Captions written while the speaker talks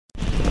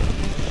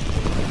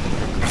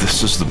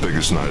This is the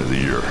biggest night of the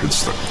year.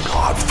 It's the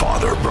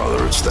Godfather,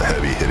 brother. It's the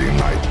heavy-hitting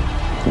night.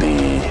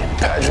 The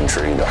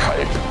pageantry, the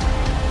hype,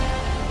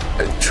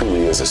 it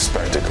truly is a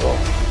spectacle.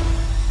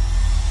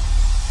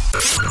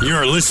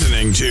 You're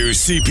listening to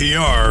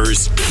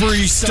CPR's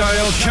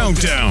Freestyle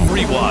Countdown.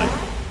 Rewind.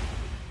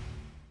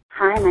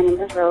 Hi, my name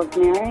is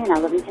Rosemary, and I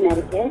live in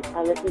Connecticut.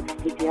 I listen to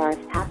CPR's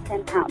Top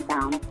 10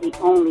 Countdown, the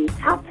only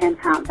Top 10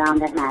 Countdown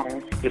that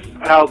matters. This is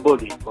Al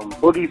Boogie from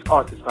Boogie's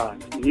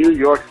Artisans, New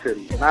York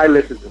City, and I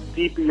listen to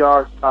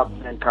CPR's Top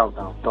 10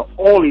 Countdown, the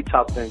only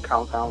Top 10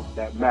 Countdown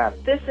that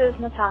matters. This is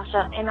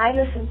Natasha, and I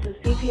listen to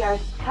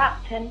CPR's Top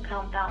 10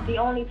 Countdown, the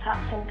only Top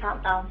 10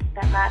 Countdown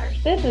that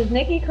matters. This is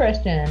Nikki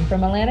Christian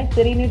from Atlantic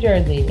City, New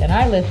Jersey, and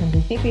I listen to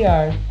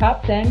CPR's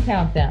Top 10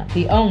 Countdown,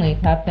 the only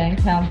Top 10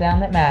 Countdown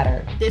that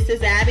matters. This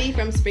is Abby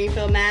from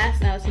Springfield,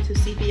 Mass, and I listen to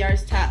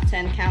CPR's Top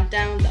 10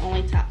 Countdown, the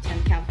only Top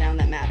 10 Countdown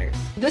that matters.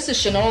 This is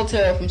Shanola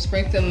Terrell from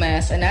Springfield,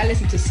 Mass, and I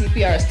listen to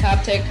CPR's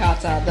Top 10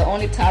 Countdown, the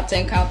only Top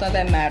 10 Countdown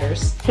that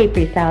matters. Hey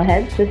Freestyle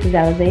Heads, this is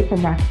Alize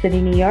from Rock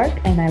City, New York,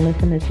 and I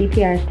listen to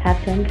CPR's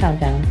Top 10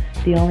 Countdown,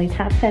 the only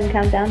Top 10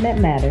 Countdown that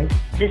matters.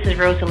 This is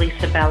Rosalie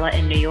Sabella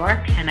in New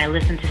York, and I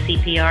listen to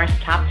CPR's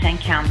Top 10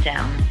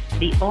 Countdown,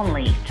 the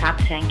only Top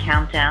 10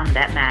 Countdown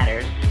that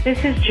matters.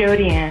 This is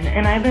Jodianne,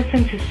 and I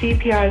listen to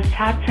CPR's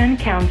Top 10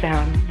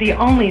 Countdown, the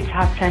only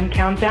Top 10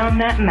 Countdown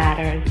that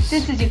matters.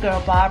 This is your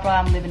girl Barbara,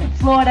 I'm living in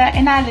Florida,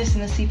 and I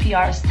listen to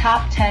CPR's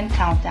Top 10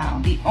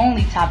 Countdown, the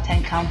only Top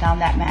 10 Countdown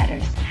that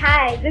matters.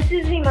 Hi, this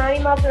is Imani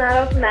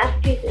Maldonado from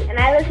Massachusetts, and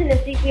I listen to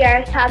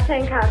CPR's Top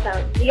 10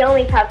 Countdown, the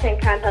only Top 10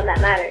 Countdown that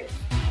matters.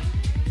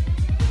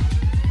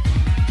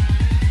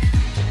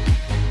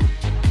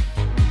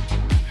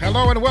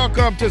 Hello and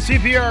welcome to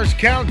CPR's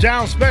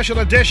Countdown Special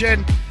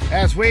Edition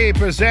as we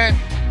present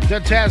the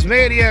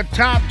Tasmania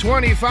Top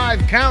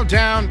 25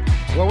 Countdown,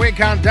 where we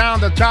count down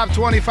the top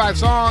 25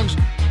 songs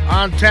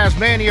on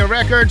Tasmania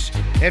Records.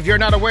 If you're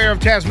not aware of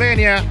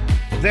Tasmania,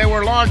 they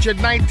were launched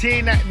in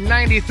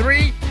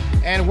 1993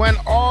 and went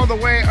all the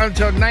way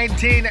until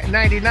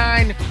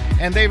 1999,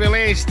 and they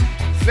released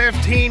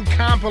 15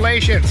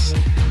 compilations.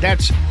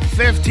 That's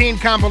 15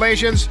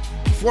 compilations.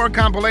 4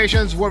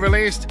 compilations were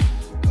released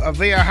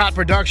via Hot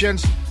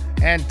Productions,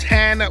 and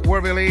 10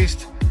 were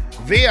released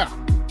via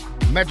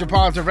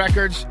Metropolitan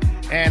Records,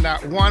 and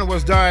 1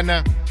 was done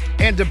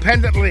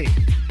independently.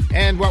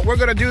 And what we're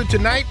going to do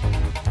tonight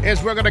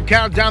is we're going to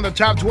count down the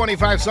top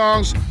 25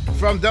 songs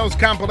from those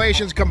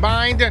compilations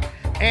combined,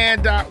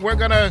 and we're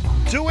going to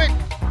do it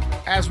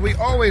as we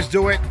always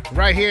do it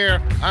right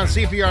here on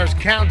CPR's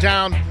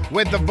Countdown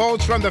with the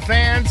votes from the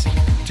fans,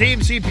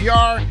 Team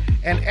CPR,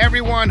 and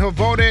everyone who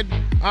voted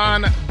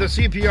on the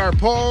CPR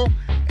poll.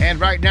 And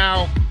right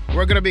now,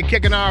 we're going to be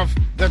kicking off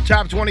the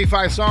top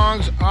 25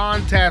 songs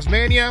on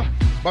Tasmania.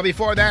 But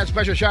before that,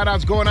 special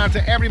shout-outs going on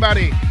to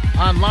everybody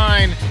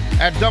online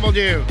at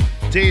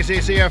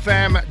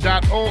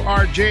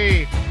WTCCFM.org,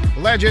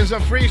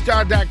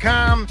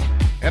 legendsofreestyle.com,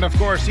 and of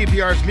course,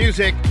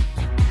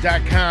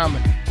 CPRsmusic.com.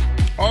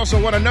 Also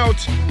want to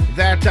note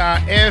that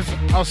if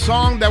a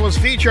song that was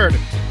featured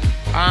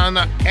on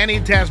any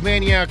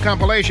Tasmania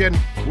compilation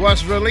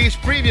was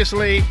released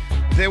previously,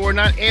 they were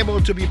not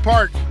able to be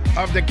part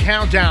of the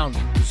countdown.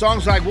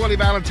 Songs like Willie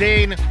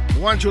Valentine,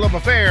 One True Love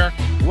Affair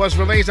was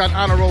released on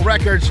Honor Roll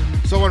Records,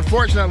 so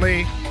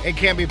unfortunately it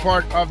can't be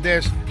part of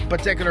this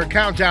particular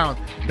countdown.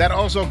 That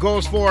also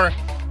goes for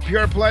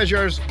Pure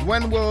Pleasure's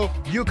When Will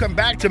You Come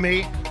Back to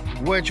Me,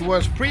 which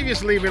was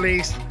previously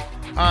released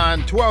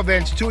on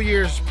 12-inch 2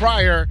 years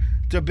prior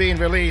to being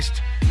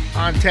released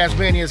on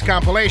Tasmania's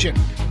compilation.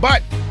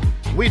 But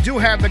we do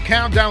have the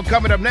countdown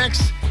coming up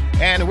next,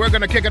 and we're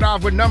going to kick it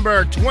off with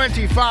number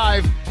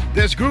 25.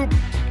 This group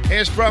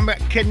is from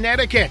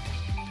Connecticut.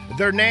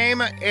 Their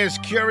name is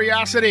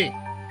Curiosity,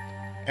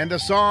 and the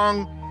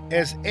song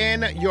is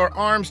In Your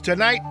Arms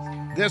Tonight.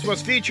 This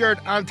was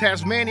featured on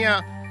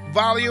Tasmania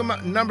Volume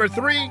number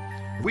 3.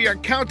 We are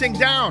counting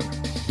down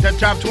the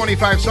top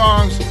 25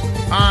 songs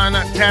on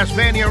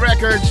Tasmania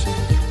Records.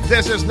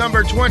 This is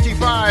number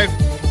 25.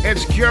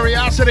 It's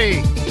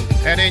Curiosity,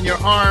 and In Your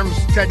Arms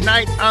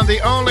Tonight on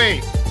the only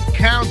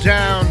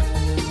countdown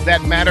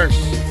that matters.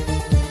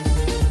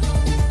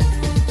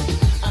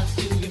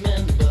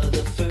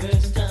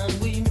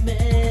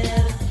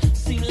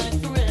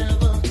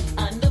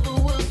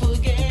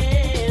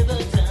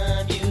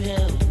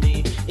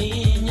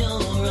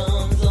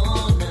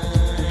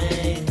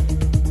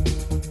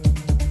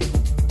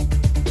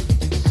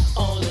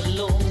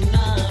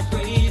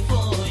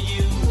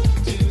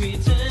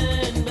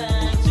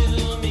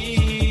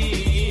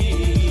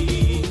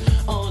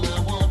 All I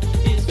want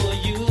is for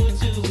you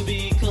to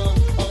become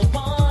a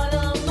part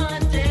of my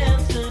day.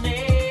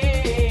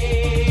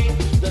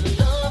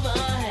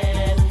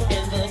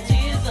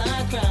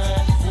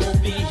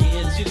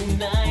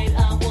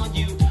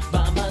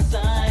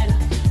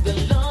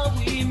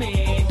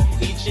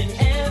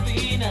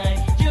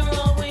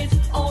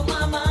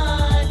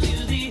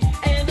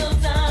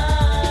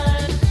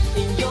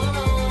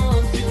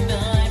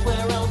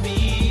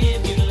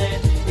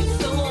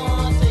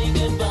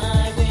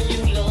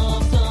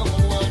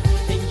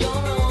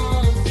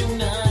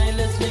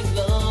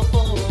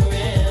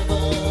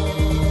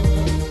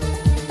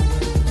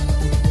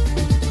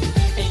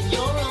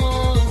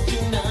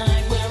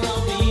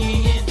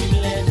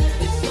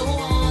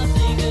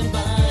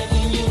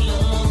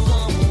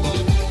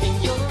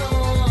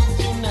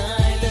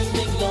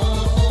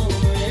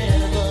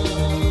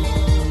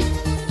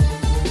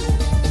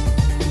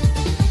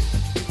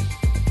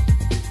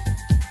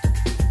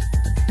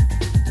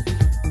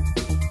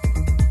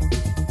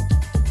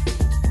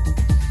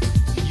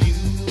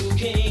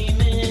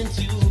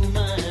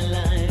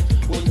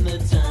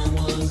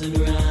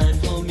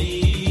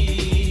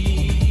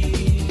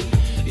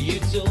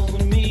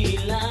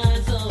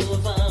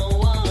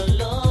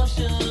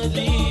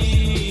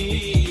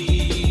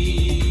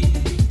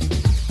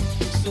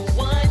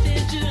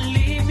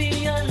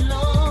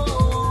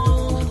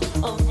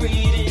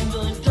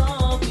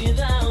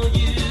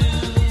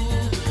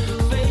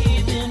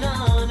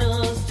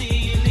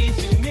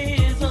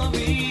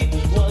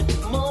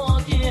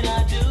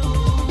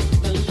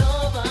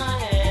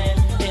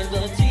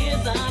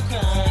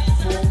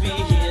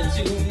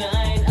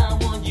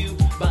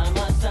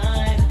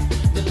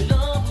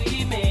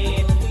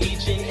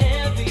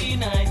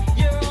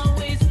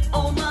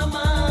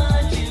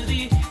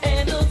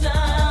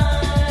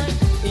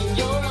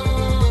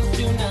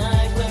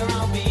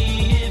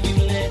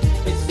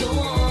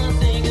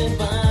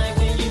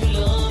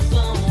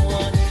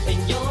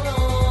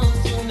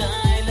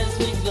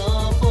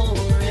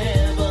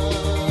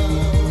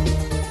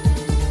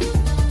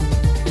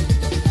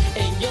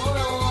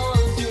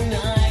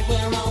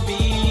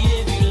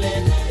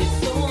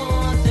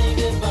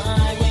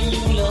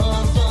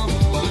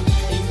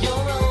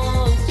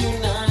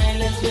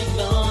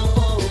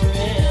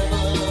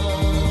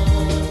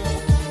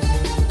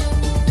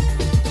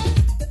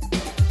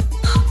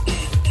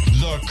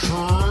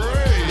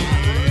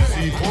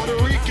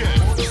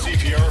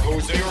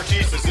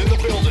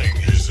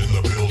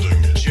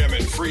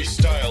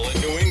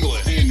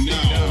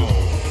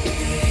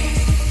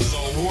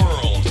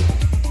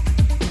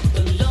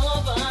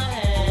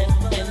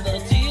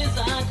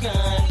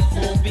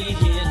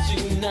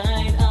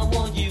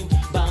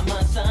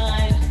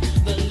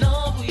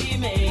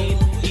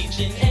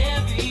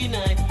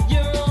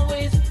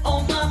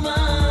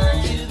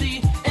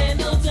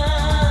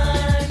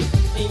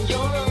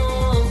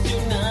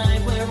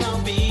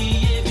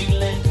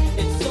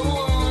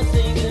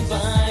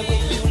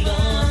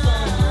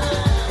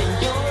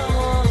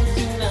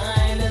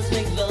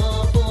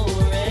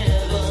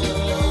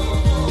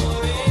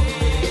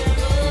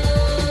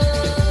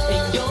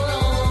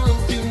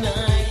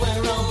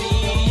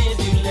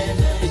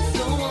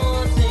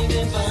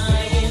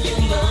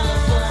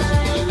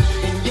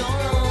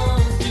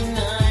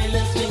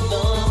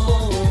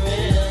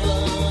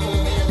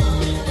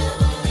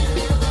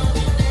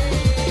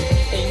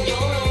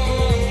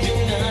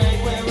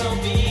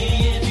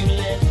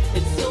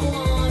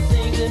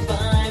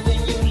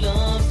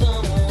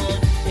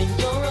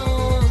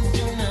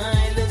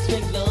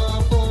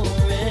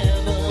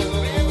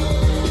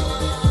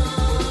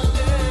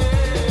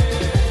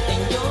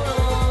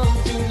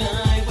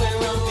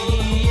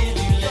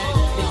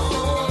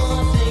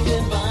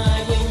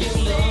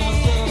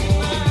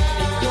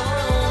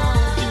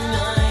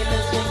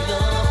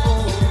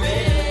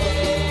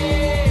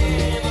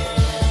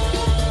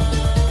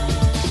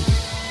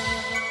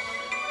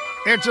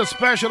 It's a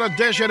special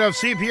edition of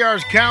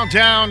CPR's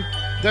Countdown,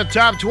 the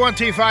top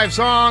 25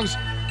 songs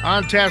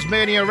on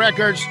Tasmania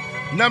Records.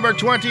 Number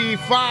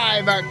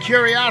 25,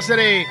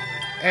 Curiosity,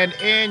 and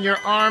In Your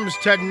Arms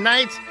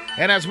Tonight.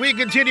 And as we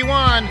continue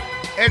on,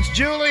 it's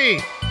Julie,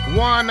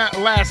 One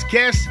Last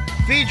Kiss,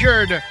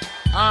 featured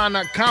on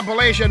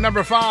compilation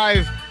number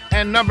 5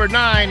 and number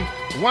 9.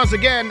 Once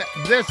again,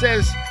 this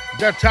is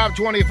the top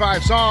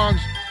 25 songs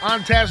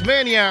on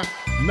Tasmania,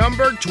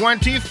 number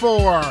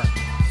 24.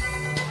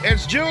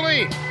 It's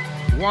Julie,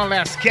 One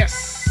Last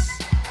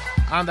Kiss,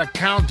 on the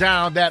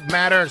countdown that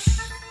matters.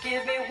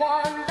 Give me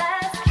one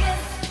last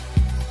kiss,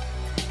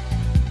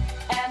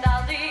 and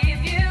I'll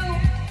leave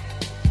you,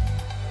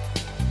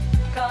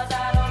 'cause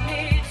I don't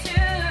need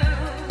to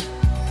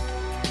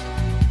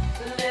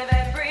live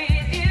and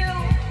breathe you,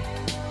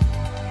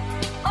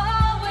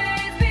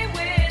 always be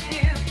with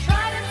you.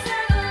 Try to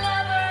turn a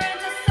lover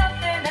into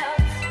something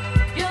else,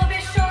 you'll be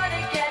sure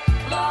to get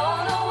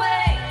blown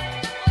away.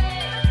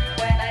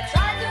 When I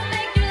tried to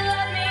make you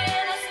love me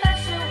in a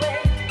special way,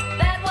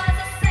 that was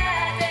a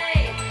sad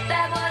day,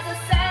 that was a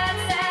sad,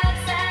 sad,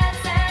 sad,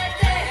 sad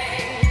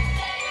day.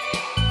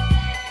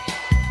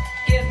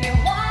 Give me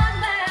one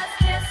last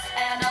kiss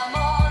and I'm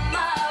on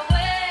my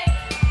way.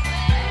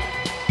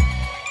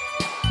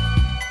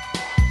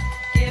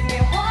 Give me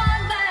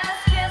one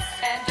last kiss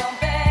and don't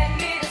beg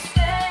me to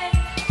stay.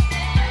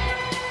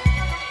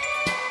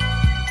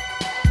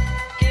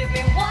 Give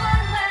me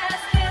one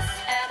last kiss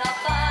and I'll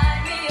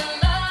find me a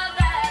love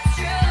that's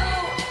true.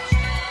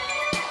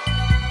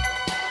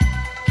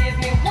 Give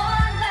me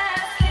one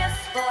last kiss,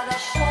 but I'll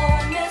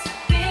sure miss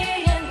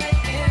being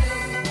with you.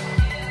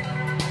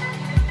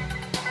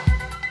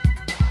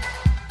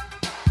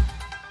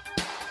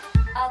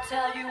 I'll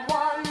tell you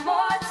one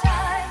more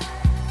time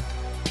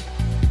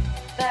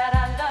that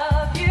I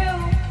love you,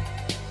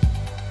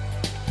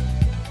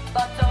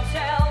 but don't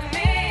tell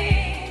me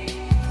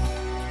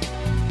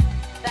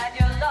that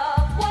your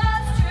love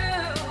was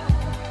true.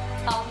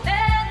 I'll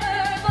never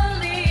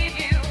believe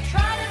you.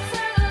 Try to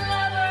turn a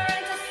lover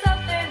into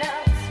something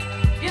else,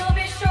 you'll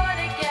be sure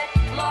to get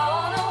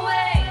blown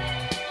away.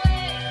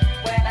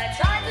 When I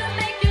tried to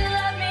make you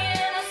love me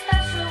in a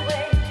special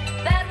way,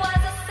 that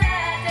was a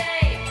sad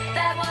day,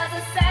 that was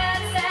a sad,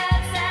 sad,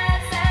 sad,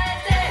 sad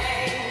day.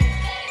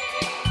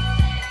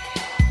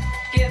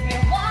 Give me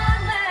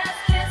one last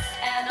kiss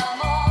and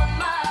I'm on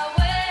my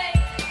way.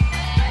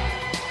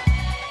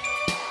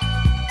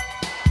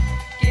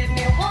 Give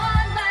me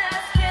one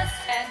last kiss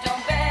and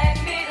don't beg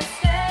me to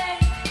stay.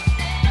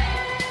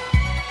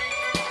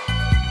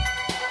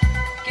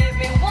 Give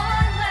me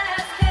one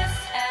last kiss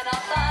and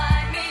I'll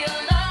find me a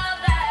love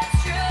that's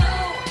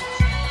true.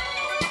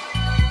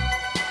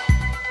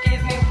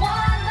 Give me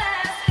one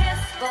last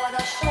kiss, but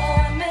I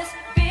sure miss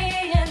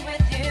being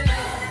with you.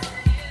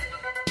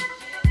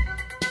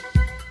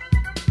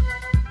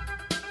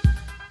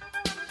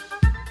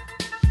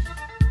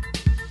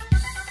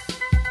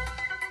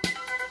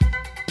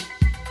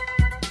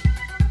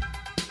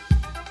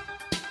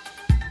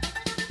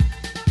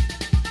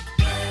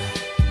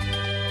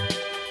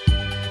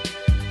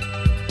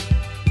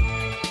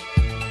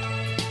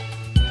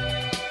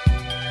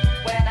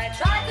 When I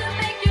tried to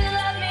make you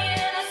love me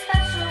in a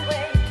special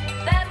way,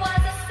 that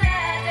was a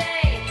sad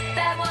day,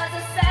 that was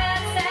a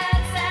sad, sad,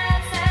 sad,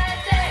 sad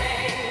day.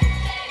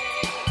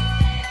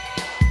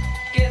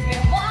 Give me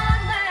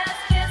one last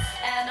kiss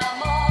and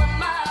I'm on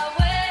my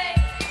way.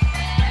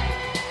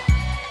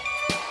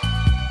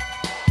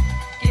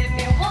 Give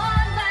me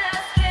one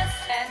last kiss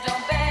and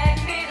don't beg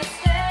me to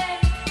stay.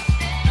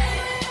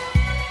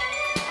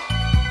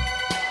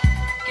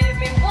 Give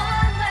me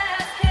one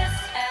last kiss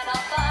and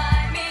I'll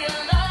find me a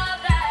love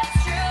that's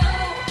true.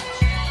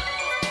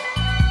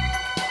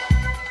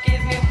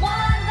 Give me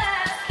one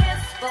last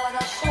kiss, but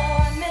I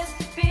sure miss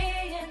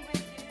being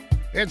with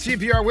you. It's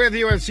CPR with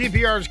you at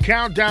CPR's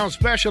Countdown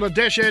Special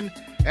Edition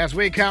as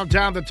we count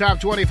down the top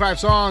 25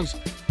 songs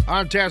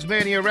on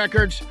Tasmania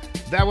Records.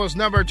 That was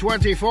number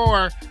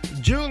 24,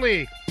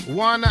 Julie,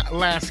 One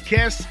Last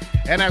Kiss.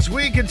 And as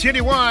we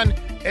continue on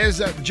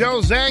is Joe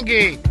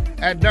Zangi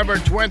at number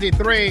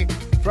 23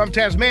 from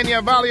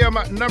Tasmania, volume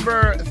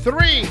number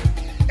 3.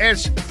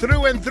 It's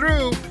Through and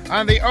Through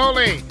on the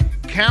only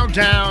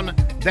countdown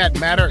that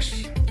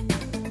matters.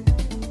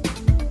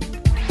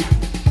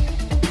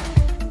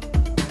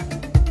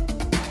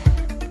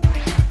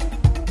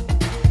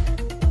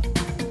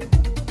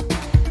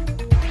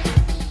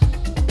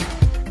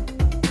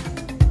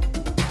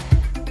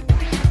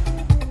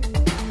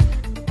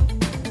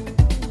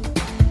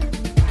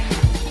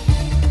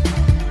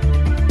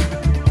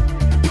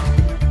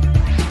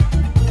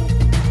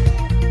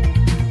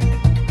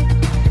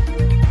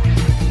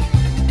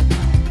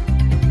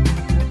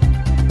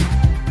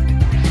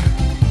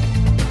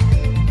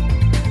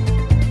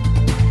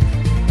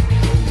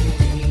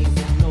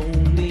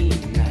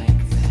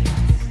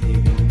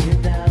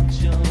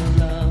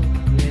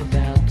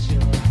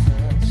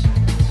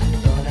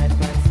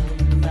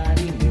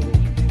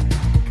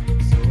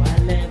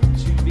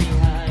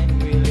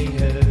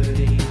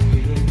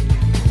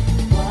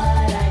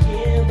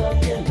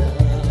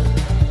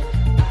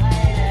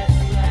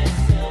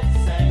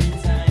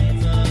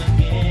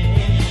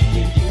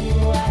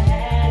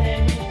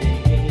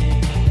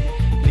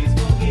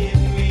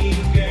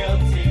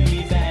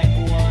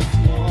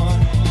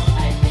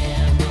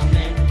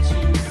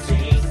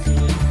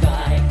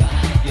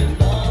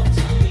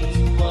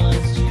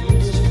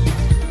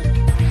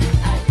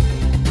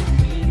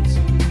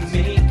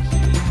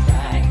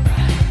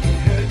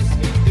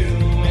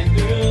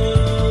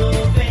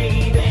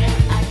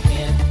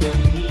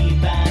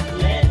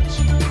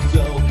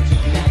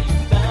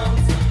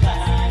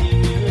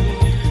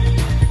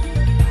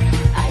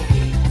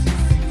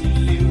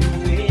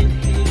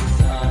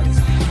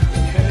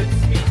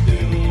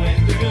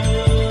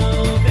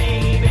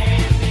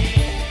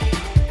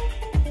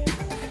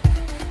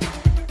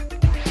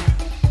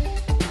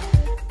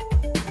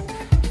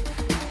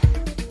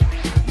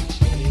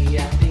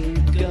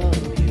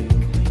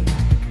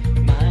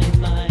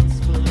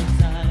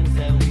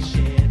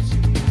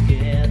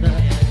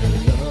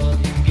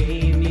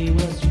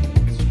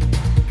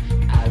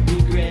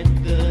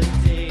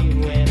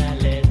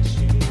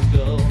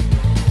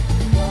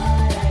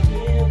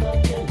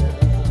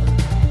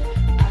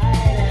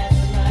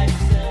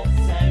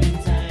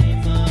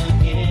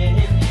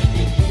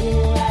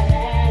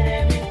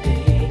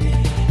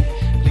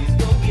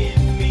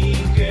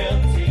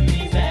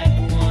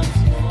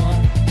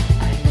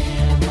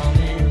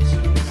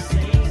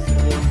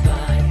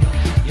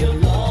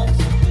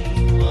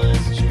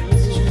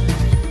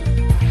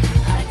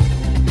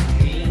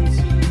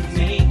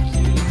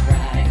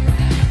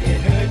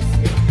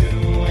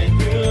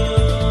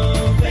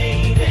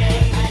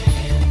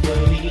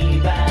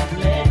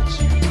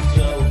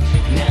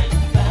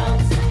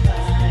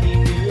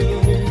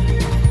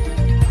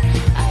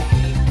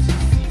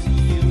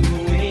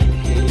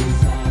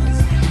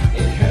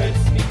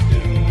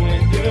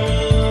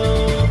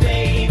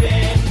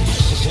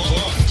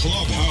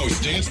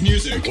 best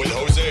music with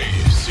Jose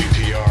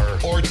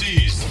CPR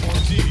Ortiz.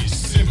 Ortiz,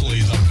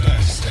 simply the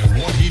best at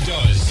what he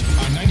does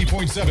on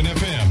 90.7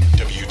 FM,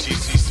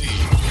 WTCC,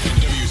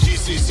 and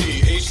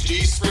WTCC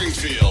HD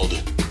Springfield.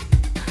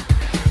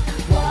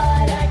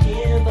 Why'd I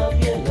give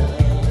up your love?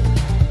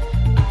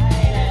 I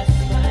ask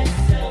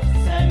myself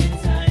time and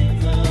time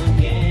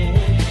again.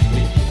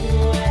 With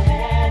you I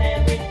had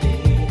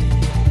everything.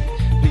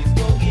 Please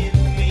forgive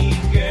me,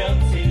 girl,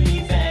 take me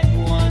back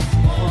once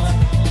more.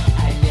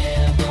 I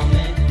never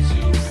meant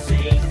to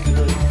say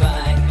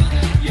goodbye.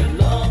 Your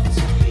love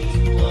to me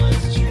was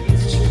true.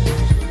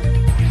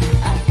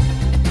 I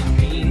didn't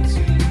mean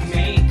to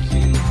make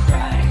you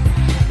cry.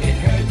 It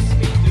hurts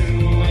me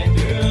through and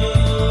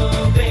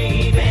through,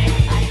 baby.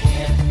 I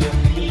can't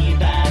believe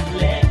I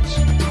let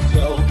you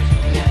go.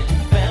 Now you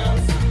found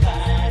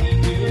somebody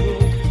new.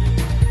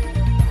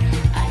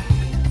 I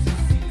hate to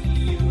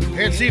see you.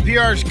 It's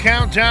CPR's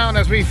Countdown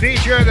as we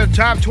feature the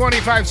top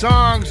 25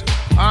 songs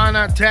on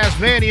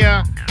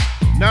Tasmania.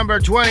 Number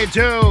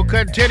 22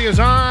 continues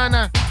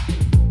on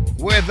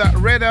with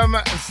Rhythm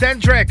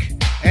Centric,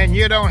 and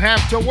You Don't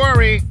Have to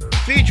Worry,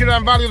 featured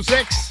on Volume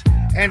 6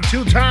 and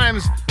 2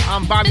 times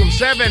on Volume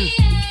 7.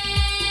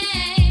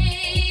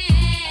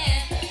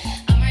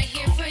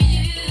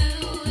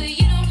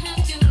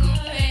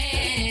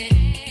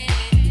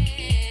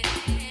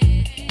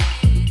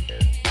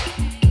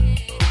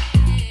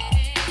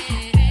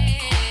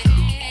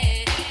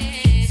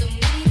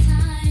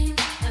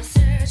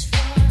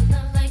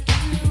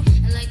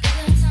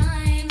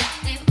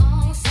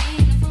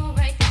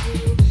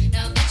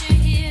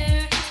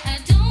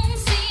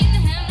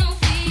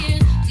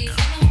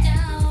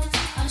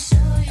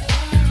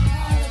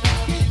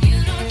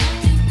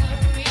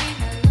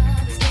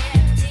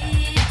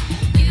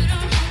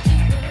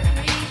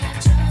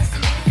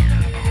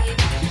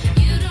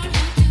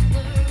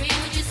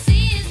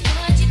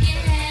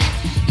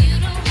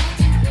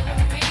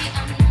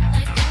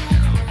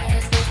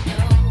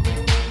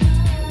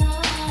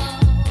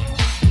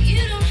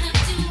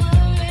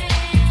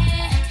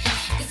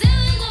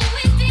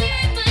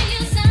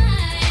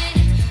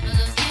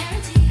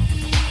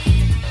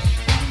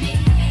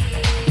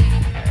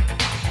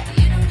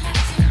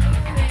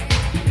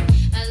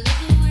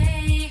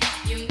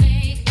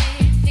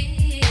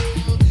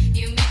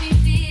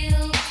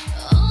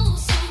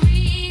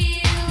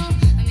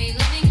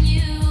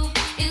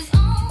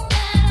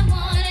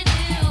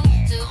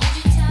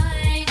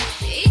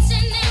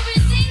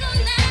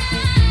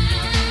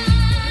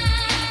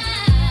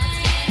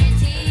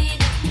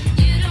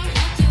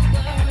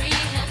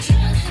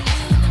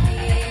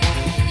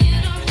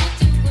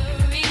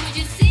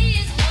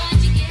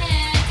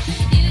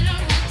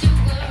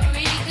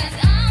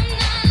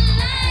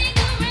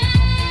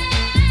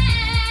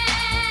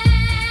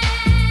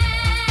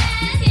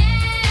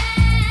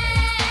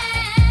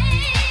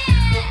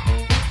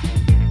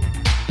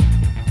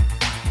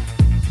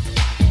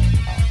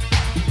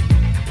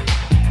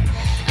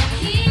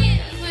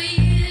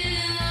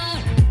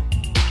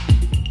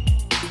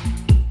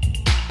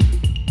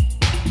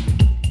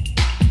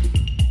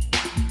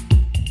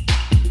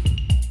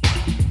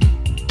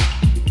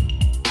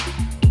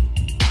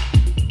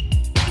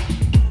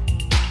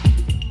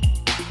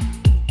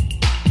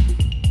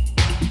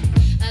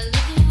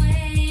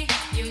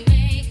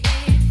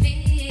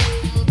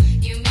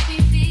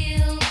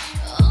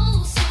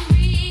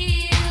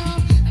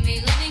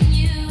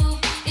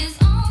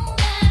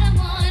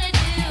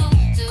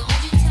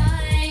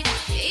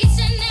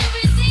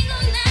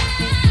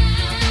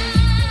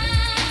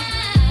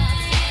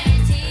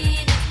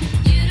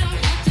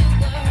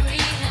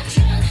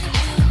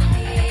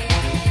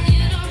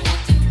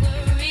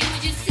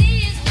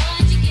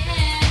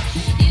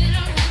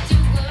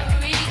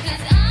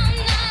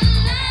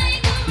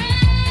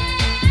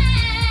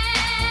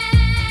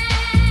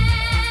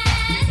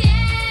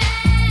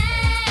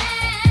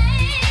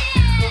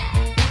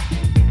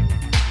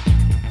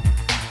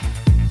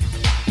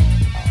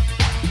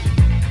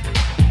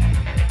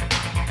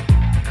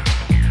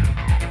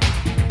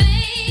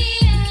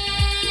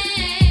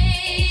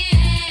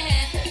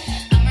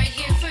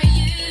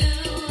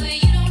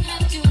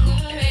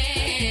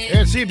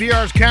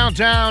 CPR's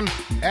Countdown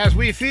as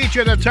we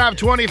feature the top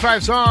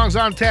 25 songs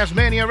on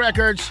Tasmania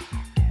Records.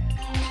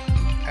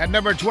 At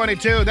number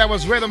 22, that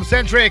was Rhythm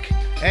Centric,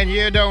 and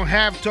You Don't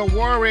Have to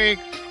Worry.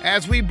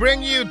 As we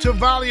bring you to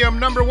volume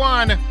number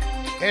 1,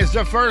 is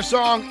the first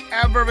song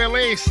ever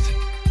released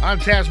on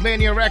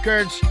Tasmania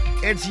Records.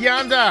 It's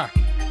Yanda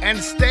and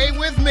Stay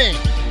With Me.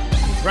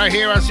 Right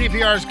here on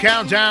CPR's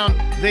Countdown,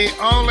 the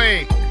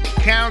only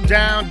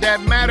countdown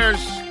that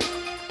matters.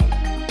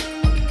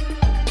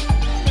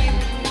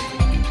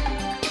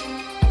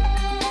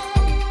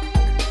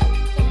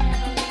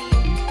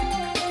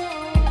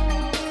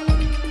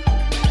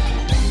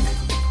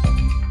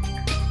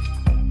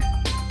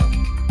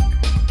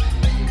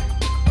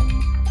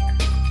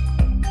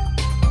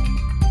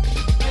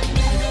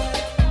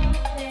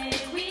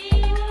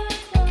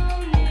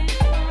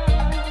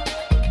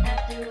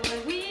 After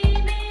what we've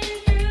been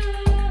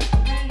through,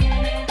 I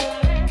never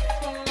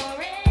asked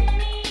for it.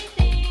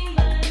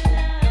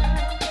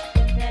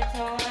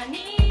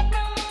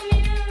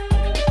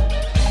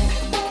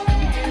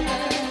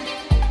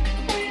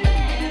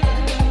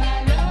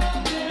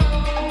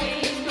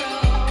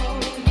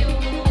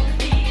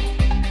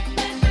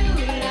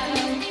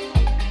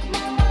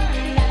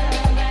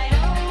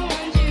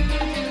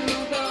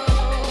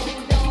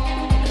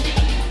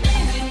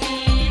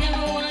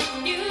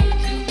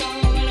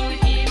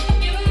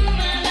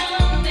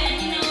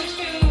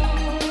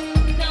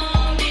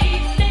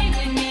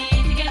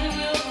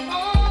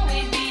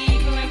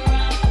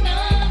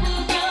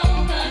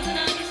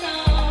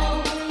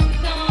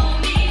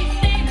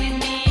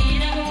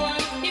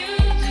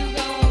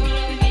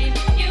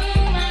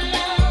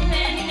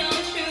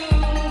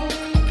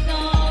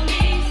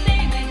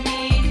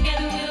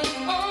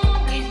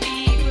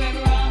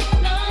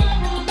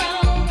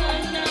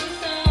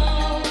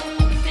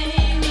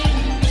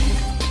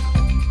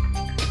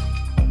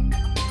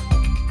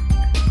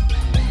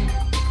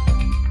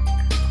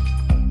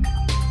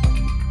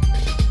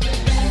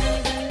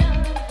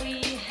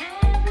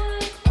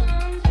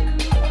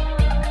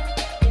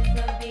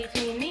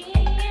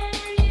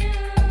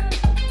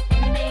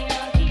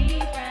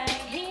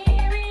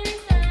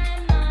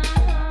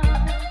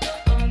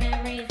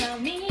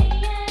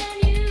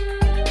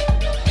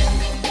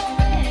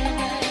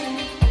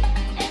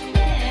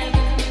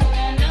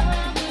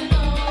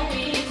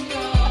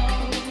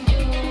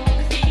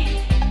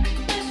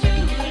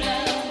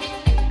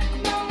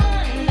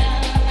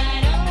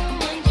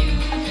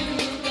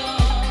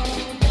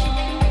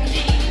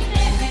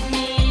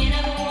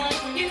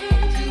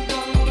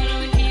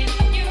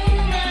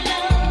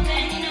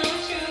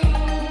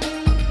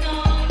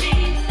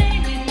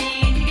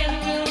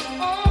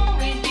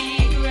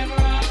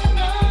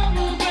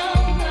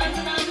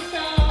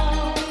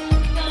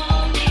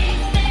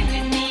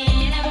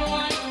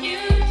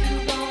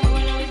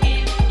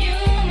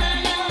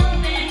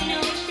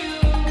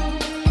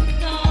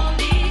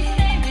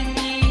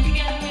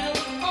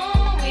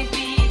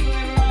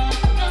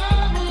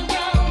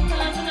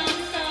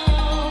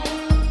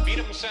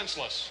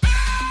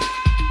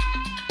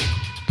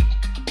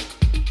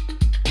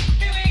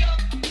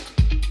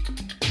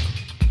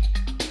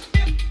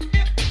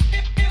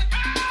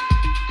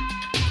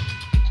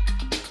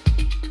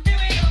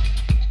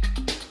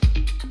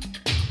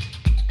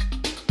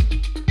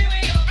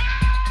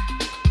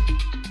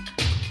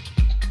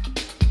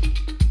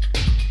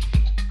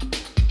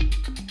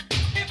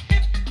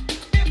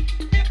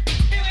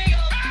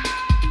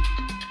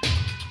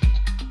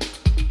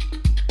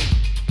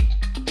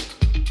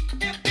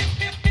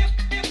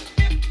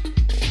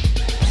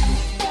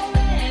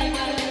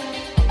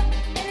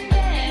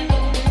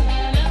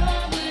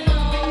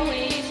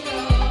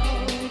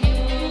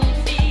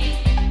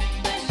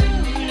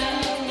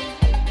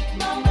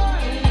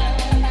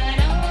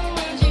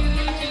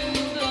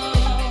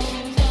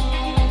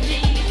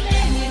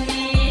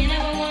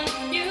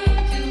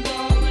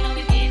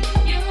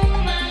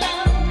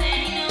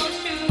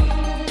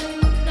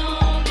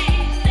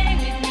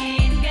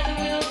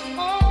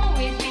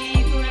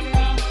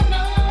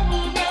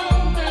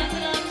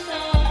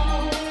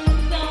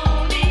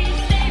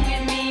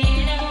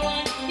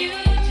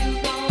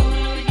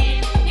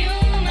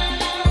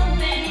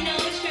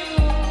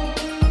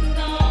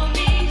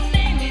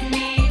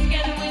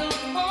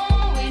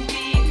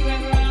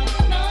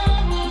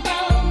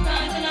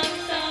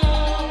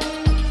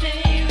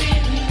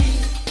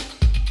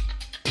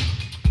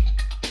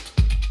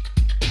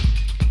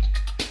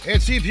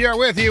 CPR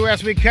with you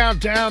as we count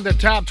down the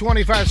top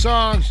 25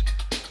 songs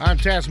on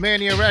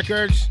Tasmania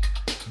Records,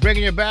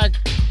 bringing you back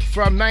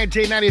from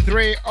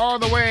 1993 all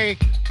the way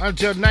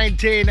until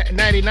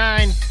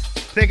 1999,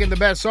 picking the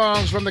best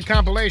songs from the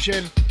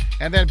compilation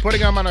and then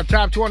putting them on a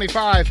top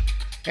 25.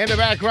 In the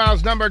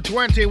background's number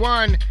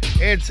 21,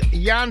 it's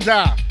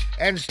Yanda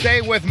and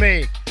Stay With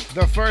Me,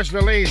 the first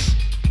release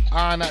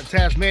on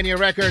Tasmania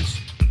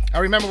Records. I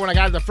remember when I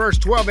got the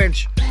first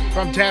 12-inch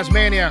from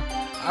Tasmania,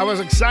 I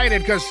was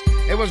excited because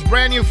it was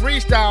brand new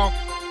freestyle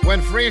when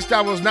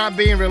freestyle was not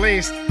being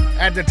released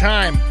at the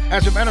time.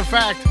 As a matter of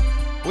fact,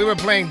 we were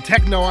playing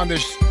techno on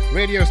this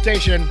radio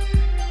station.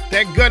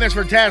 Thank goodness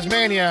for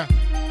Tasmania,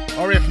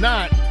 or if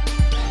not,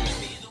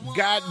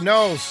 God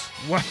knows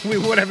what we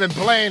would have been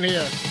playing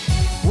here.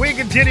 We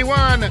continue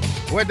on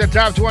with the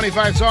top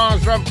 25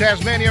 songs from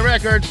Tasmania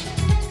Records.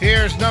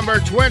 Here's number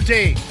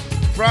 20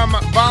 from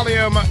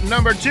volume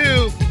number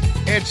 2.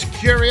 It's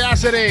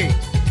Curiosity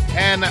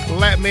and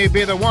Let Me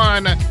Be the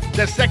One,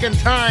 the second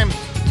time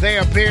they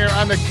appear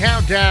on the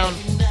countdown.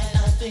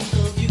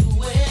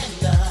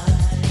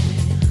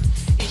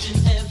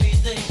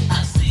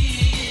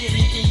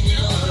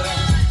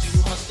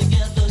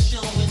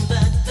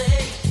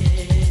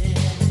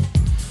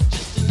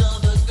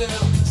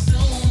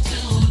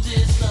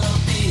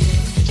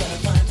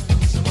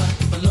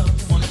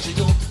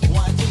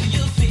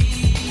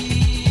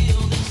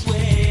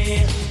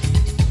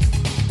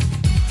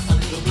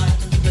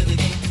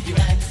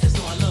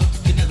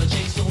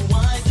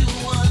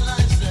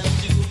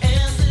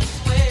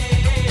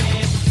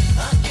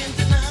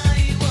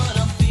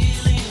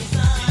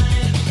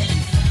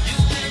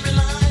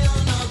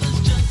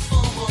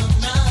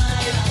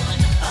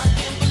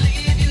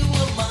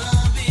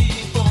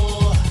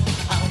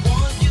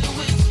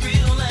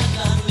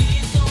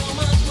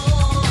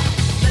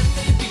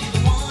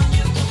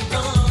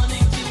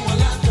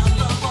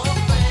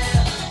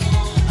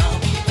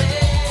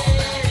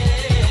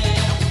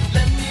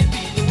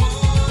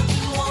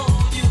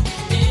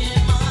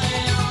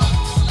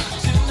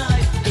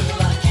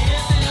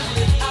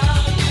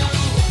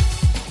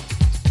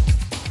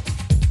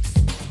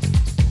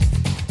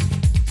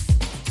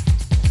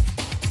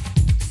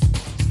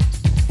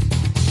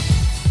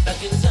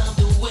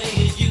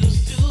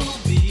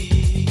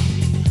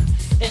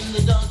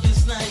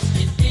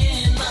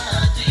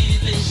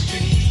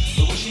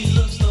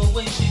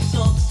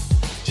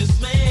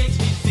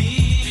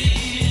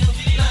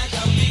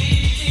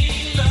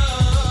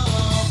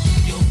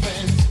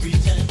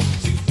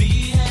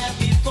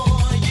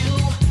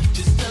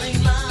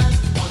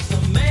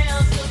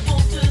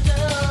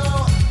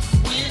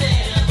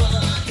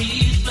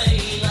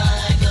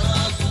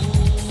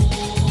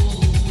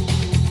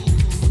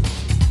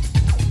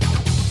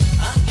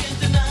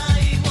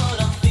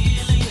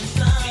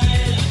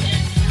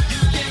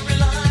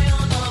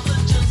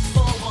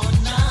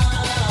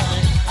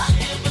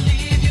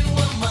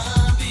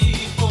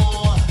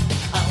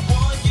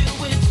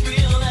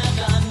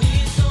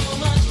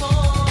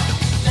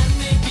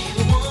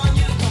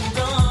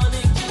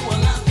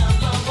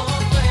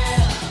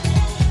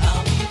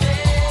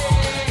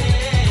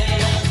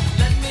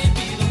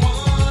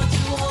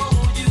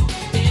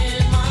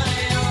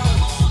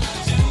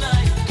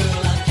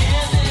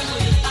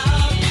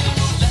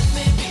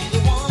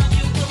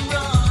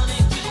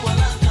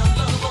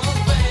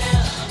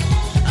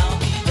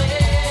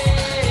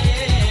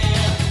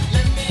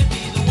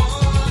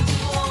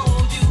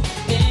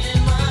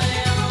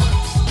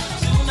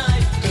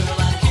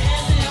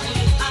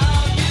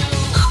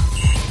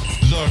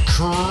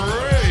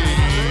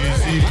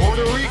 Crazy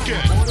Puerto Rican.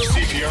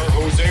 CPR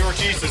Jose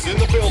Ortiz is in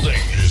the building.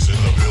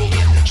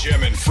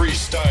 Gem and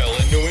freestyle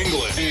in New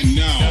England. And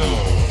now,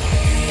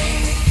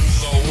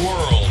 the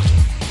world.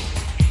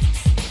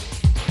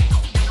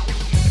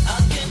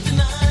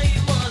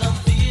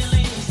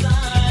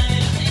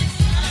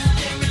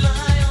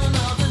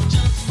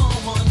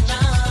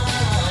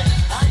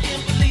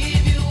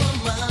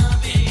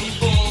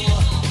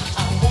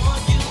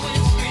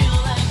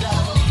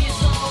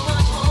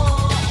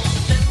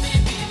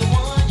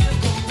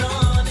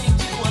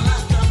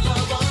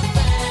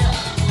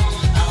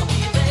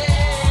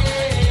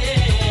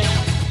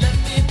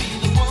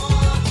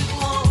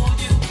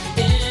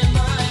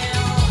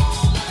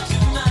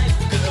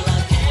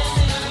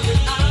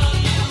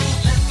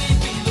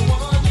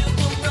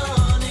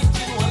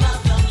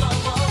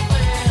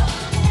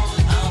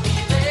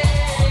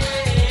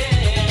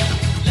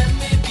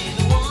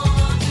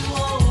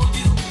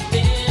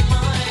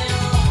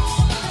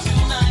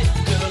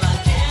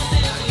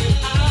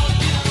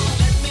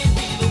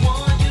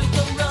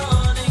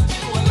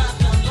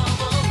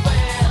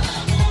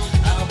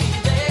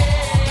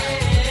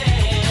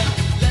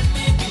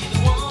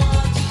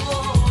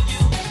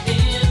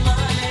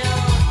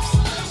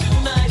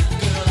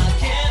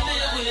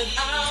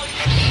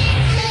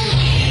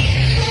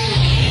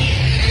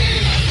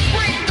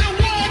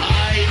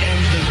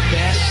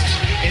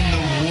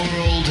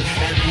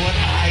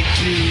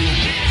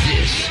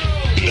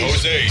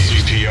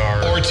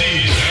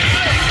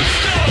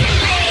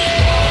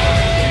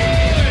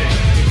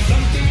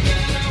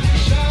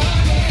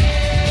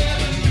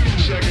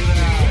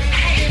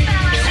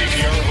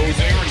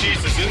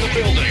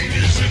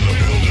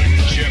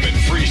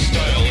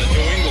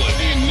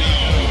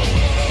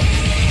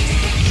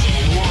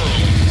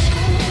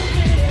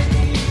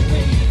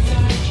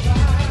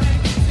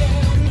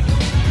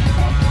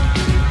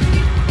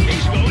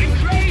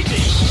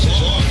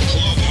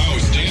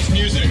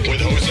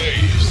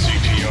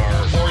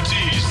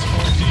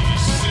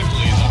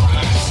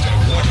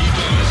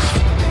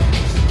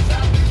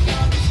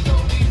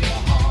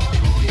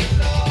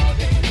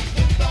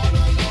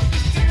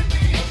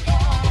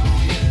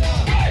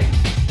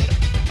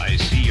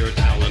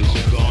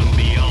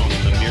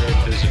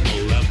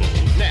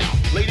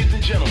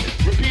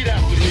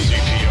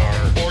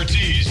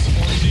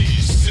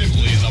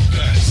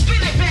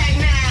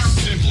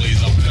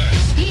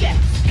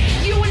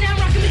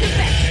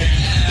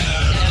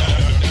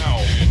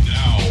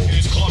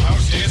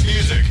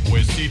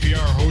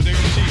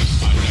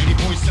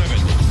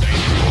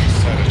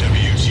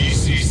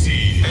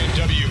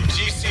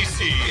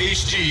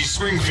 HG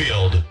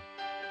Springfield.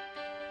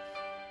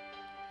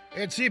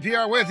 It's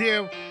CPR with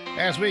you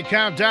as we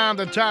count down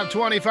the top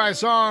 25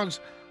 songs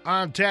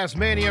on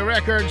Tasmania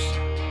Records.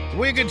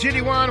 We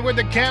continue on with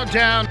the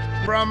countdown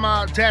from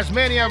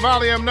Tasmania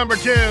Volume Number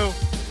 2.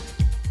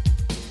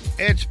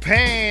 It's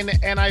Pain,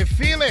 and I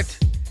Feel It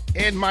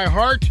in My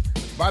Heart.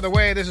 By the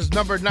way, this is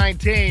number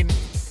 19.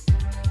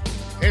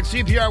 It's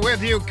CPR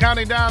with you,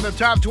 counting down the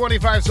top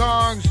 25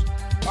 songs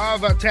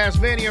of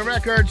Tasmania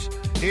Records.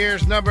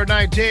 Here's number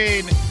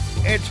 19.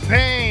 It's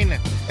Pain,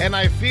 and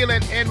I Feel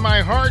It in My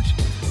Heart.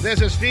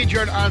 This is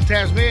featured on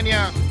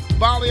Tasmania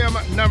Volume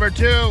Number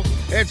 2.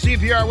 It's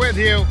CPR with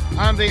you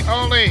on the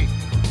only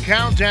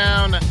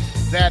countdown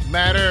that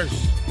matters.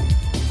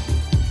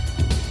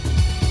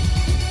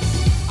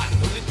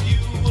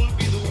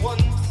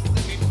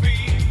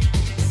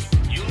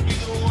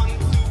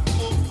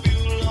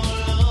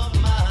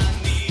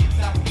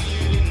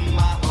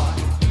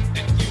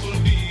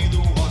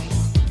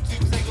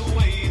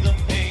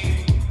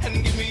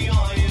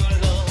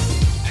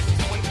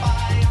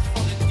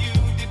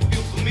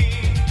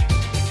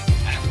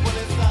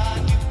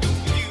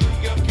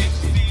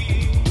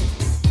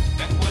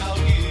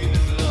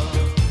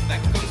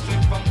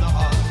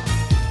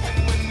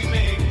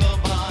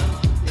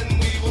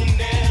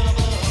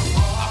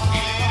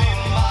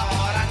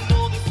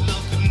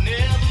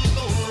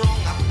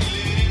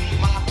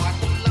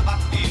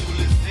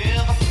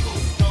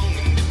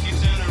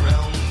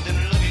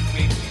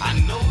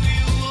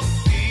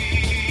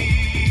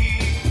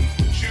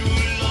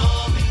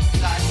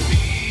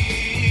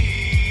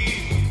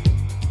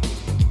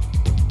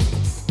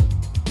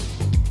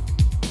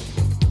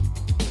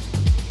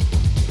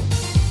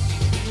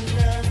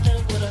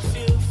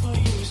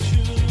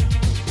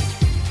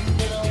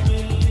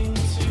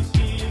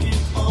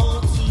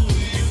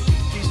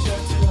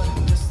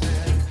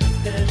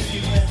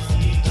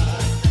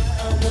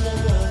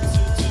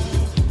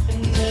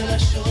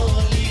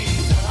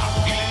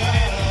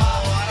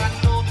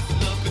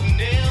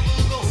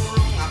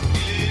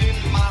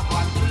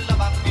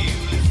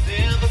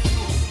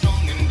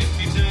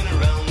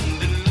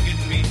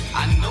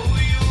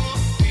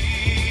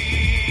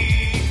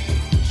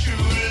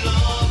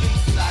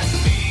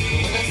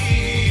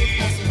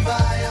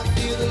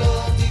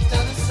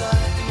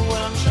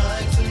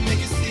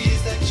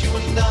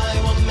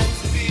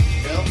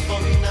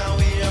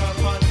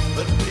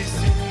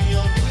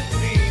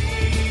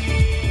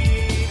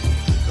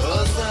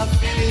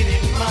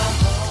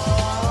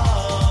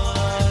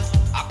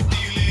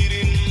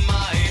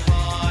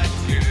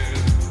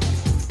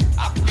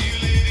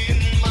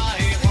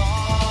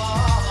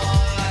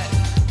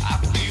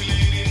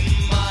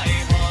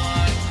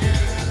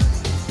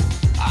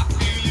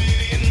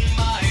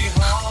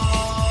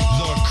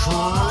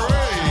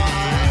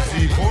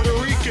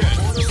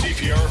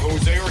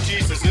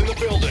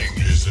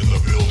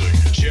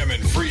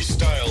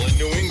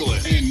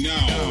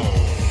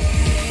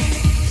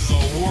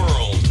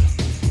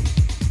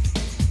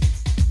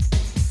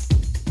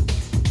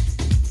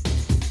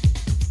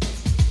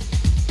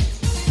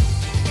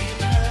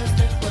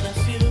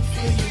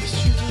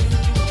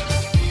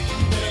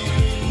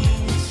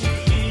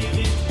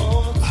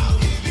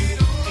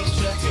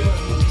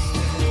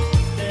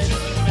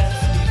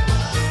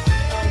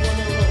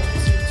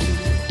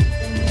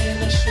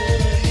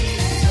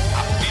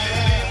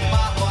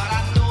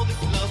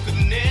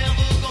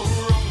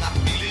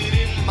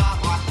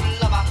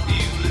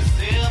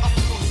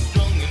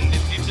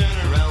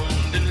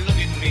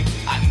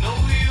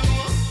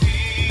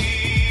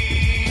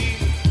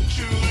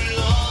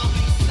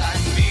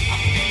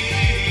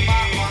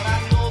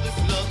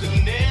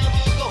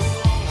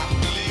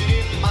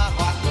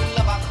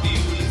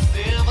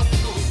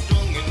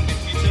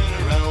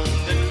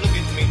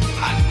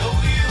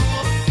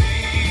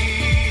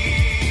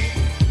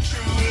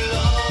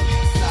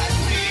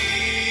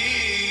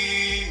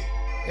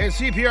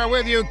 CPR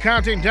with you,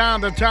 counting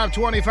down the top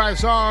 25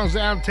 songs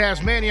on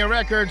Tasmania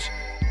Records.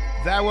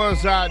 That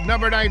was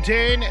number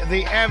 19,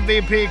 the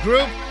MVP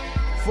group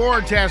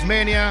for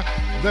Tasmania,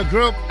 the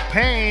group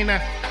Pain,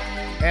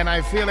 and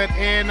I Feel It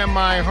in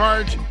My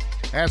Heart.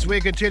 As we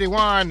continue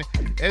on,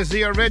 is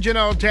the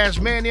original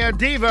Tasmania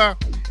diva,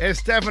 is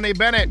Stephanie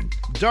Bennett.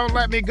 Don't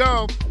Let Me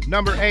Go,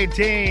 number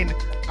 18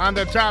 on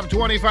the top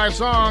 25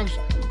 songs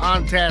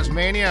on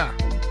Tasmania.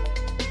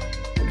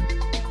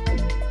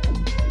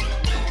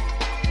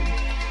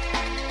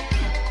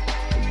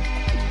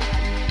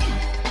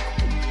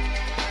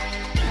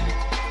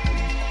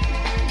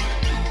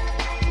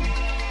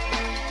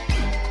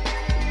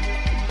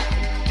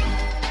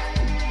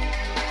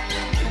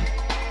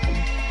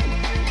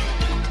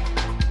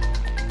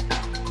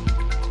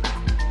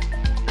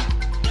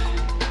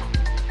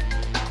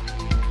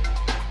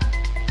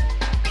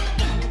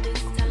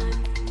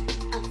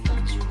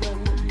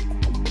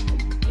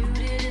 You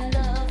didn't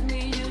love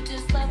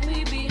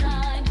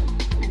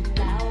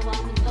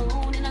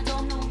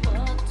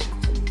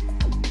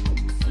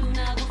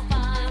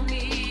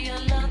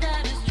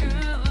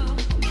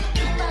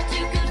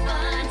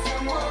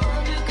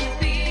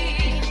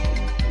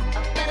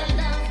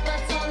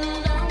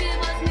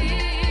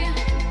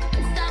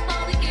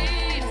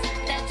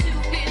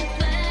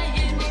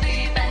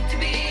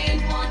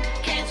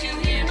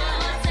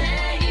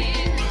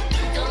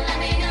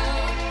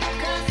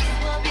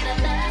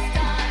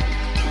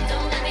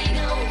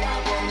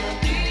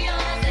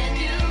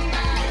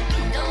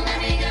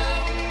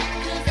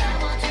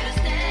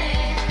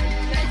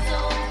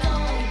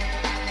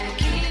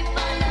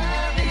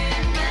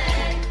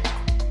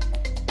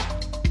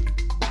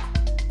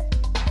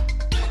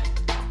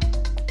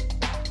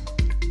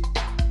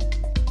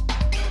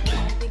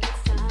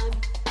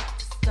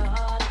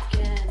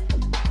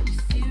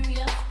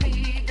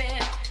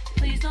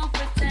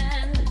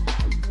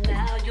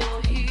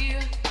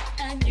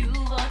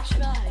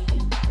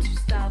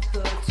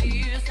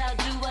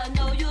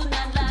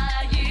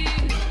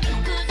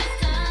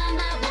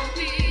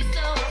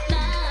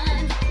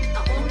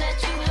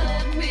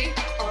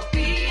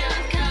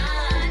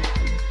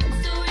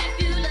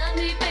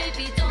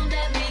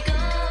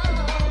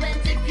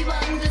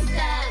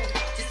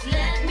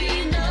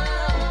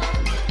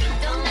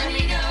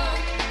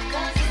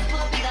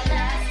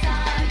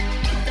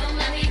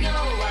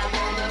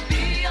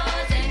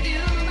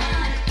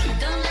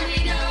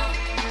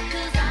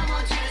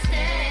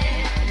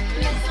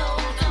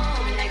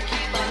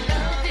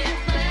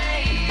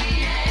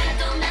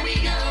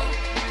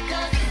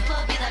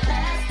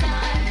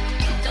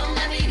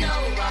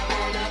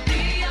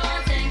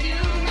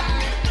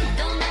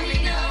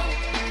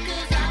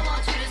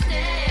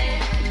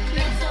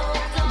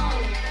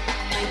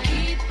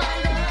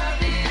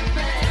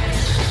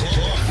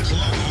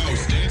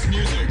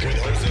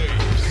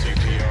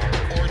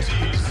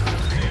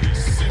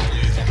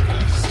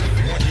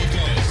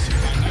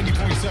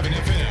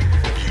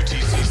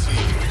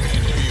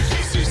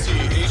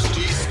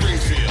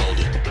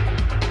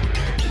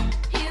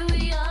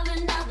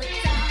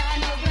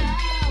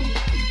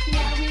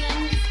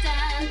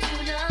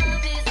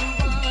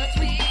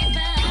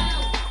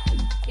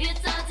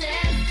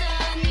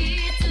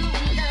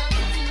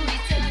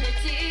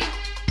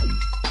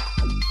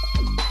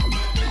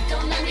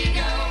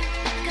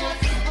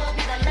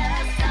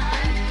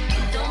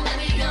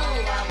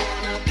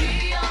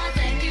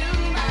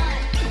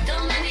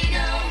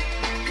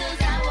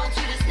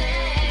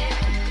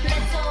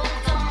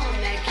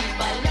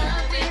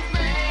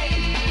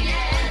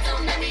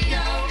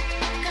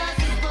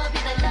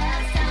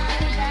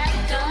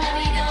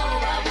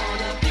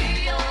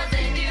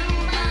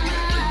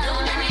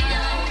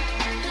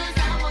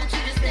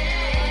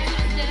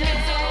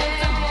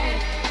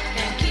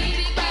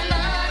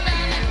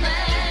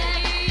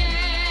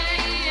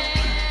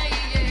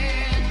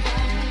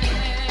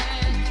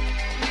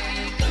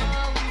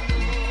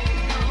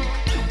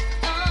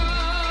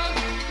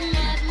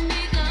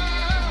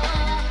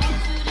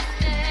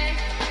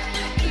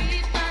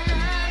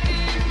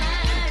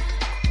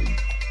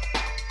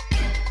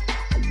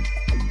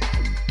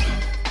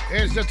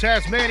is the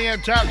Tasmania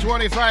Top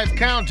 25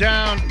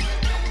 Countdown.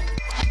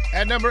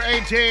 At number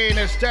 18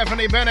 is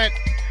Stephanie Bennett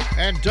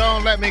and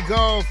Don't Let Me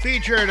Go,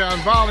 featured on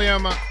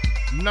volume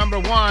number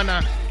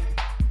 1.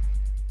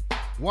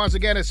 Once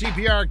again, a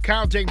CPR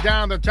counting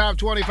down the top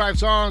 25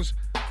 songs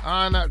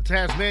on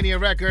Tasmania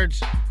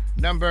Records.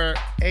 Number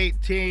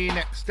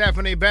 18,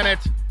 Stephanie Bennett,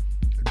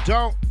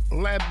 Don't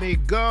Let Me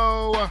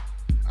Go,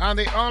 on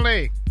the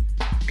only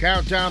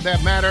countdown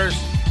that matters.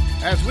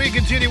 As we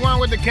continue on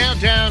with the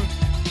countdown,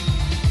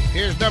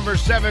 here's number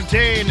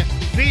 17,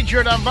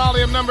 featured on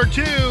volume number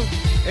 2,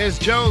 is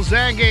Joe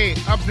Zangi,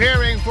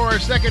 appearing for a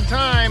second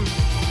time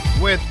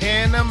with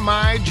In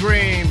My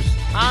Dreams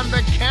on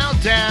the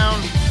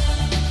countdown.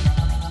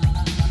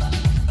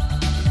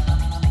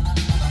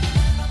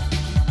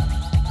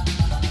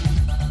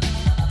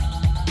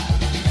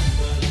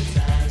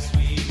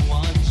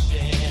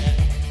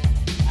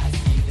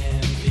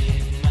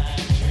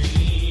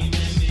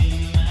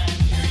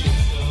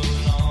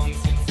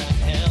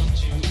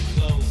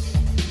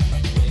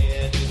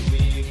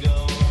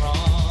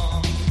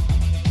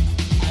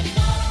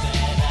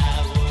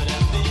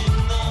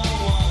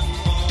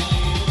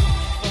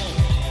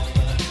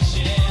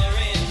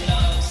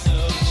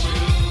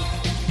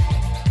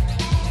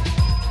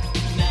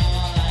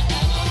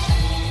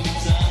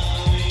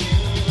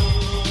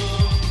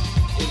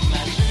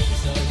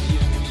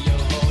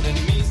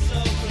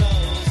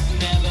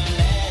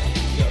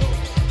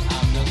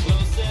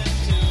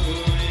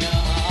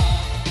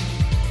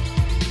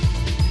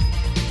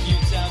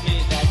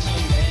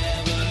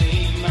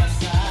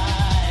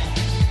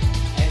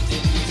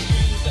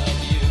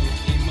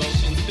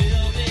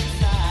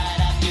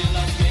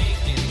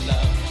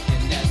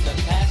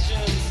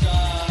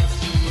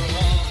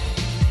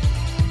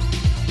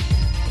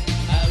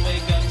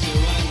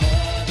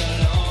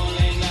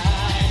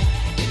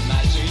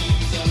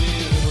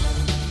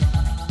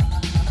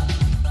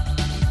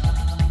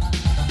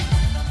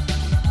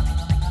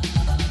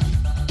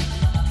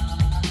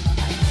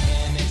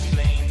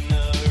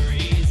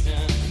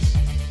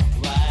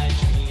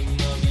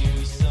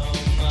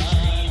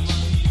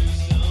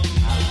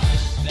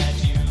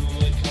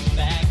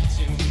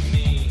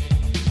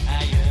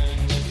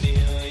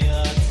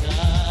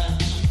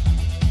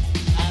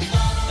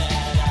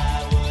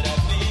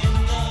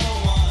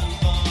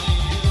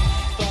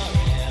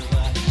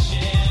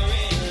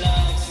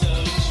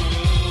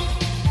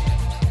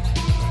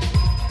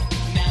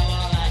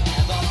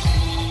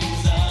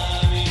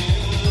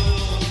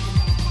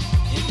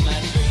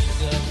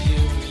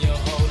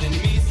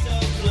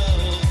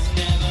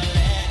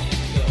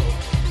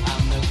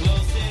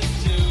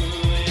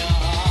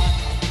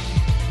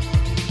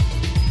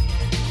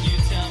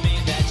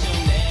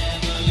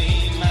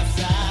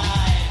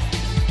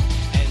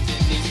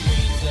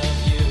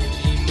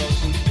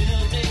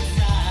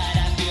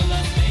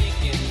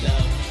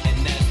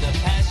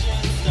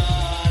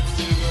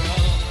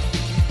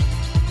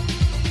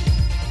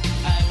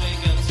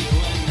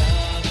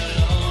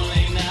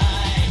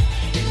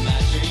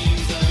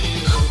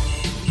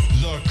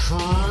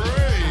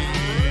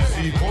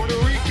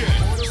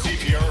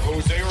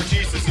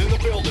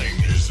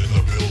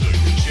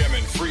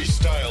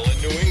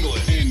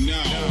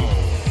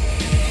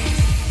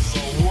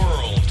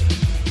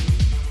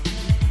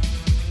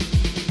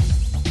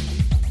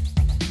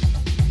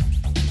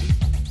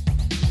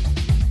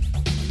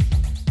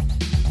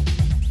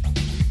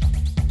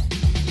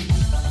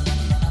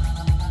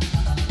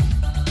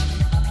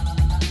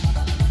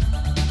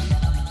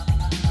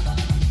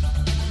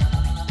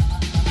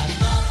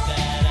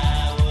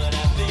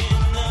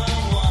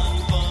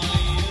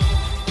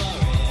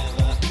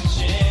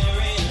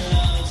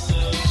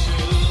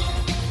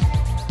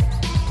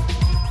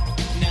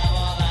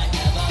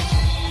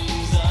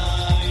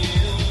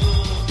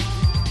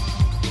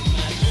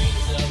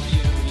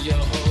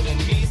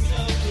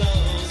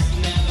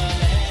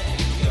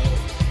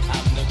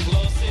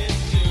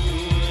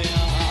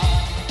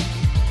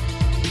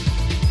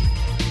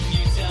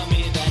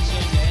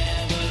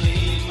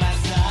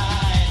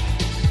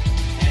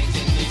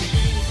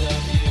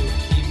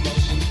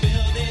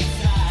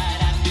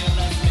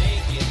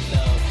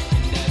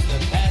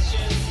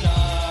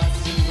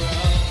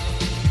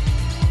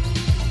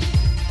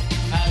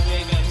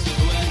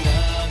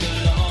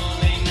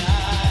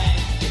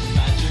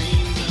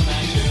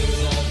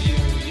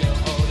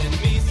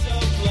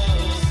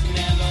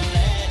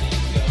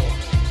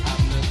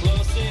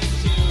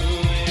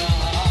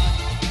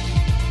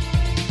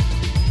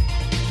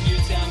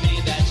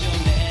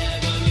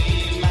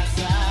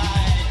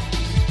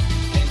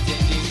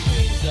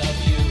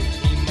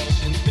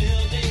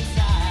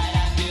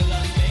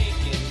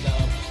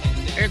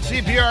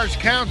 CPR's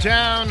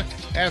Countdown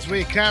as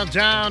we count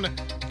down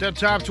the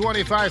top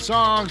 25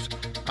 songs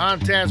on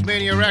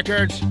Tasmania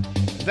Records.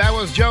 That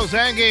was Joe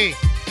Zangi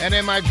and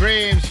In My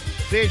Dreams,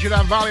 featured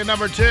on volume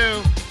number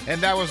 2, and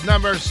that was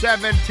number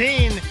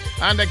 17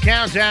 on the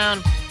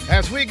countdown.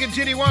 As we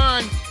continue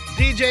on,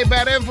 DJ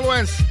Bad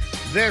Influence,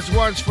 this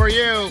one's for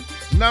you.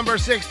 Number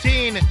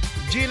 16,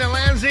 Gina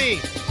Lanzi,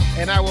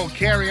 and I Will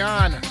Carry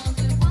On.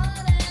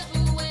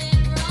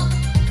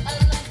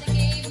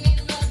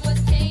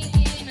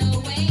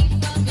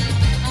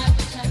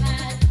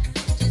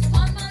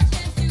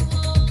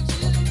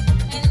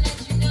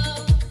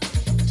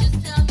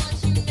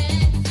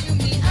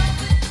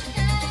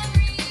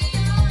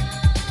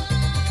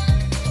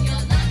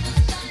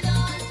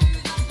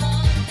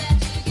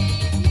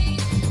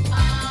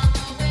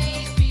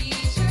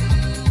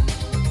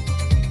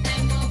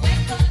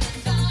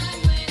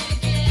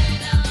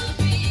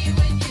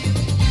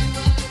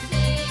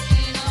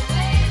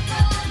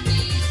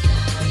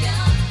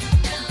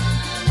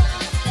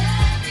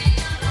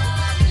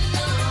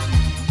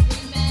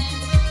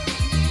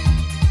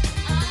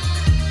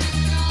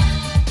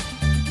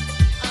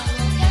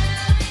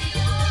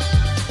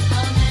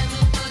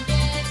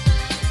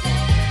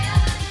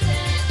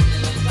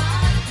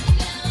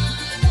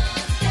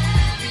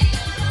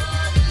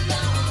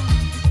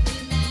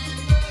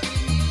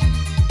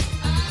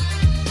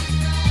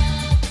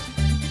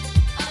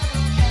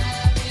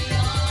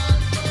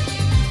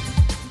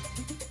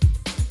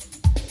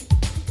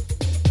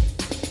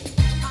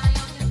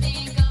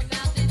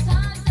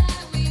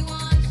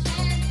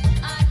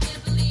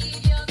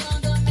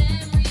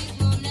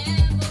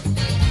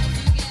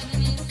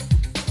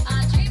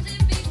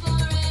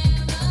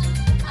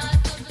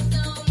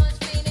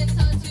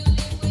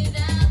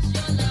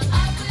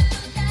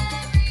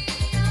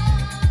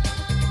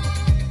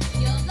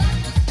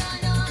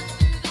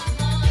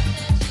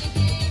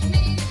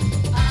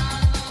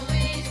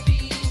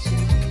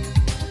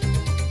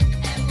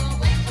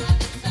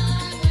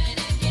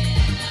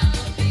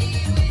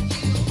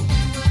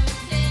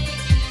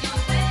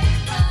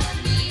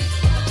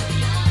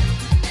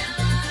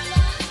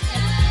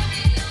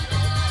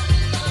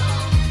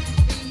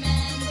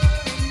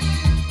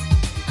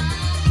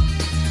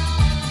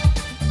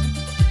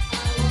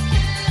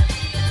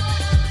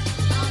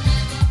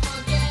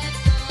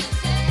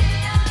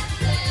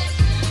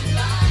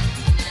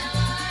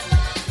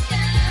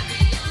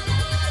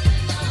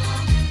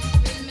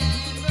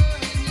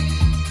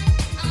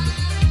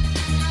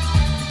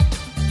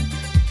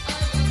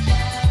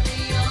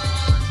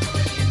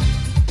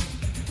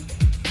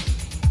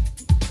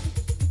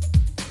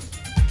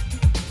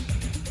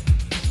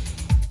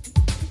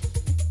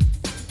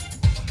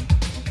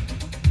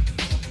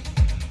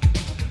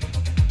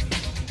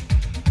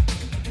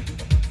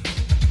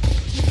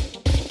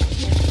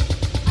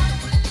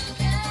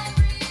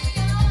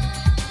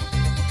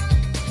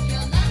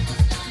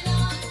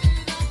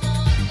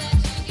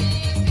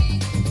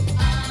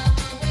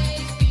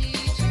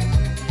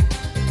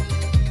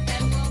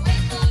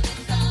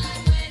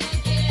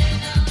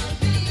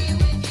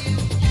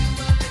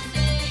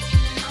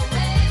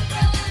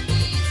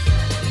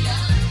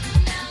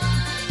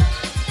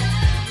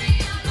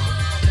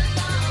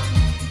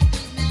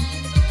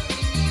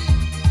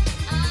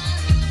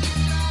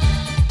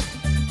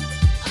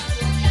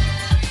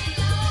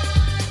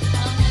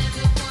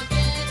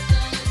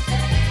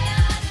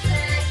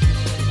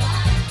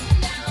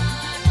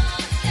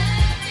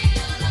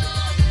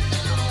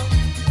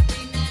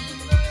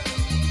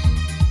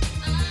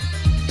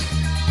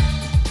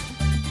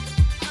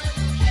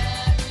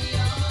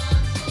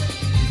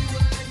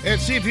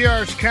 It's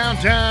CPR's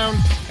Countdown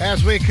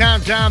as we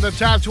count down the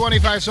top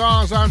 25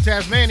 songs on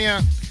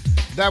Tasmania.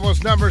 That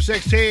was number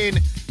 16,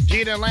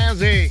 Gina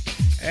Lanzi,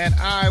 and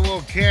I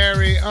Will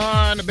Carry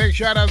On. A big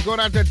shout out going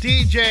out to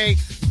DJ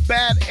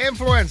Bad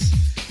Influence.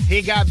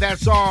 He got that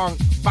song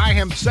by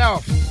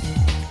himself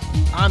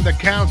on the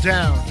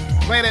countdown.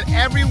 Played it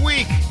every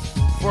week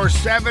for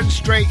 7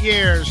 straight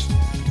years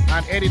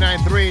on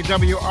 89.3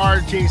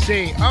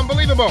 WRTC.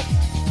 Unbelievable.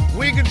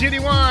 We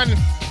continue on.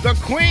 The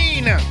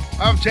Queen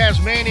of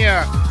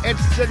Tasmania.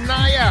 It's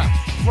Sanaya.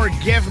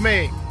 Forgive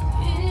Me.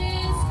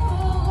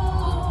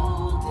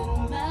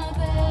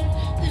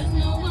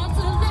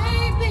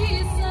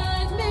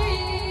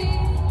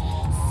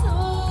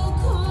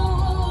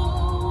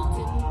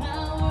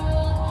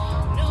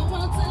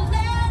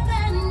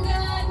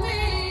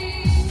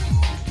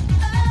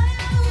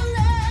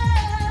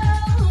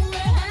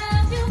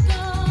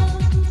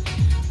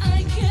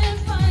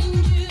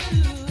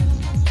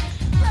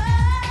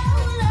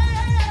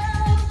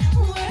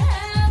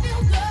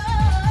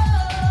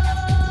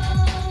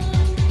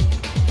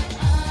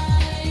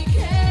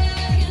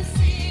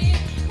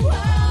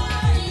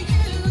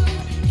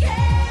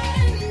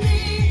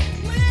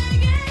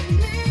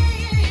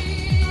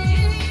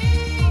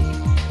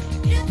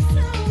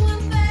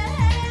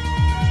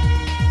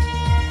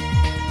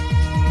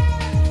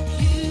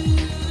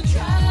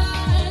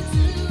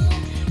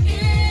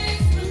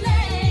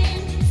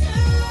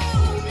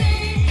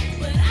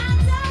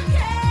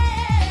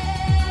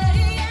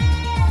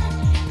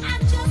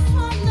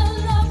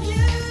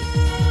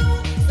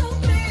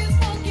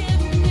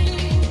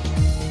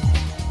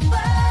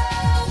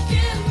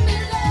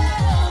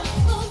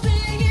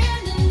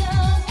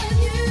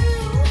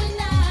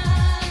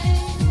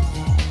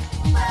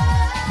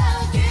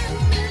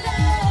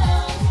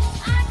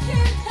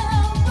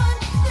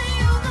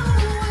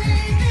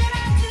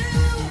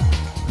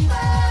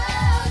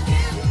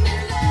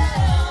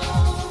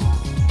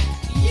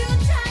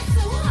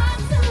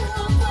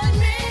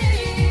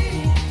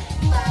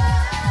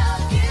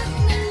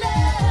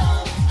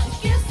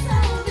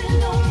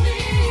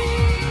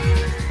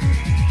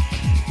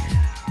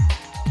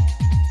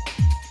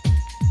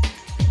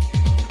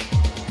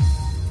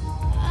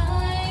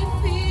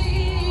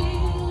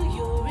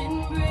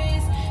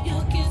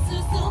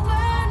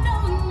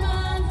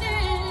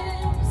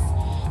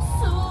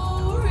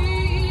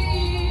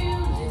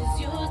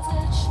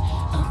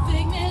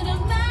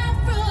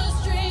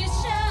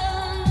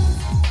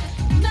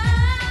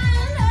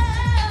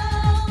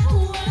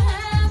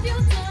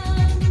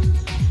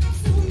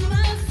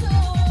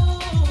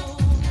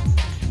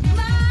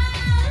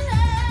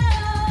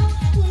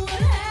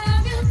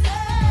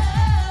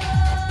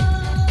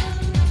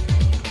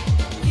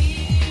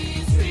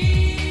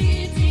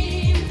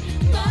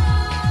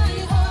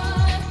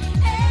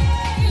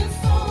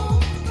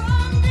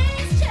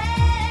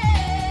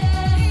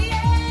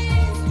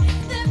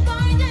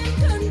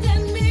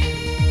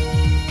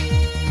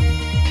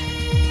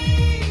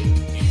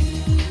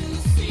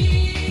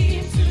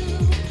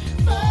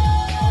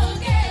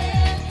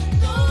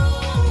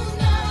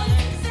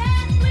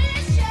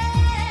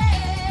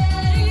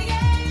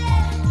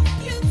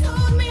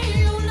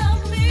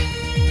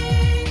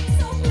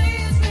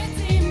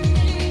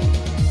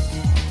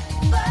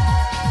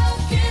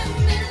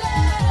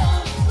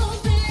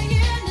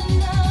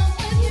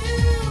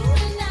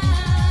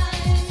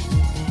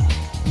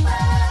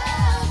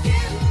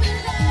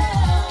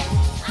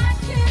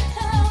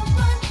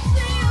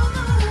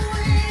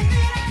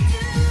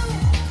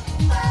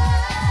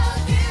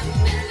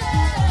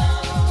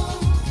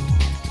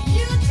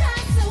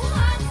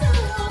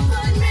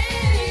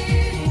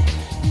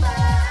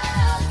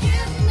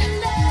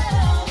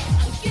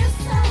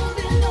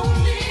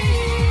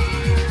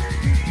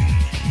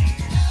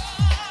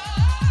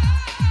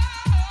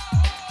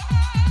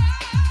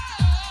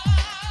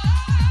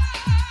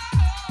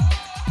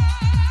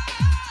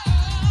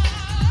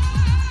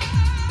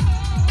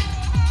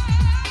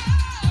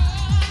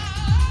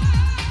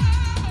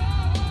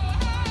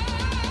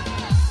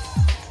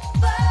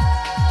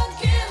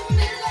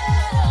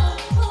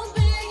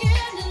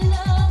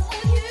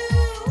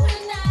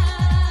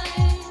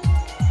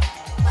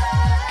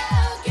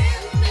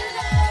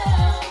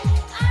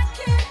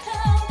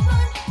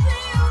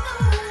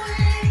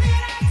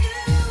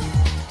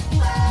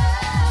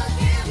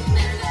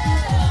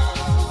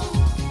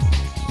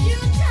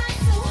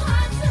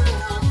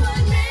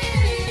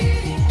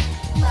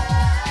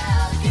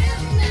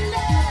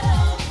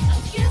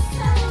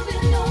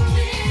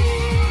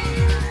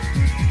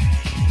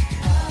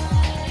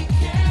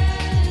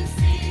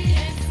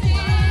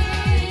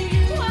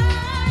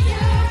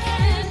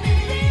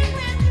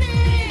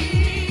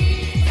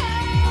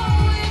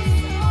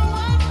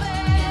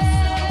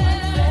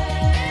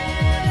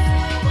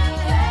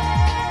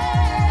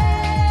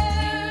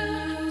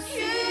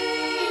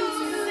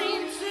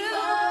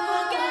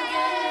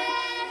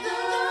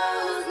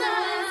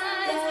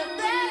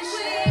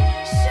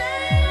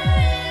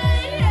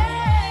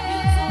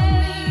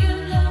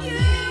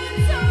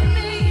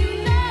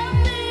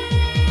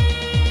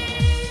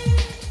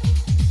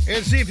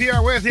 in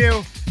CPR with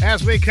you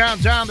as we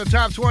count down the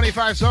top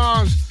 25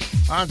 songs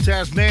on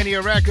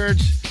Tasmania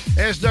Records.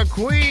 It's the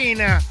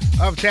Queen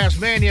of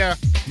Tasmania,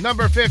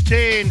 number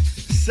 15,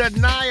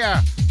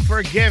 Sanaya,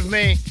 Forgive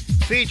Me,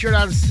 featured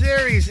on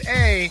Series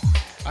A.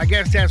 I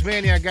guess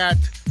Tasmania got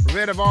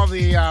rid of all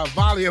the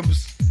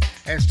volumes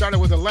and started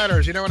with the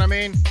letters, you know what I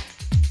mean?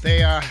 They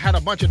had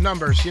a bunch of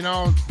numbers, you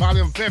know,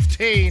 volume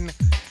 15,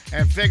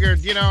 and figured,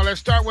 you know, let's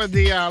start with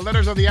the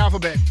letters of the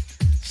alphabet.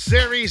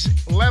 Series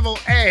Level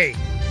A.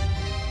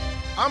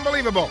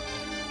 Unbelievable.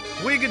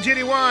 We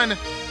continue on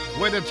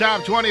with the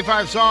top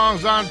 25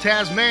 songs on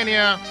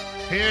Tasmania.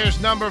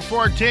 Here's number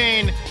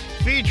 14,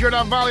 featured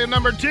on volume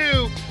number 2,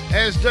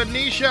 is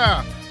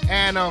Denisha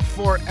and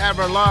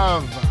Forever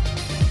Love.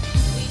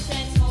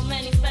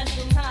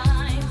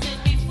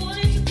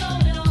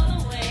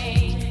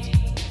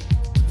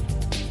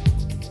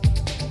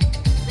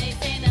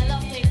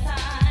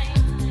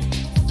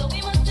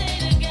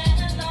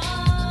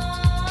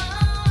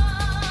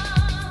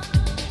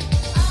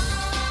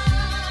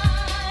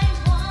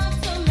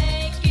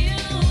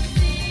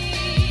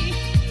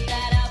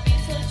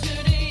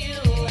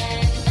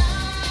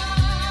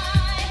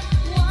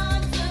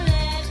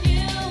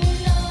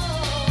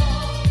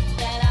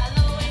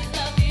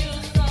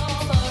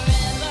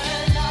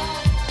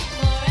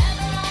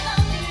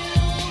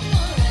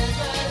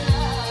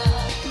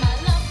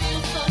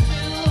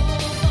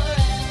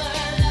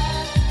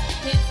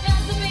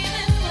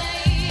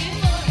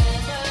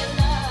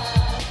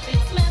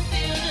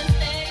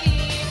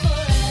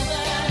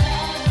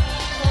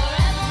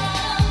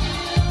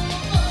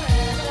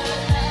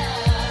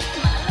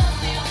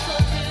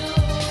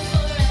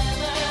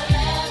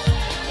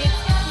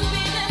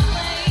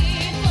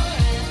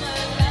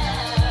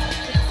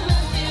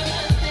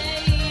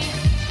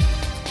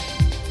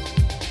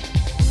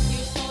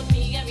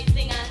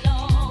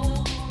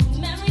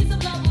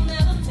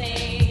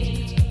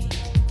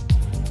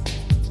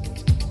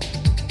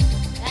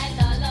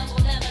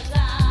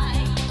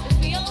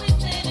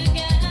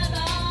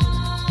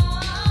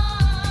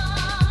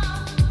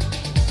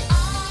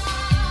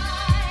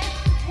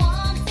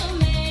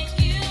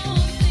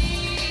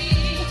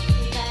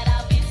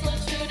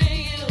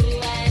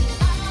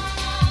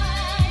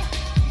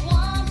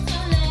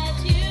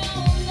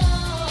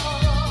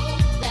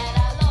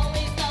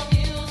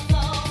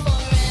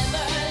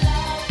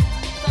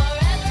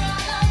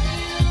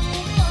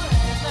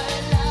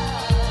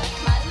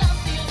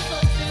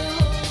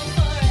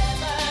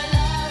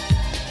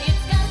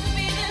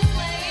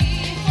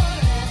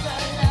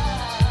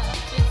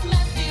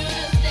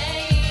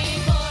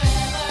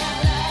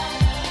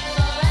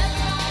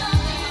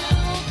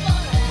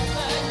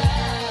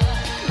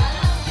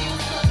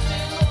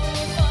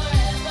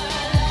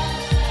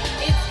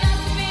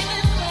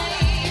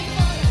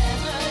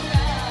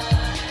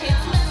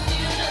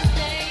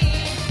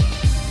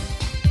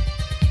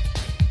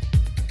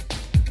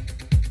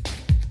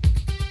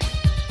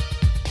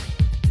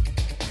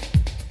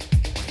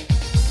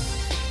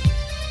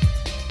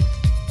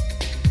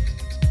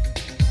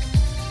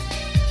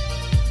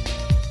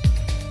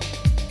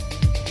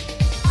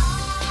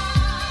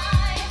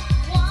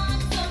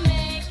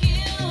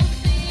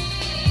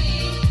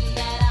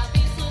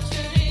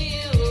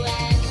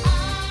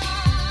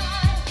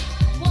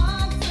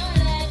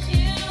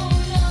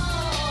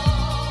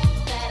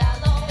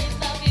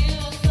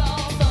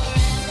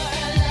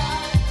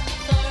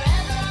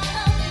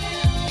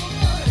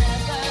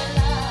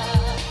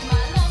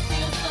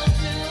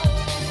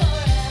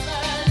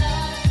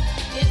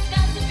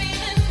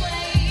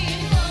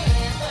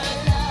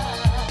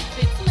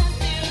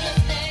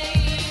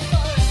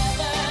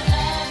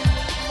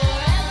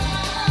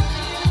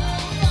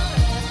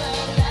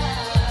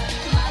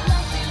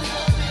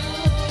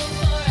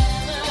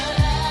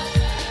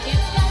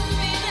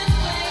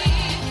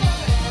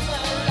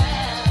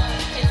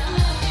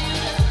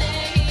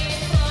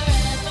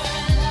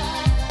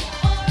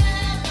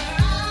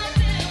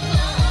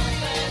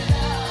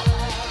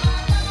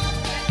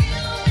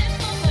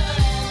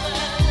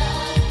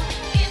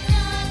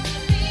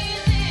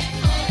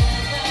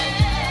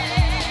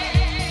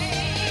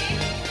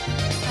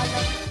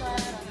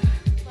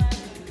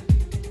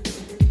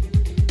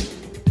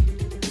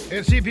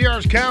 In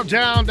CPR's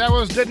countdown, that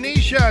was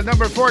Denisha,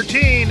 number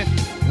 14,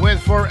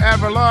 with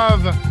Forever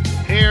Love.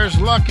 Here's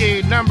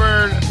Lucky,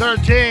 number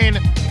 13,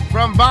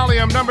 from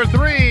volume number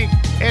 3,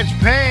 it's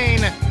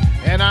Pain,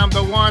 and I'm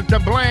the one to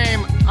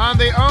blame on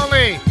the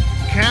only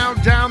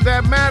countdown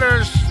that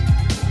matters.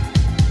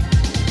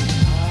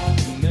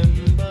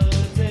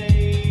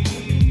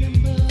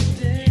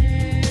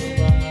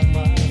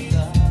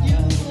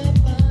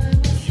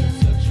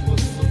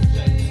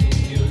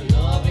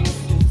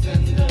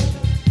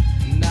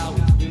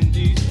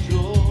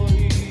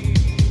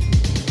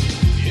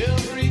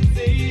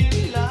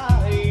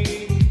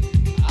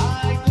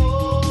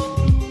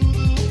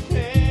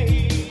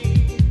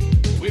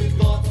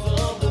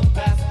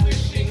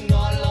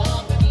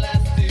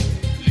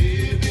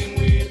 Living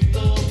with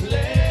the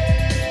blame.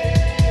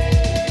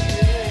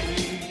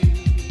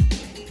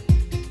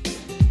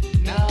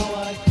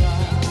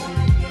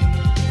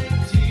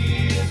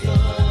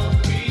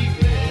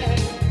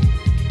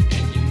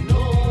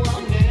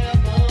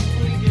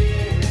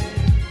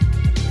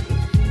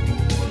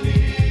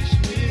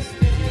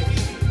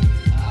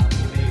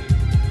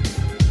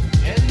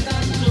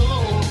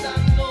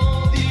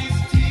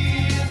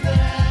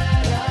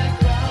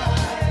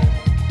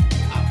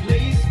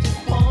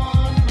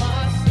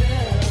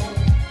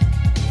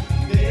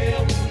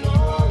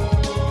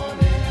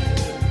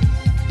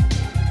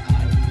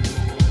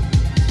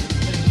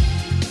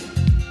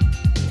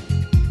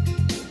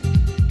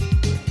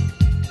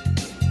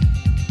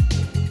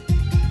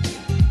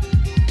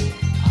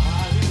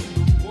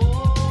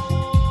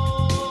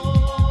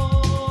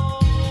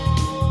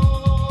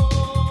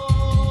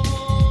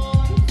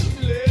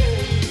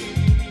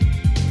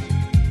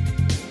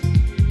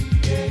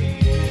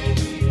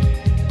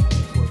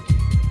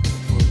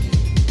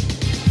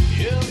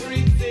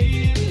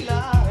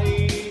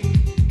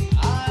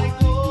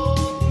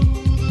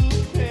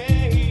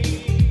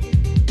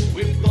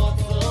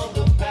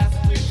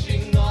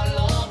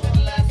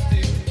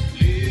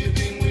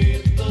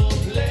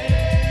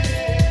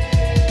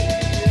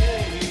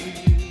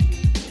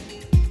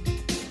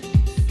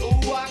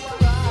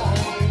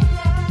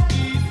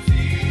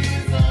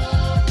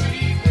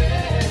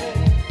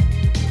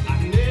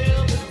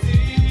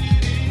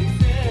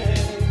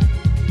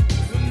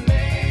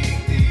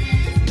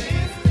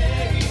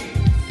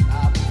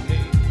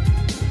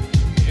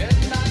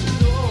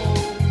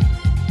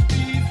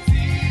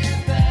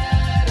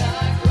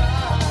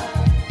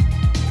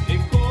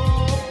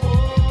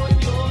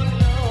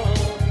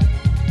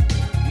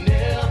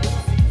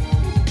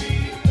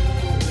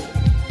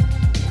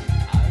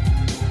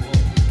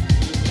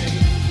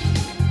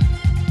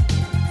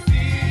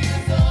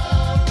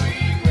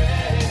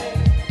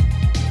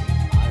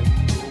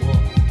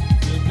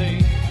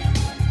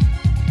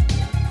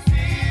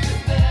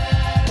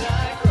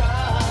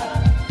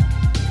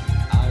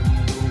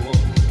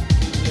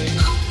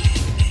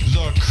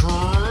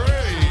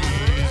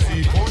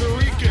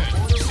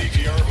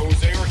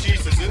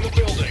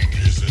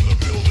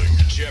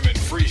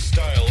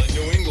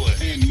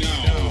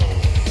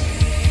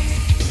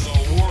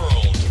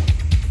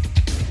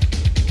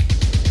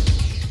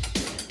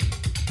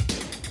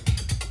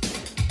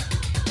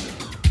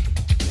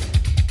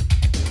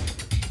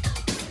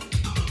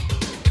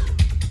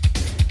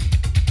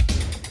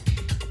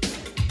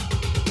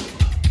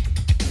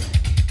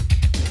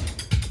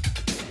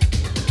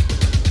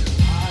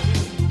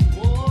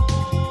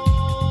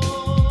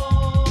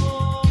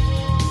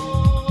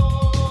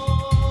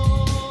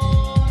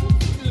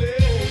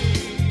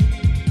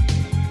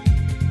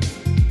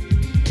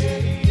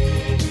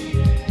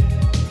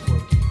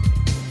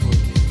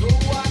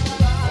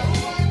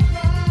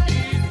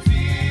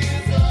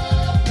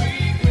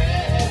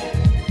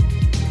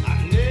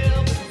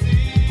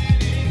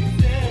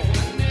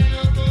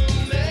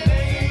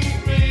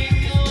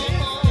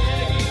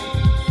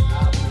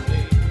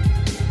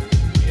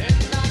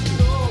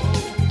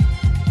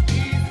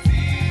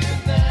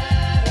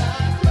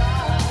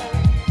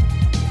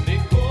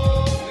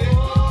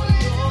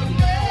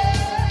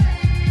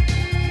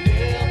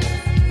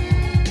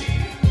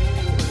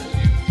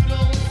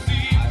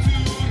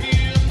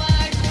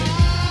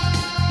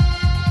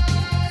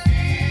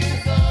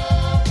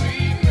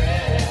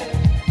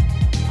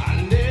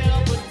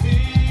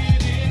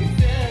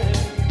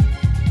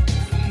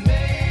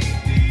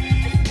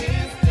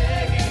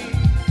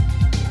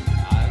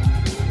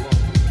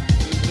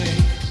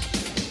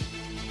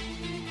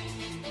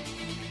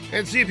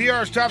 It's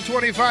CPR's Top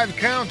 25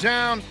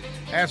 Countdown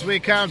as we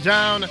count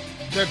down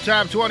the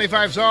top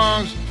 25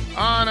 songs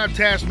on a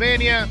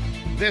Tasmania.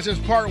 This is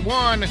part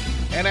 1,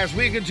 and as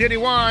we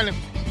continue on,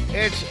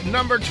 it's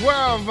number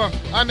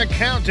 12 on the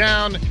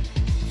countdown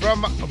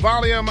from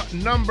volume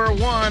number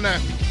 1.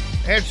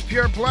 It's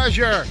Pure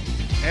Pleasure,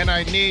 and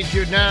I Need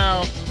You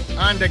Now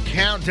on the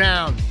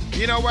countdown.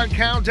 You know what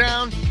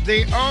countdown?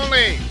 The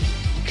only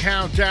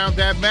countdown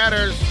that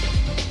matters.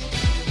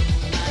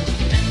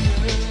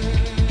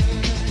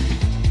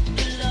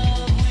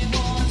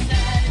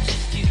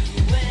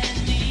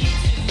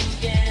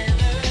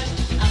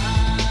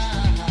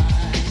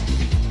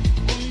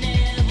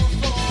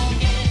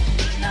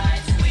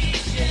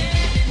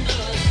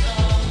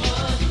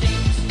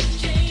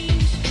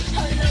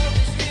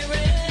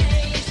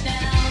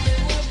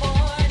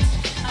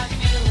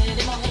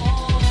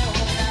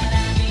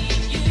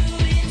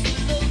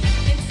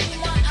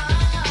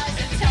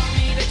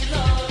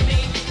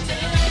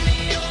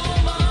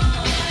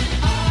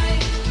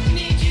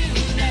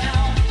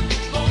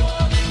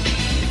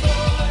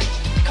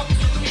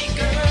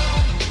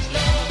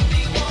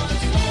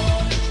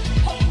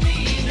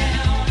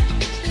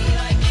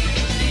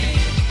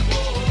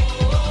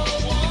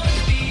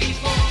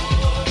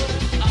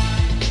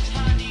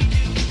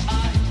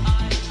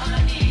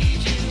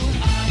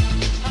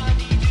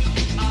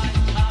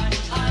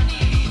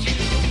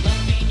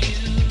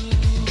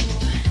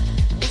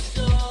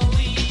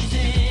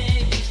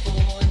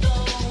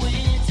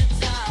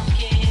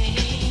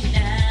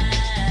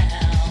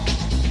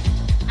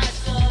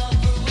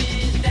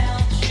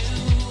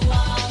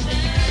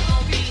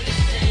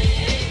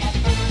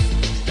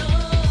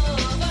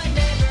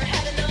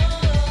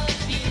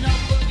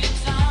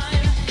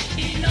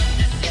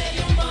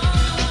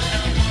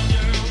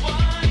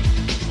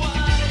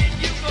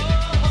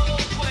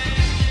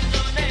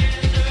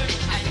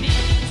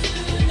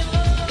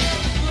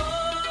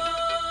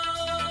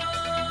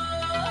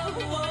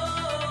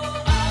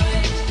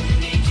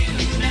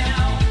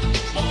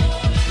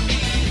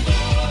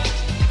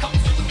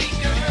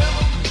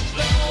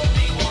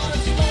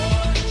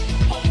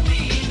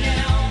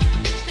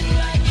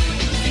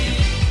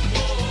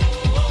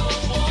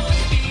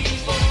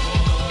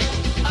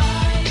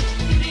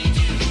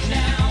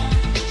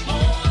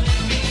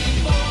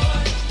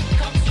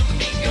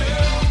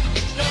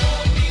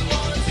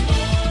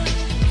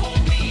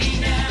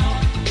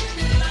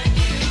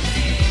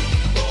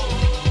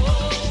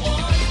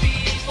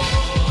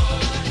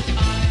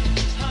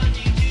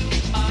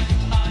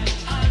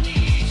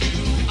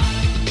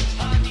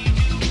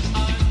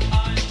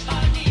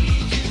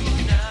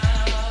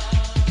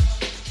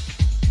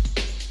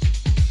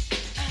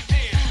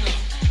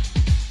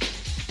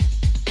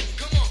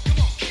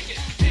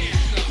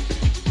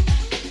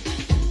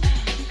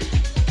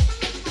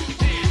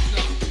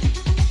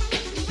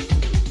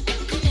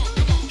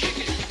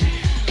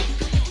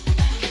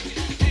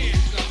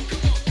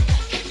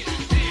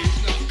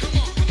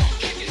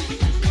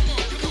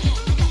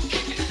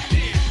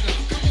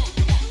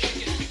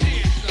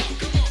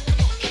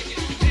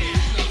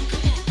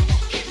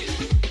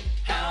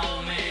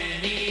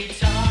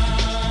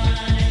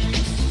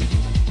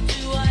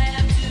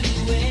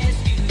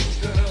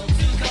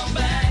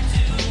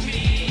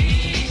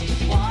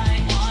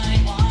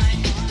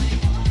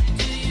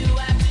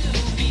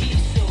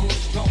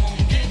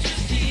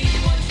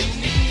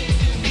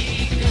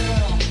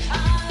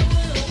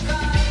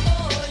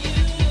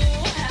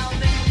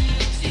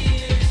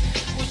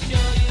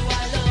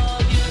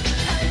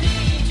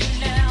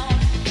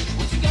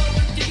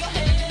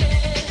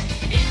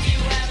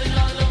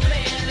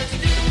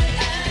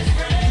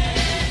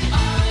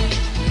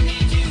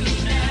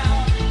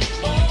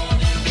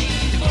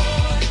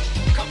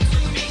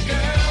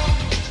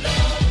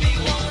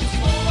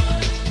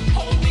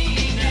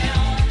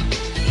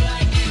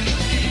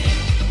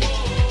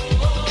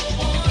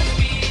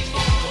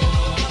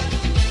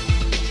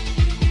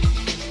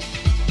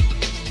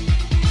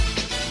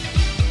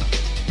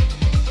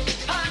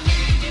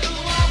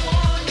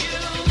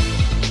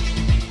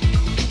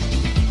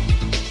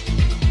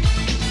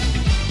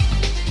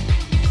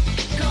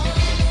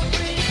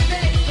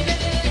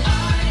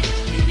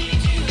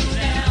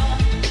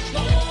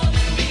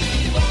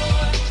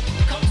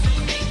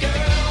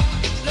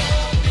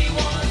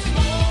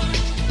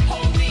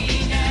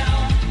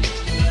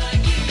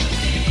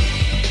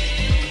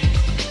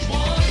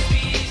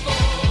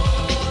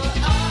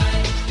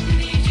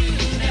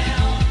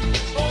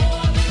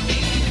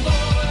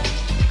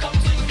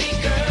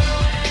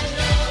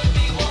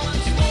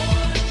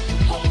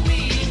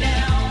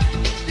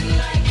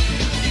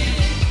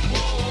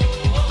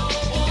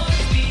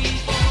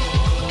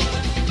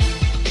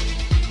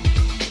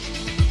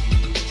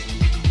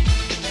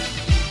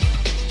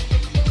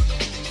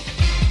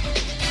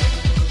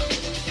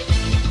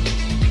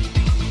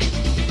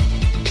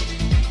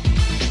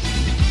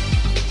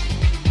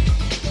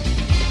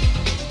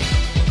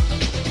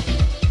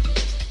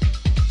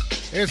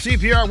 It's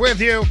CPR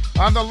with you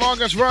on the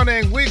longest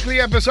running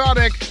weekly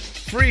episodic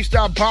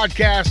freestyle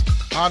podcast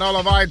on all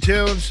of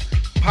iTunes,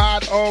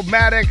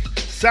 Podomatic,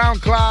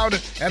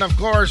 SoundCloud, and of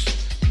course,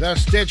 the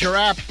Stitcher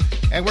app.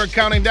 And we're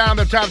counting down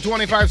the top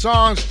 25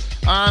 songs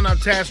on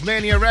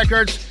Tasmania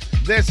Records.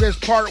 This is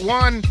part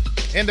 1.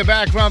 In the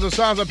background, the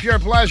songs of Pure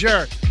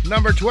Pleasure,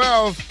 number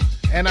 12,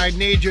 and I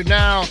Need You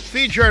Now,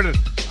 featured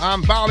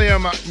on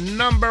volume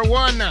number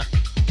 1.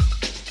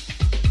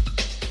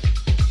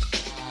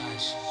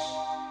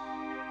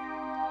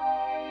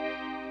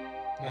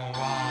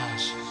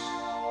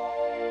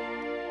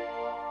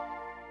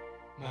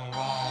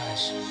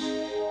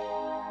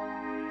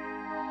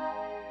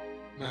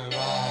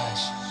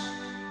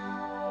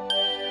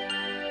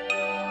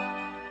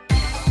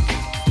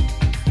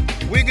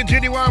 We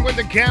continue on with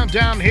the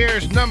countdown.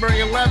 Here's number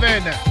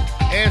 11.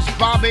 It's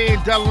Bobby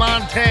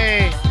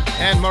Delante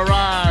and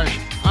Mirage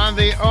on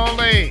the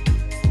only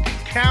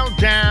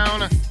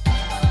countdown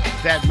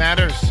that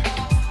matters.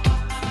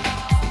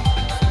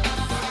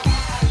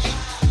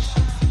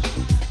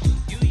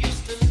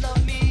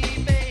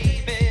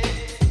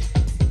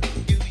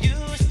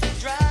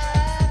 Now I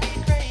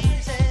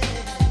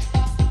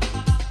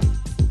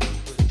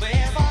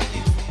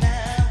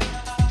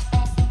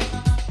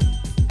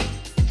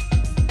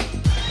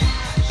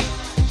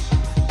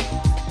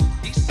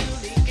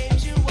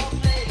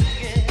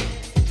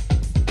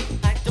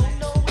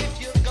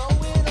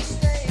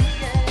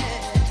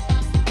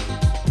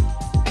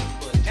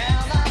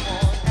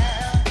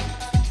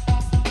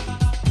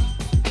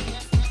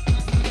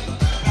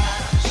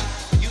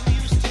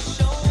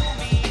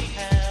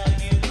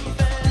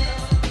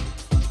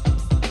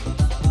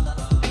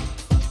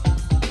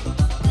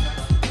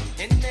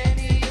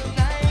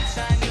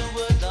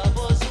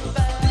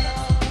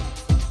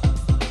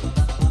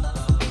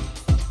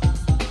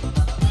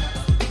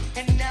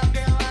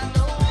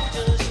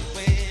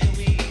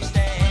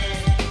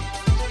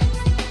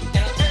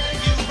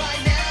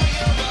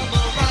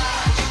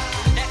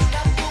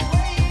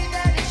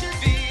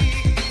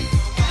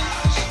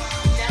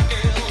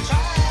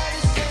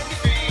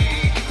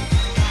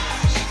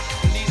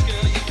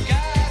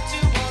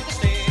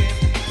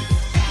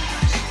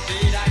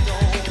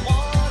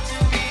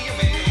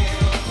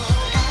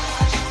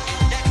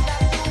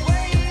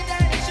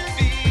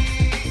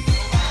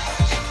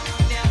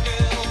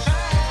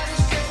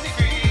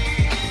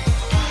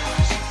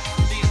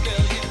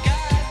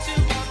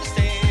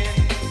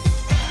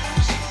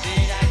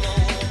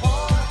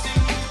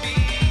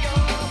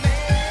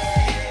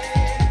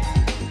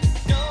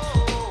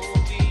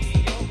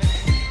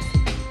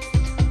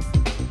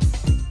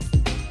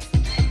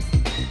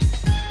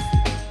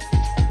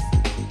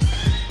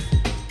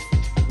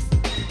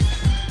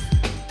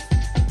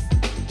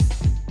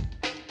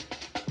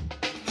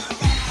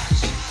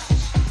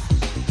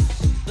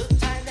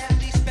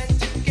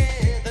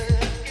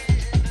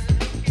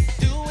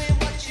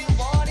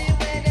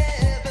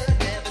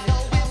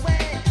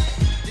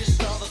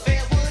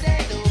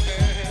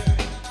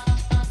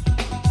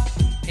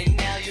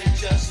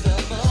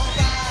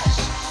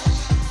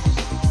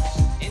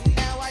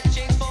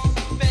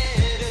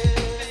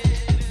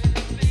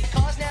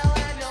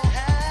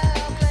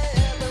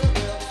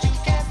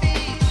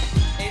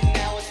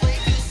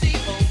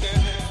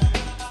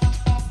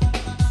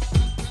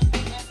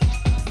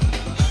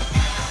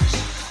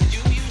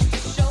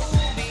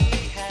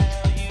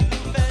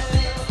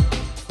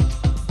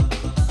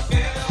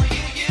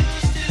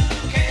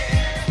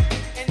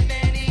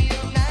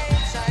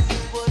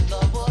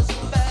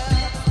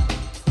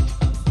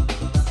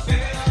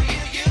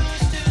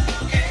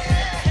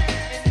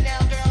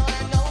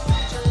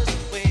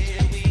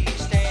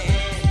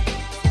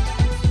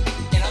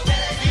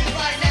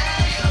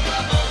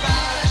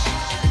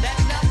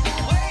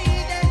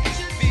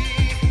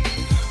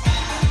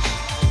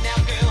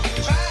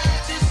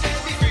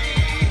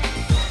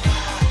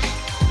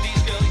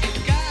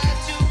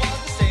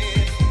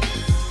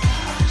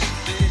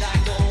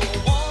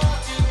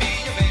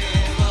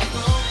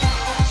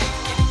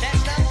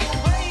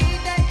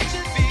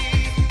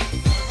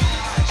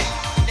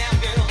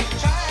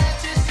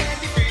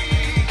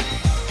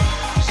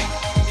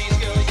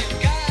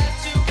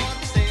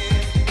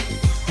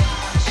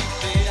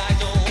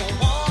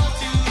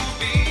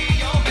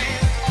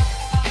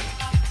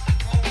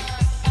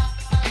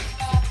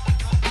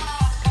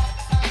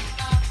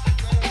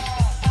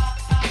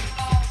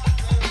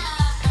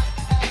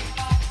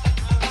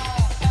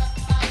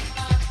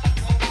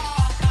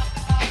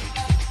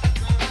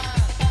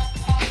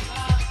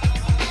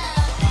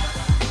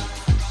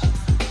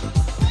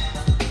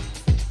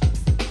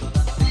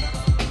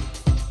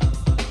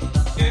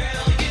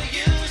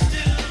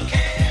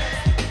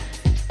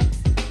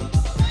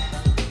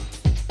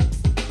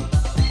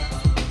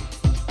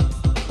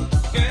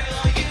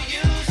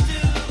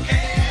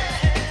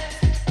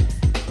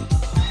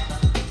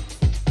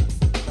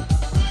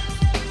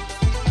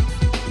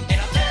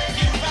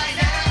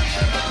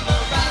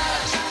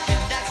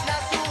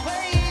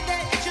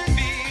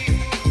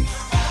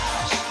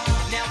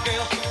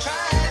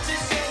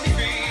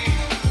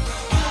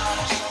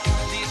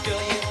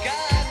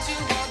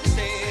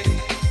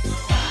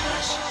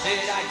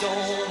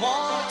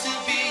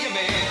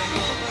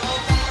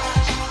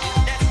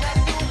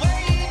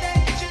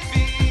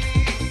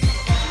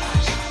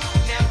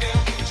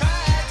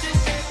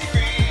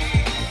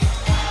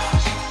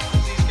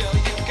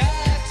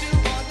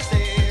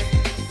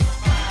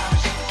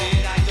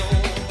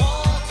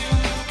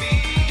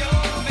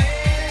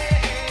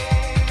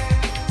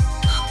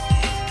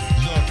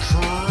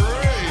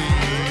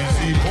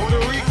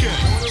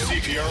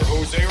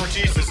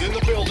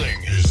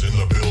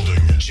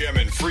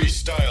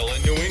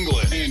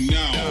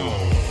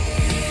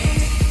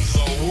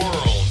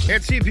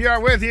It's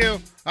CPR with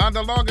you on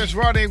the longest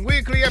running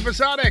weekly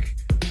episodic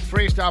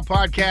freestyle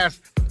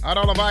podcast on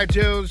all of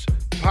iTunes,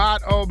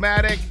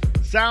 Podomatic,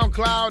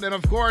 SoundCloud, and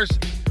of course,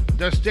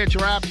 the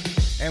Stitcher app.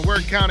 And we're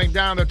counting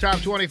down the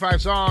top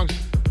 25 songs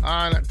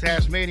on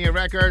Tasmania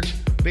Records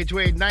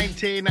between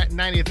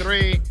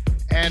 1993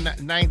 and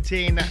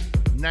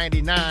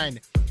 1999.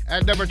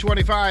 At number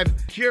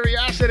 25,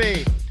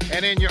 Curiosity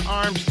and In Your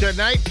Arms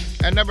Tonight.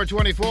 At number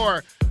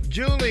 24,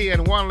 Julie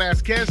and One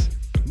Last Kiss.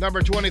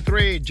 Number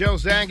 23, Joe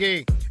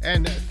Zangi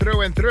and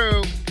Through and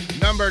Through.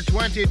 Number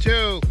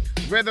 22,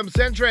 Rhythm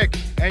Centric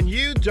and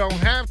You Don't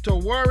Have to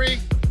Worry.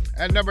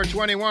 At number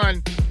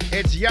 21,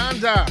 it's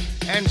Yanda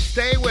and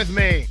Stay With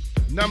Me.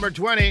 Number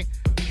 20,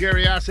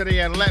 Curiosity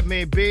and Let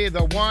Me Be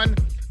the One.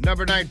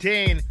 Number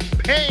 19,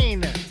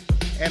 Pain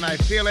and I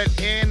Feel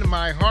It in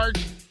My Heart.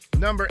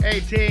 Number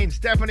 18,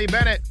 Stephanie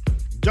Bennett,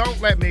 Don't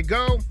Let Me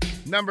Go.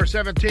 Number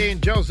 17,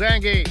 Joe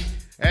Zangi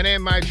and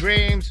In My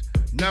Dreams.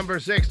 Number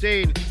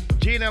 16,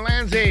 Gina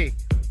Lanzi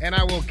and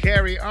I Will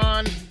Carry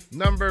On.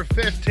 Number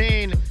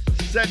 15,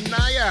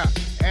 Sanaya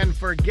and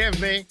Forgive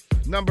Me.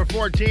 Number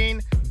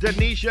 14,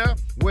 Denisha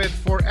with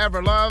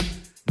Forever Love.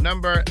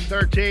 Number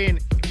 13,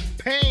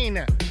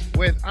 Pain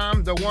with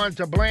I'm the One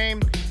to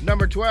Blame.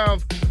 Number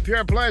 12,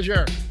 Pure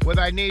Pleasure with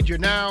I Need You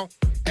Now.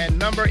 And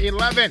number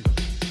 11,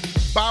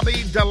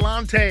 Bobby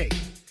Delante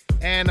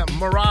and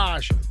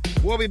Mirage.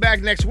 We'll be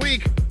back next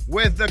week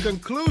with the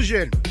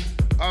conclusion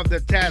of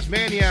the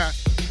Tasmania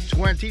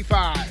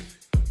 25.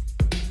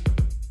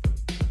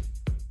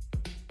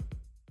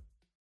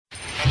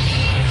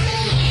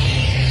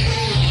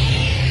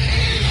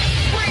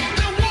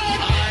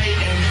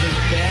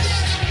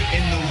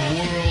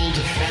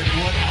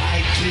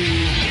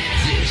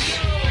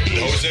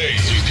 Jose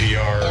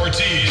CPR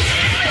Ortiz.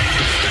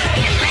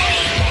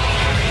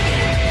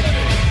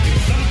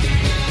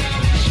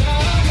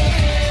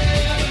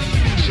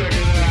 Check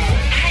it out.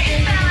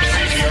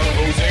 CPR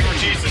Jose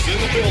Ortiz is in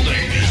the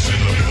building.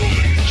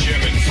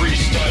 Gym and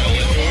freestyle in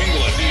New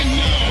England. And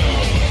now,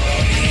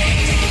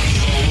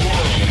 the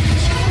world.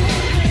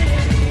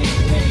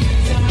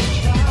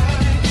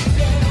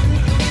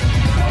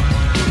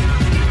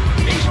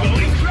 He's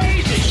going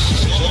crazy.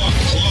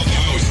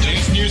 Clubhouse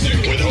dance music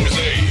with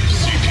Jose.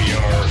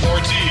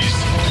 Ortiz,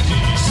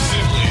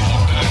 simply the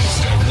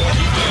best at what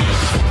he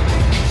does.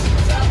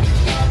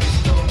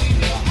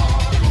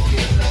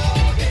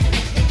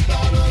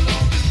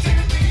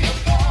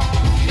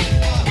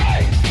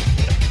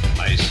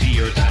 I see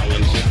your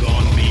talents have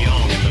gone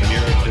beyond the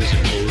mere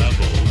physical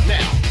level.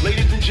 Now,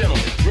 ladies and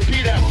gentlemen,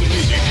 repeat after me.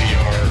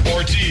 CPR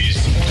Ortiz,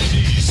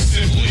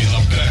 simply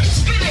the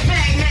best. Spin it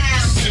back now.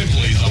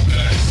 Simply the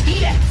best.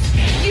 Yes,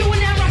 you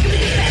and that rockin' the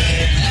best.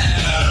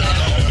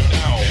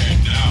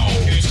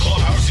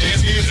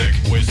 Dance music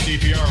with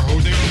CPR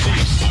Jose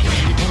Ortiz on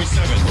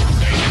 90.7,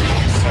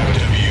 90.7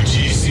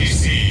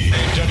 WGCC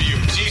and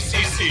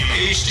WGCC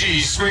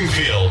HD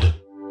Springfield.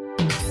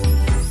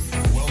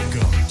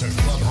 Welcome to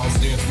Clubhouse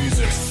Dance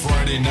Music's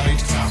Friday Night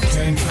Top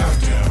 10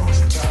 Countdown.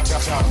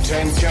 Top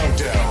 10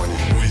 Countdown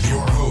with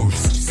your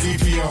host,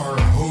 CPR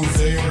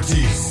Jose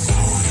Ortiz.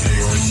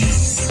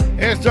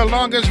 It's the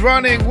longest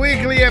running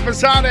weekly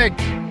episodic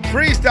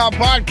freestyle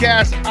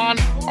podcast on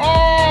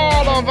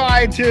all of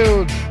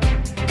iTunes.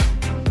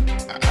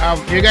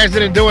 You guys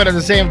didn't do it at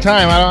the same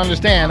time. I don't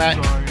understand.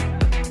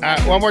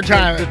 One more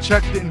time. The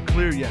check didn't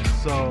clear yet,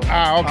 so okay,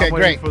 I'm waiting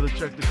great. for the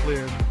check to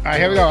clear. All right,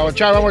 here we go. I'll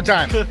try one more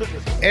time.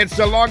 It's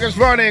the longest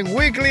running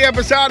weekly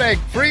episodic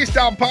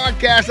freestyle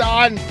podcast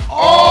on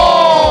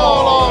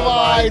all of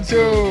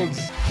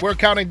iTunes. We're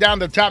counting down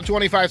the top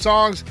 25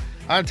 songs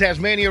on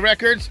Tasmania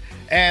Records,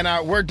 and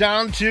we're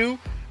down to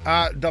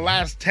the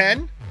last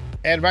 10.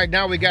 And right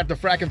now we got the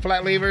Frackin'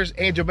 Flat Leavers,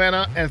 Angel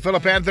Bena and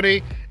Philip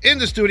Anthony in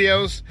the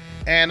studios.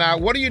 And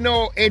what do you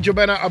know, Angel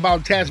Bena,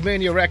 about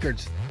Tasmania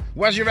Records?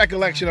 What's your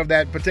recollection of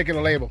that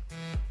particular label?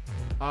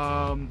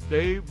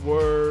 They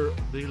were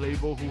the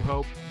label who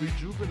helped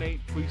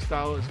rejuvenate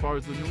freestyle as far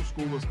as the new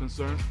school was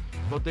concerned,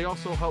 but they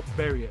also helped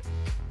bury it.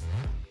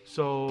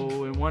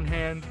 So in one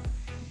hand,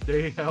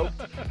 they helped,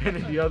 and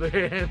in the other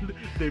hand,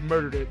 they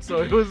murdered it.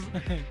 So it was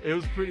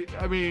pretty.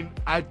 I mean,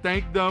 I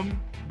thank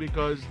them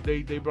because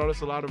they brought us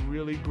a lot of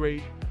really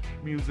great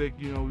music.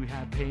 You know, we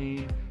had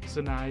Pain,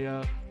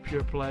 Sanaya,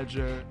 Pure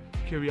Pleasure,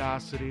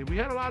 Curiosity. We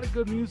had a lot of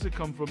good music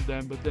come from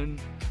them, but then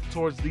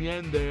towards the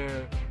end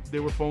there, they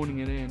were phoning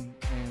it in,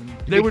 and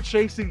they were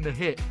chasing the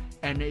hit,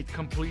 and it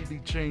completely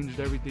changed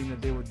everything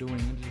that they were doing.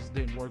 It just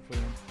didn't work for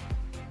them.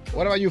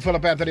 What about you,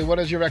 Philip Anthony? What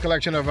is your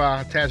recollection of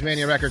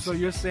Tasmania Records? So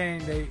you're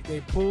saying they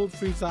pulled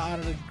freestyle out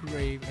of the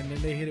grave and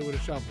then they hit it with a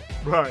shovel,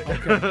 right?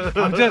 Okay.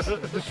 I'm just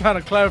trying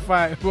to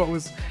clarify what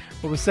was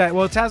said.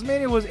 Well,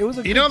 Tasmania was a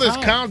good this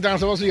time.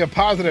 countdown's supposed to be a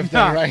positive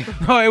thing, right?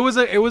 No, it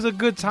was a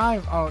good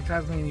time. Oh,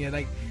 Tasmania,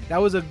 like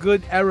that was a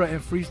good era in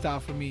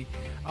freestyle for me.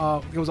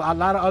 There was a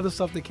lot of other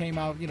stuff that came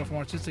out, from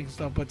artistic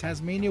stuff, but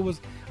Tasmania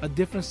was a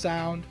different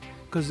sound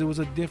because it was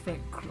a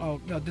different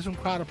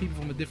crowd of people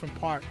from a different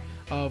part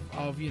of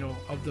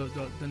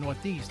the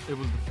Northeast. It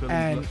was the Philly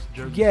And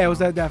Jersey. yeah, it was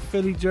that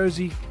Philly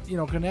Jersey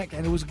connect,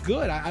 and it was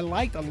good. I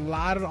liked a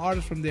lot of the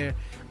artists from there.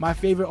 My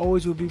favorite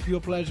always would be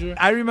Pure Pleasure.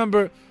 I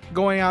remember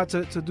going out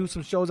to do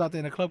some shows out there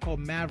in a club called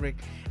Maverick,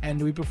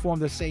 and we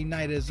performed the same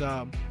night as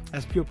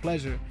Pure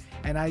Pleasure,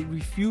 and I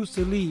refused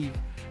to leave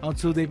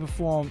until they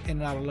performed In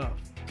and Out of Love.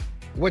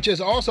 Which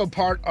is also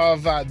part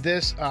of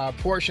this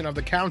portion of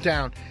the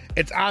countdown.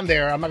 It's on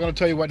there. I'm not going to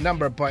tell you what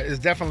number, but it's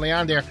definitely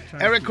on there.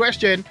 Eric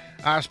Christian,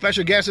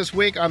 special guest this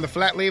week on the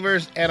Flat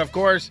Leavers, and of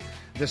course,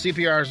 the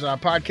CPR's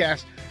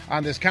podcast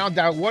on this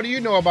countdown. What do you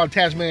know about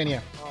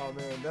Tasmania? Oh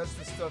man, that's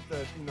the stuff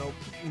that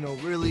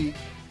really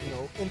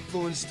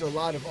influenced a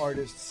lot of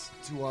artists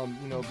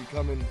to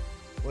becoming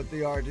what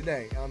they are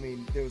today. I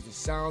mean, there was a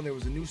sound, there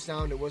was a new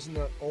sound. It wasn't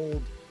the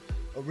old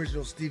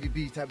original Stevie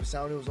B type of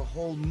sound. It was a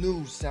whole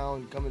new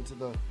sound coming to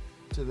the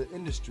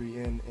industry,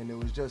 and it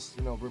was just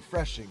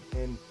refreshing,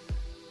 and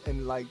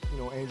like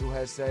Angel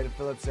has said and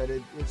Philip said,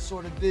 it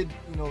sort of did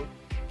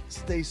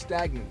stay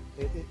stagnant.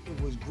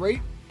 It was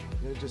great,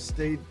 and it just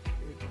stayed.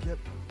 It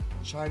kept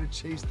trying to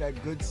chase that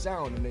good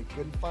sound, and they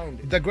couldn't find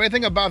it. The great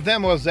thing about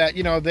them was that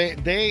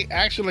they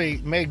actually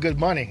made good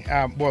money.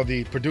 Well,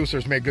 the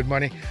producers made good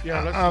money.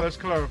 Yeah, let's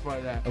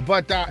clarify that.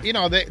 But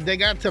they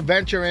got to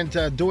venture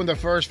into doing the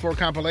first 4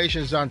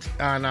 compilations on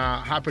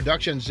Hot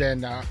Productions,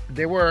 and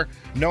they were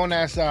known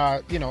as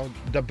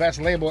the best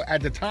label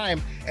at the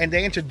time, and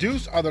they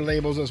introduced other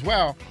labels as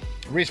well.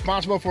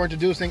 Responsible for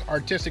introducing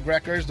Artistic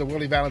Records, the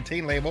Willie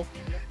Valentine label.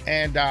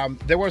 And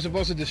they were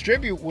supposed to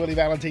distribute Willie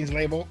Valentine's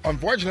label.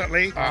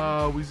 Unfortunately,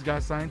 we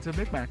got signed to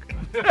Big Mac.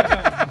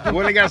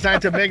 Willie got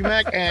signed to Big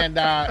Mac, and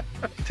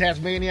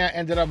Tasmania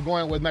ended up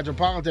going with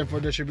Metropolitan for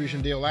a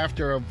distribution deal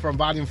after, from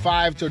volume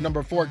 5 to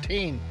number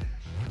 14.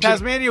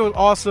 Tasmania was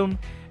awesome.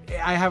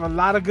 I have a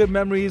lot of good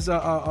memories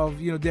of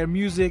their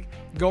music,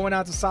 going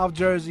out to South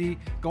Jersey,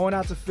 going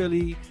out to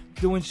Philly,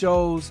 doing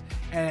shows,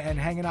 and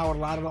hanging out with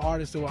a lot of the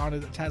artists that were on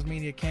the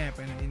Tasmania camp,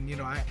 and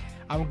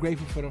I'm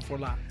grateful for them for a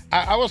lot.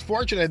 I was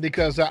fortunate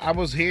because I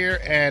was here,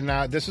 and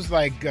this is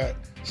like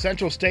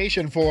central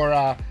station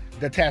for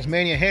the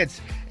Tasmania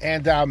hits,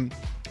 and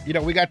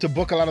we got to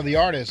book a lot of the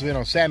artists.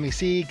 Sammy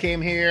C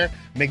came here,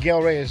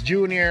 Miguel Reyes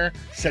Jr.,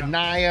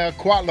 Sanaya,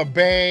 Quatla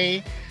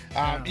Bay,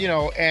 and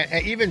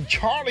even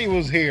Charlie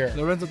was here.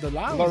 Lorenzo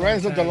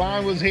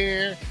Delan was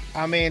here.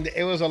 I mean,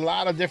 it was a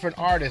lot of different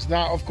artists.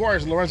 Now, of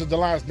course, Lorenzo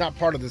Delan is not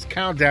part of this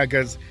countdown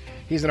because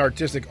he's an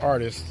artistic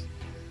artist,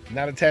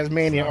 not a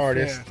Tasmania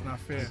artist. It's not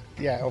fair.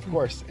 Yeah, of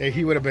course.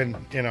 He would have been,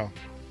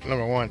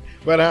 number one.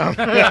 But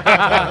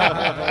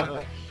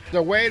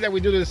the way that we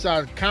do this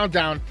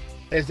countdown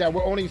is that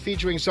we're only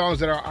featuring songs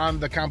that are on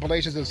the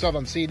compilations themselves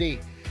on CD.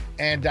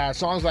 And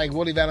songs like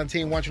Willie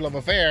Valentine, Once Your Love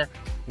Affair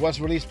was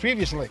released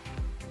previously.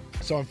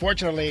 So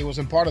unfortunately, it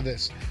wasn't part of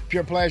this.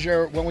 Pure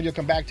Pleasure, When Will You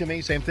Come Back to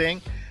Me, same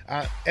thing.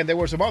 And there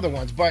were some other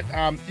ones. But,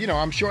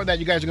 I'm sure that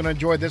you guys are going to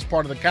enjoy this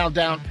part of the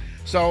countdown.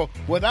 So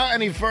without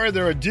any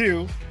further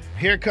ado,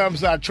 here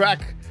comes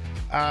track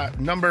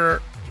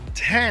number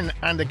 10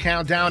 on the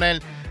countdown.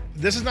 And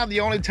this is not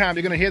the only time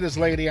you're going to hear this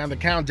lady on the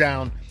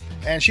countdown.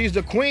 And she's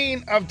the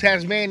queen of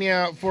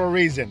Tasmania for a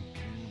reason.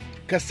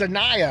 Because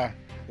Sanaya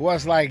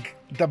was like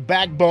the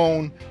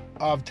backbone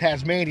of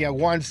Tasmania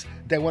once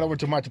they went over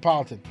to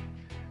Metropolitan.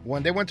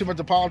 When they went to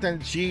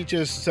Metropolitan, she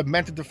just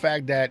cemented the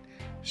fact that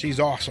she's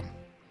awesome.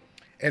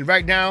 And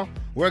right now,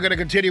 we're going to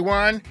continue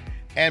on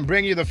and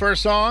bring you the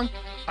first song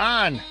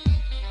on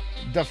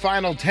the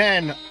final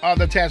 10 of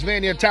the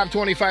Tasmania Top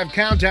 25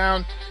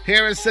 Countdown.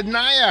 Here is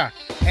Sanaya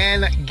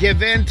and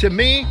Give In To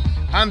Me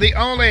on the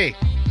only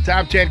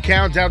Top 10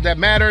 Countdown that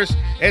matters.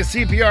 It's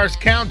CPR's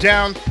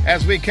Countdown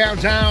as we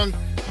count down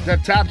the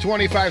top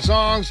 25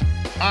 songs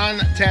on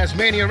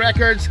Tasmania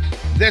Records.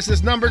 This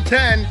is number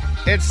 10.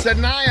 It's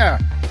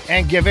Sanaya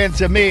and Give In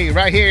To Me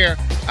right here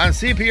on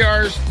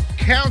CPR's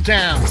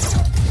Countdown.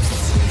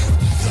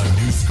 The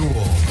new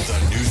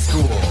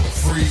school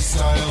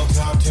freestyle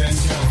top 10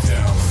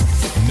 countdown.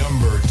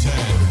 Number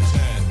 10.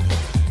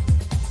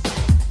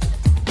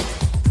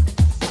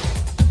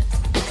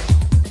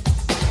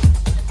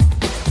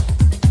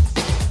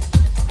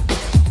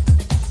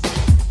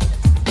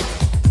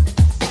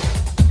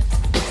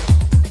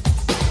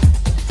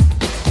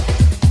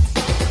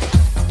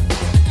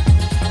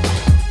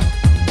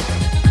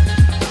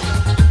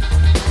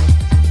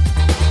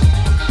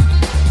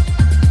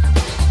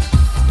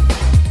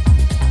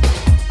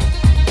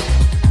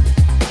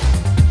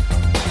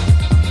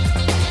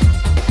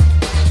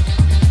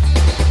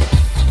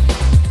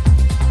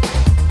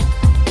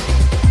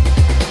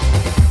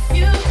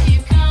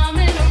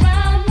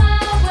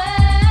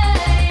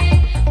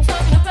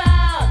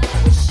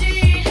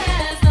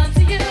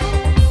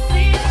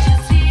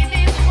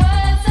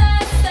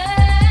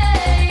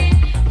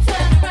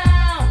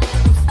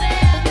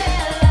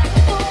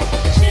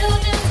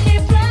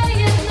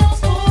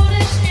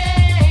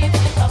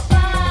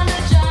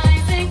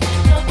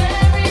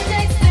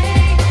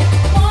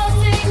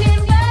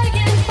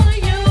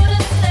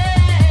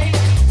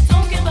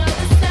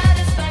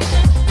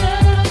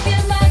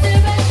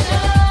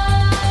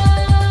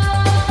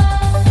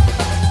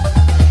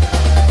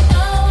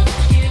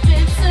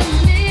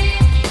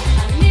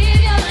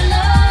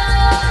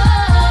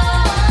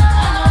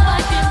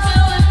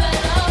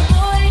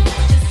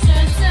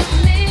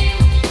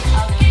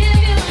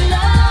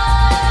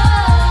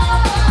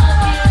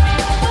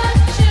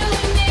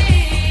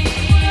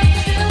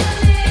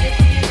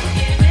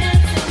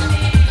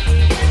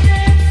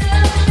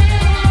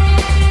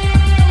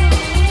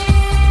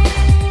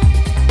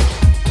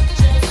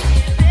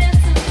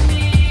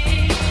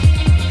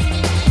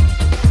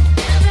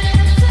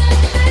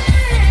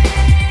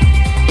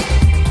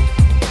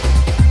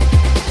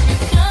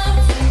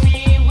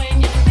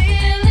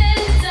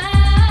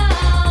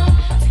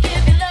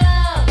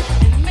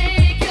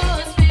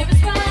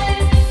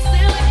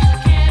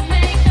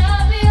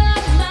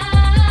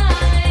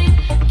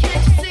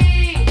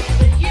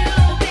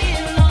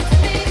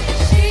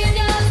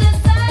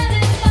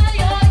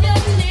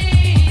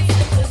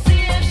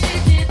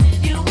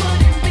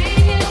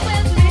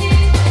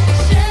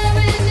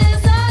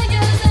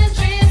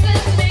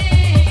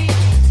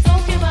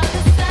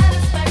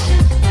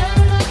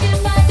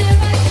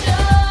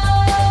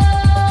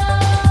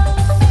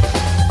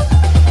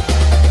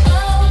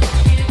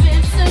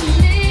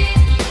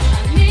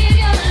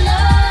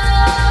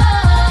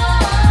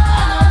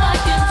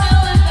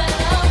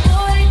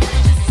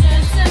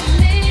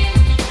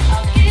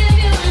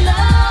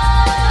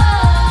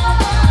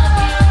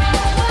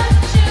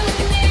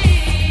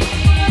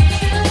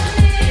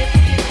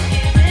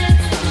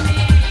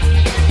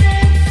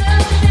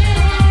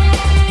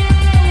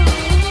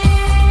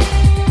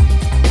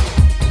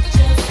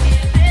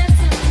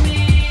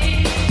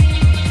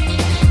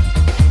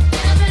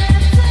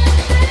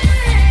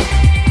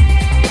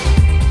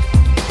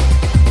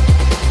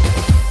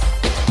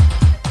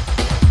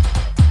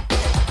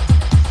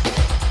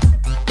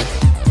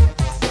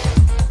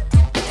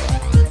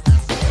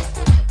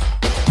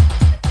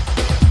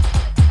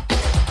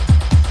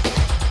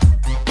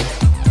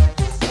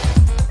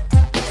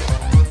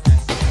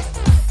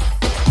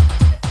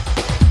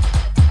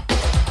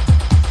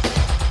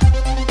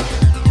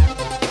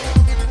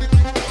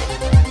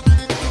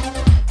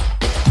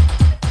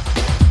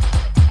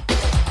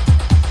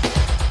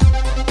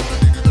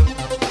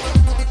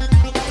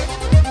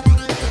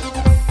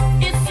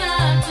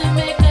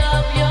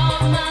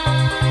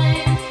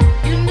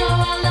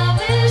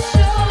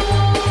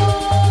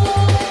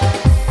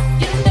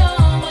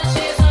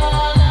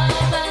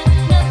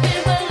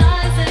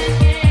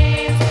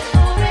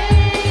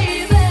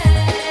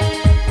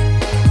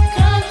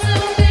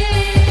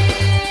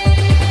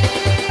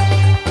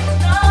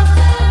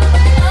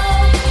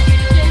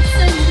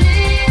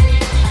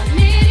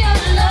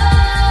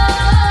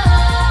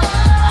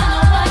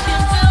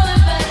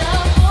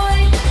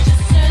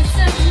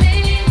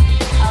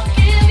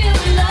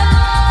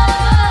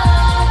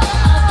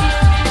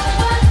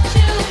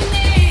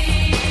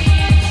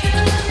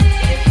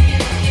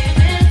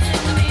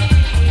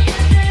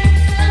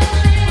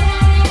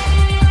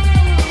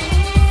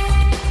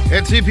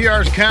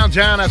 CPR's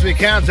Countdown as we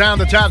count down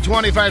the top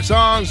 25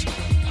 songs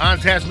on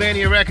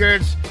Tasmania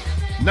Records.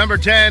 Number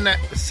 10,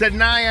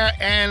 Sanaya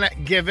and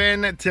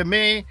Given to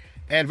Me.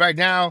 And right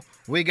now,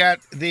 we got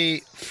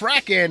the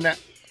frackin'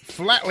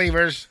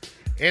 Flatlevers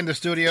in the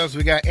studios.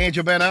 We got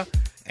Angel Benna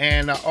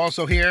and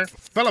also here,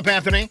 Philip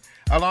Anthony,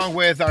 along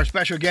with our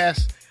special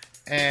guest.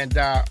 And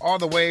all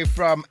the way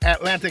from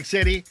Atlantic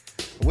City,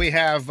 we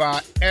have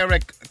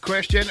Eric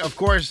Christian. Of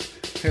course,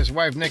 his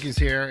wife Nikki's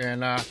here,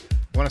 and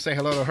want to say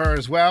hello to her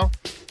as well.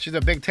 She's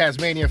a big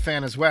Tasmania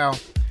fan as well.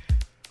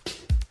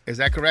 Is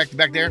that correct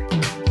back there?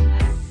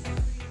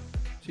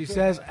 She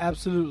says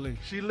absolutely.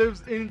 She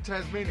lives in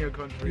Tasmania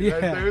country. Yeah.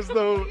 Right? There's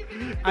no.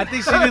 I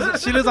think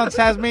she lives on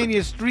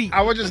Tasmania Street.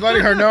 I was just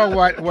letting her know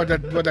what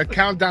the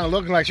countdown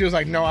looked like. She was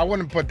like, "No, I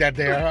wouldn't put that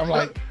there." I'm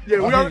like,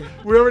 Yeah,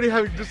 we already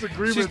having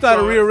disagreements. She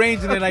started so-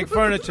 rearranging it like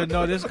furniture.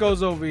 No, this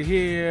goes over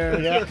here.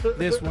 Yeah.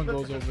 This one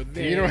goes over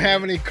there. You don't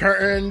have any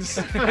curtains.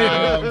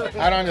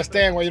 I don't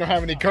understand why you don't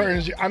have any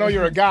curtains. I know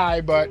you're a guy,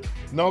 but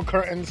no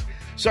curtains.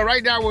 So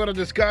right now we're going to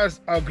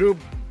discuss a group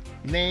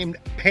named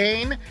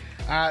Pain.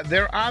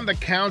 They're on the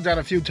countdown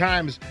a few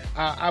times.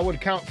 I would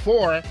count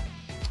 4.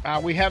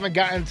 We haven't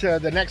gotten to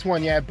the next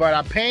one yet,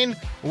 but Pain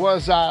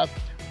was on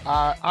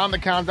the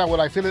countdown with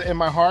I Feel It in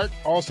My Heart.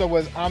 Also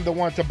was I'm the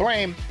One to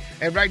Blame.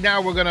 And right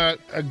now we're going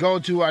to go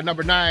to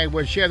number 9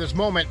 with Share This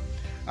Moment.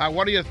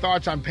 What are your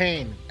thoughts on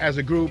Pain as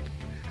a group,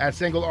 as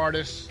single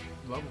artists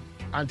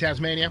on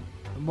Tasmania?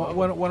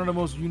 One of the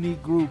most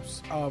unique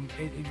groups,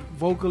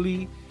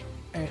 vocally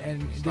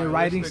and their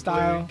writing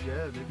style.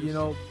 Yeah, they just- you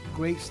know,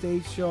 great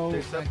stage show.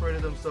 They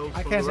separated themselves.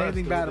 I from can't the say rest.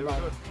 anything They bad were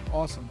about good. it.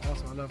 Awesome.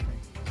 I love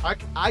Pain.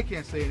 I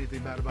can't say anything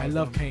bad about I them.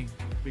 love Pain.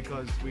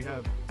 Because we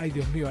have Ay,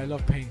 Dios mío, I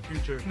love Pain.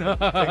 future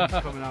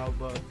things coming out,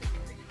 but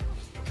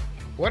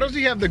Why does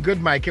he have the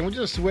good mic? Can we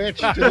just switch?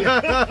 'Cause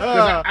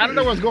I don't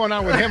know what's going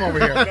on with him over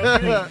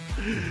here.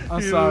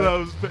 I'm He sorry.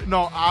 loves-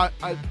 no,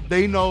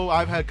 they know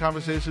I've had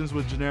conversations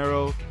with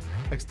Gennaro,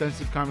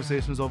 extensive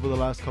conversations over the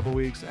last couple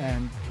weeks,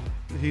 and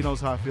he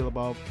knows how I feel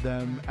about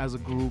them as a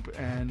group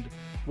and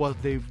what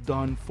they've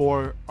done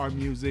for our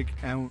music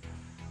and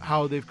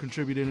how they've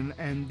contributed,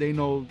 and they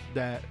know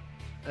that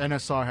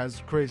NSR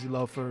has crazy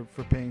love for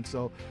Pain,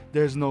 so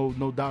there's no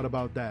doubt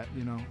about that,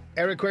 you know.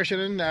 Eric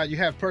Christian, you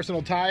have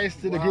personal ties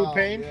to the group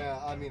Pain? Yeah,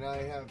 I mean, I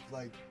have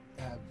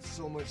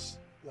so much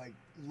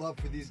love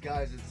for these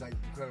guys. It's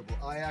incredible.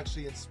 I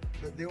actually,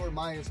 they were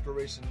my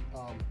inspiration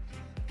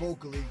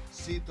vocally.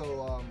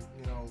 Cito,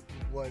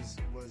 was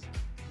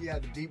he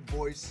had a deep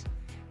voice,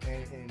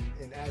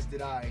 and as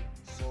did I.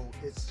 So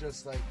it's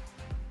just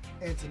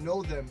and to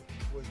know them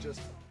was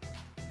just,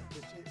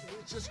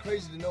 it's just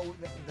crazy to know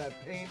that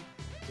Pain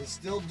is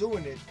still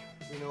doing it.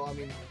 I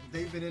mean,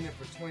 they've been in it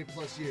for 20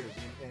 plus years,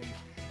 and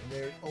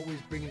they're always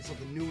bringing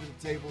something new to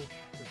the table.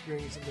 They're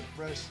bringing something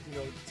fresh.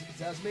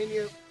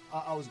 Tasmania,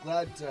 I was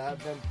glad to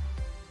have them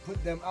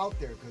put them out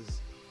there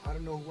because I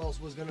don't know who else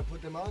was going to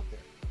put them out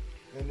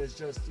there. And it's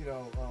just,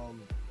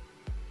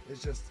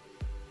 it's just,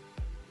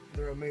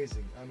 they're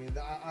amazing. I mean,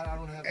 I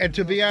don't have. And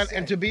to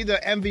be the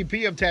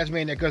MVP of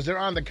Tasmania, because they're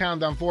on the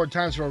countdown 4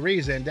 times for a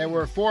reason. There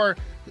were 4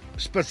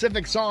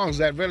 specific songs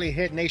that really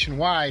hit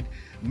nationwide,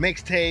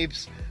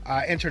 mixtapes,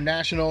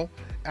 international,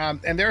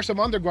 and there are some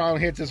underground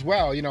hits as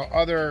well.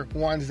 Other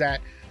ones that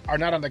are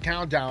not on the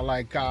countdown,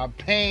 like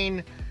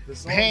Pain,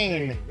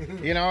 and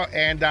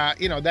that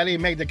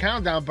didn't make the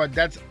countdown, but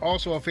that's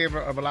also a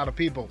favorite of a lot of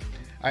people.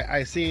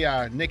 I see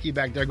Nikki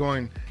back there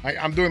going,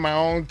 I'm doing my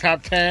own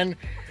top 10.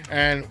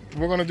 And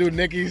we're going to do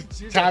Nikki's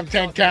top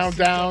 10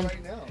 countdown.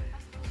 Right now.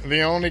 The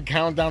only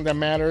countdown that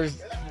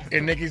matters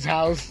in Nikki's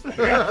house.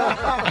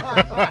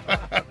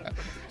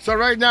 So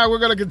right now we're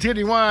going to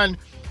continue on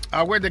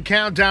with the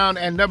countdown,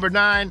 and number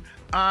 9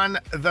 on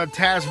the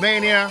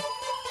Tasmania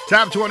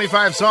top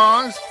 25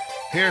 songs.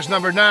 Here's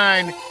number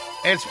 9.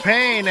 It's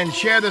Pain and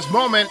Share This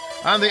Moment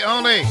on the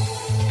only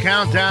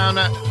countdown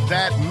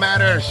that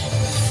matters.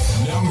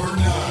 Number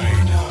 9.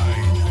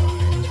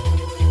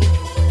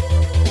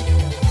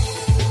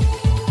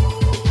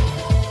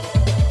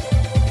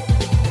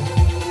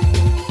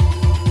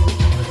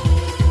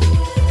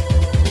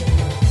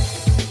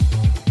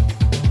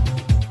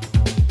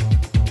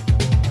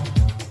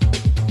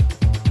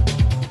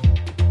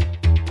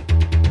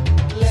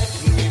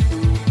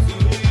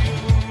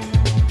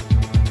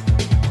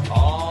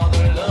 All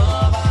the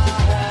love I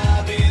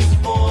have is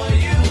for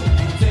you.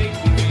 Take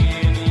me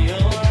in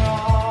your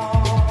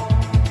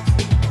arms.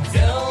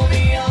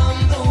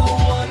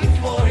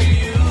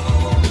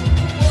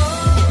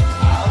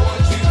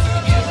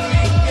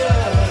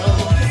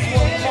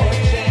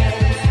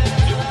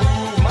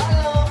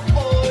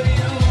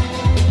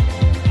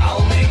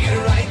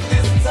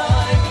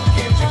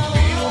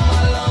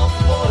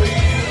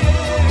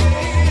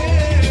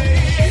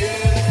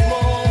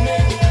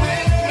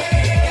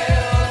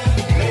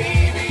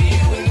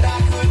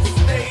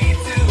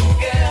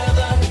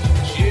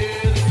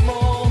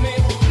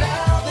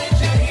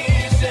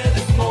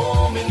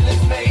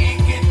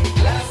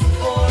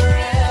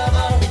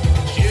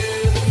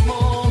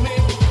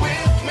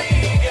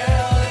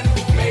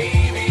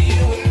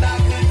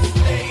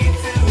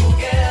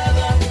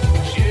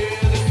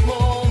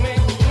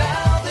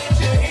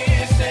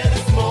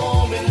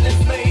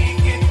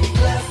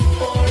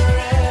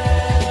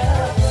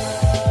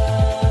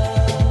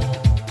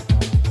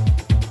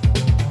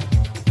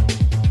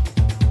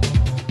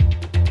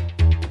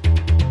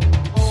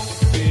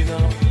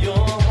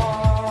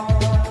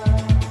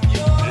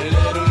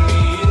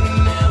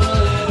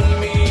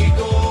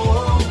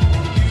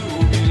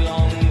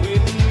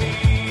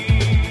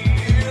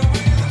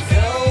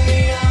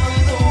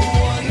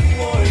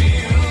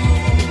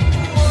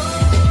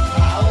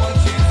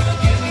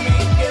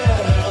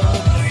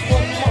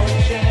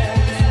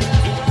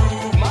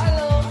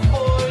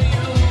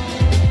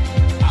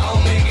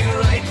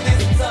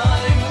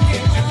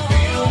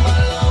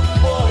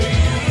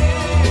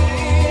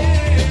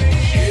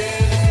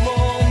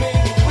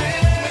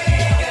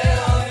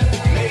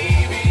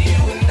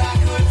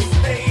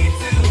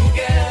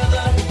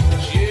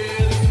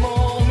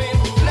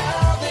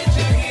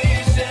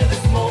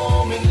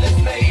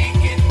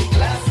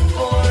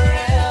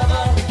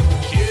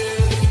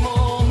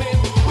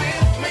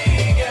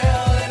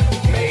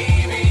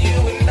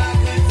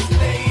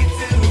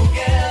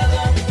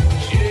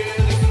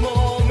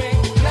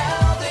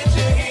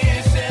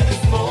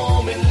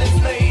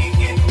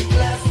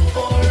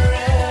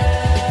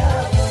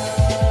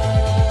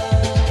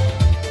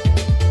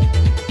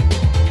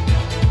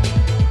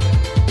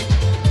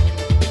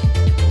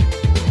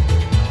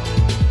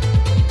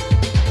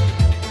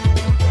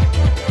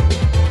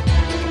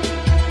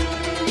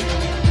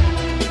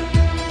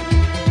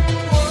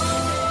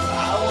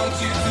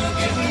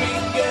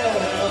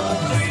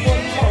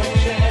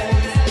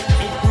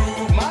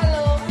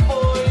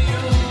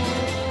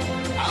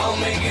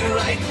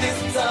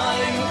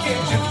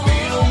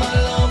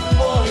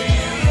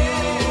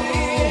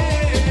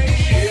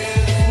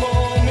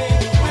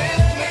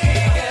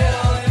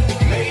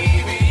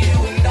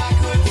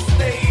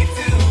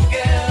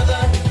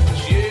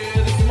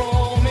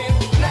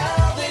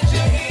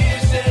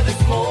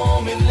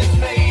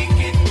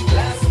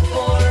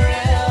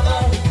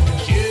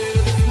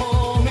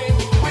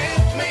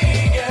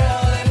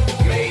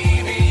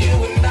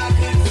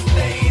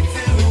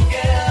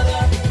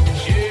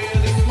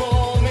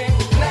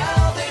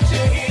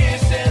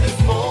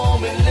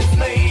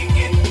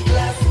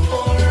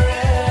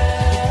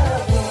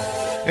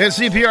 It's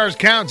CPR's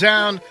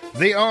Countdown,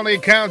 the only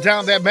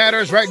countdown that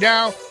matters. Right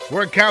now,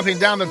 we're counting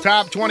down the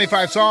top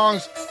 25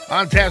 songs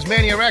on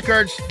Tasmania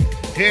Records.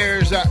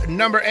 Here's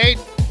number 8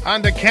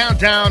 on the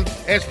countdown.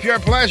 It's Pure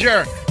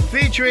Pleasure,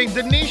 featuring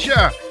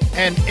Denisha,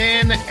 and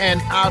In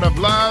and Out of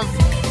Love.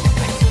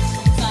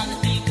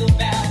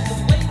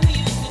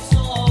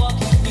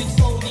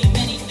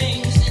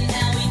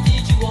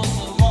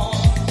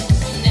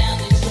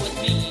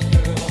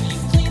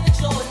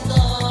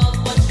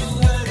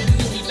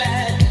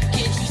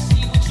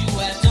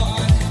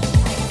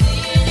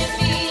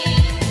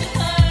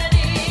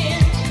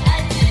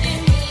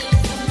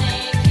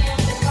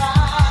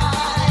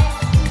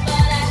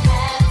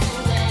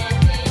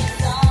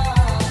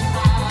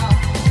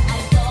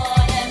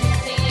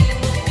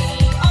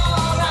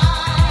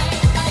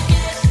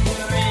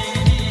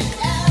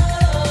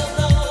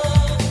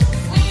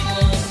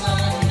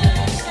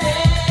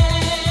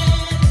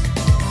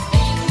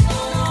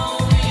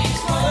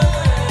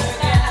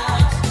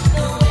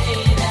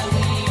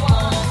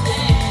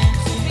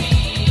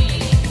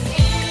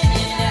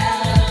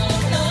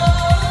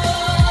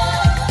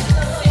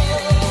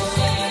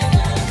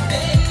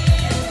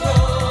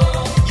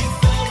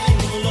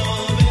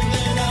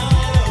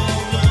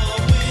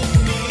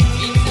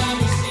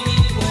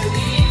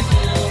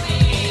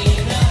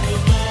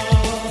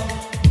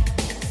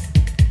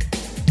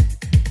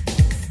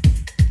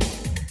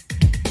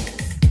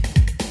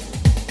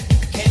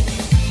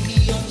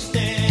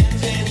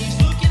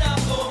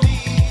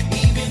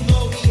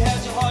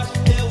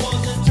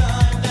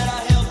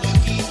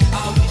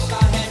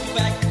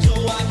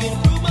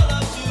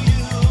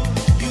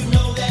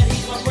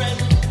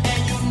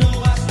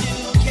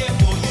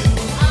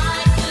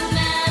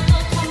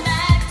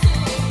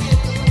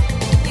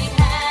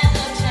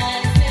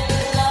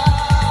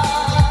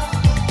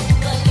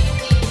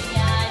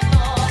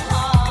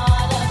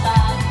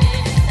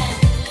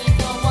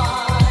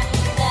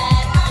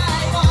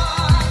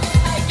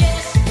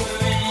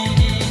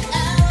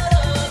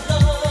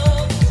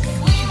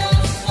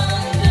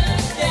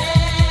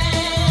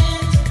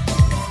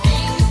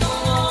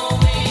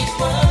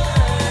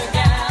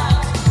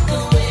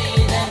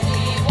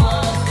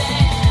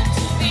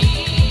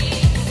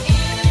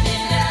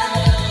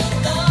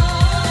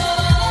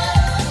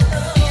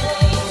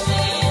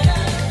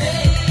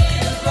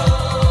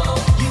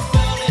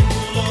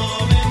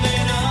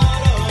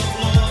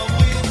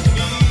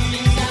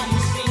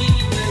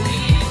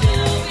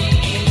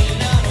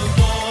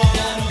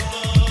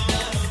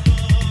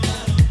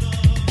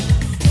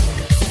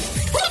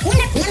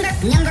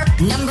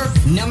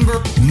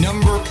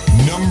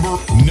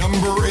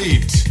 Number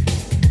 8.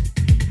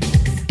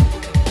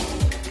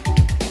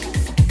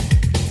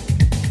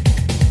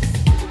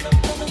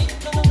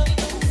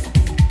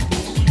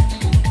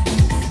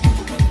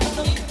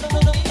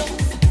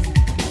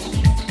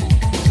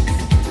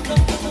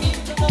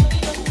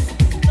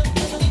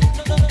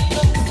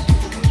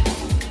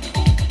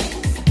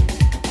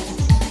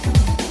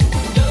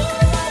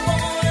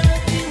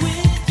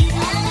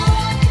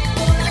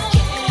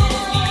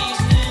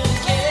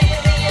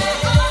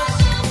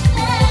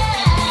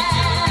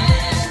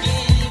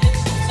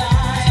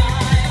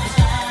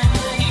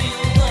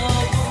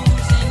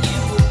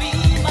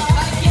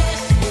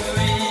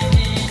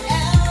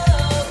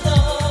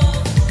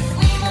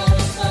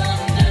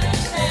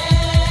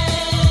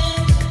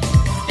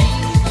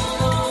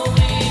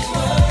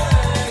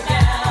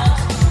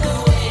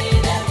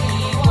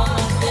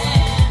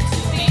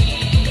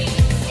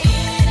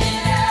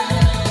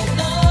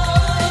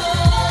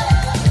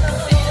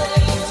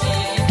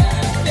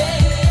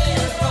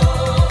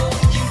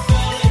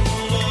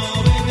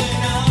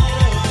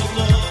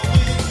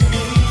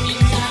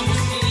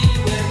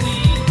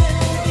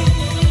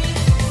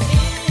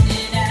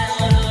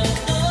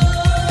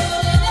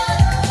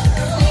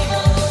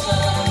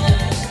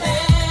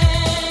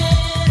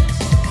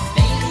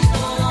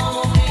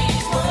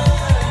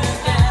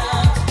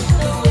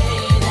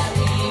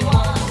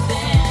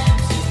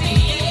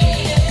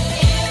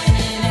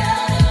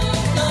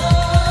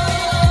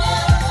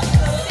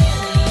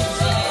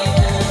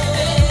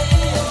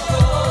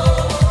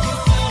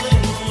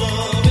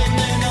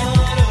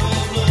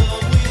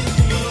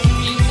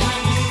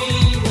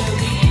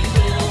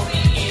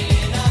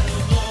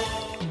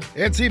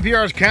 It's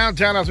CPR's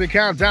Countdown as we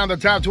count down the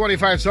top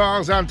 25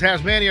 songs on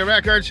Tasmania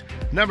Records.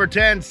 Number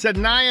 10,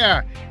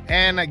 Sanaya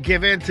and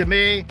Give In To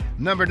Me.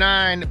 Number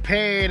 9,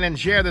 Pain and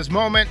Share This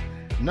Moment.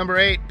 Number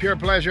 8, Pure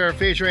Pleasure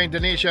featuring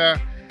Denisha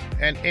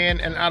and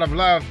In and Out of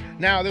Love.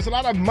 Now, there's a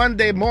lot of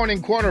Monday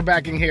morning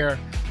quarterbacking here,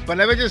 but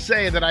let me just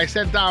say that I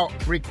sent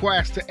out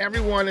requests to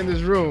everyone in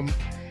this room,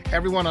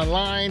 everyone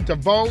online, to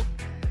vote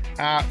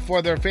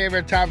for their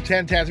favorite top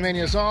 10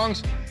 Tasmania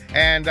songs.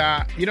 And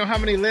you know how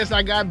many lists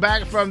I got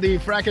back from the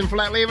Frackin'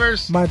 Flat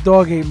Leavers? My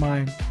dog ate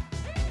mine.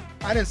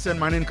 I didn't send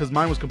mine in because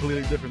mine was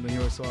completely different than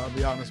yours, so I'll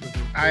be honest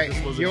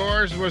with you.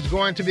 Yours was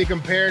going to be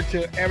compared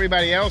to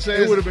everybody else's.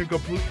 It would have been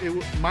complete.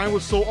 Mine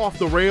was so off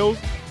the rails.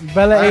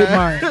 Bella ate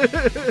mine.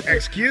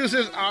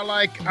 Excuses are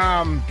like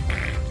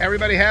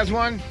everybody has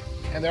one,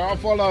 and they're all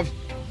full of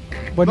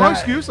But No not,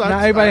 excuse, Not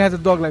everybody has a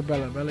dog like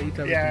Bella. Bella eats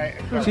everything.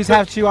 Yeah. She's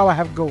half Chihuahua,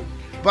 half goat.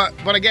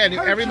 But again,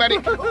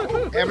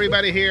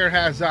 everybody here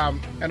has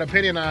an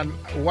opinion on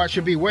what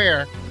should be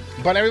where.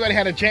 But everybody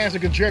had a chance to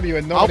contribute,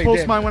 and nobody I'll post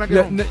did. mine when I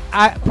get home.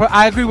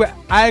 I agree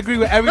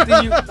with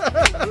everything you.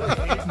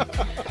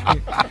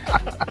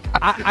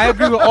 I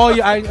agree with all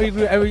you. I agree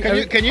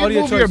with Can you all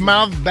move your choices.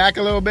 mouth back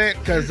a little bit?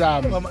 Because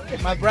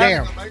my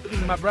breath.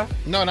 damn. My breath.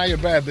 No, not your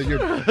breath. But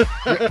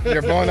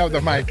you're blowing up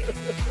the mic.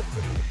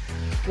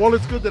 Well,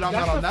 it's good that I'm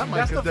not on that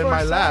mic because then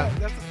my laugh.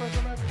 That's the first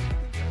time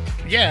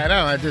ever. Yeah, I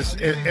know.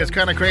 It's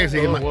kind of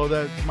crazy. Oh, well,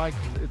 that mic,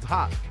 it's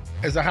hot.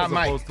 It's a hot As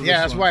mic. opposed to Yeah,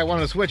 this that's one. why I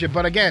wanted to switch it.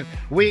 But again,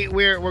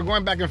 we're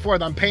going back and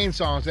forth on Pain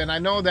songs, and I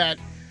know that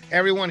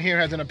everyone here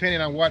has an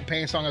opinion on what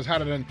Pain song is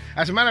hotter than.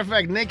 As a matter of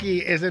fact, Nikki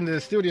is in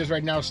the studios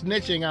right now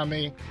snitching on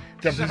me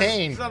to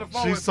Pain.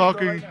 She's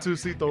talking to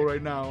Cito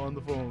right now on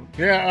the phone.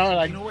 Yeah, I'm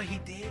like, You know what he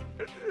did?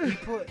 He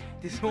put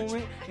this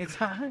moment in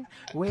time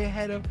way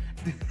ahead of.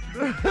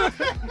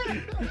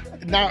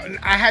 now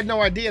I had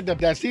no idea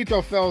that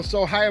Cito felt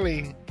so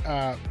highly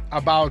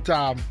about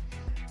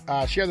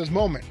Share This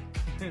Moment.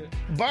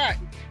 But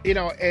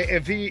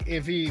if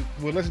he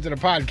would listen to the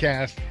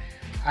podcast,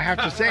 I have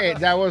to say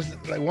that was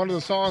like one of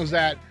the songs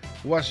that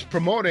was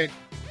promoted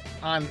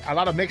on a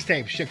lot of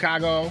mixtapes: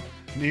 Chicago,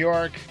 New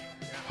York,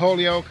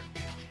 Holyoke.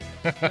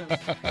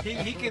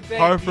 he can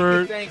thank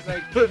Hartford. He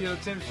can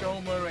thank Tim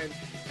Schomer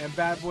and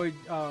Bad Boy.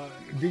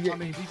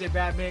 DJ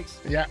Bad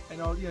Mix. Yeah.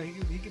 And all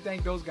he can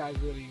thank those guys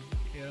really.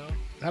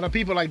 A lot of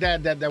people like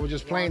that were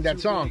just playing that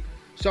song.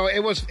 So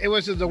it was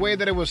the way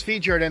that it was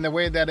featured and the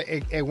way that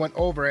it went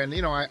over. And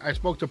I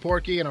spoke to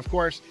Porky, and of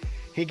course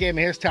he gave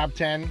me his top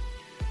 10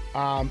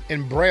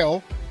 in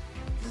Braille.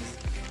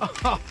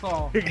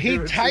 He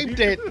typed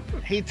it,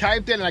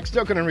 and I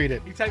still couldn't read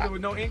it. He typed it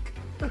with no ink.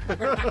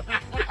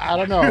 I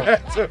don't know. You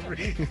had to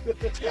read.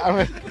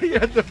 You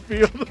had to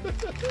feel.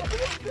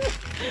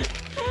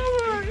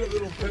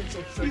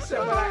 He said,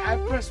 but I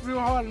pressed real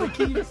hard on the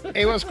keys.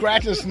 It was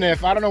scratch and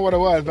sniff. I don't know what it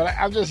was, but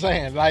I'm just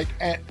saying, like.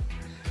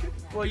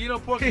 Well,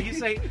 Porky, he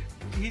said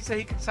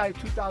he could type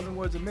 2,000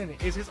 words a minute.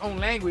 It's his own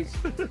language,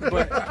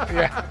 but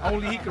Yeah.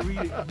 only he could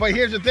read it. But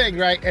here's the thing,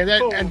 right?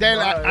 And then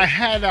I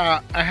had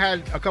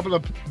a couple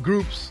of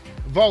groups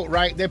vote,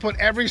 right? They put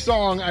every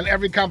song on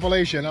every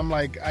compilation. I'm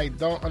like, I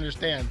don't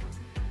understand.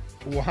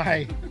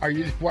 Why are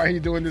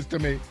you doing this to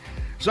me?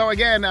 So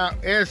again,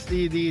 it's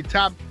the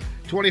top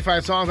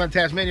 25 songs on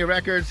Tasmania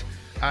Records.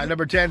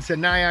 Number 10,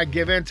 Sanaya,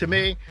 Give In to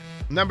Me.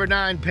 Number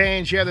 9,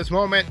 Pain, Share This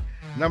Moment.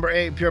 Number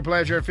 8, Pure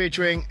Pleasure,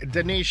 featuring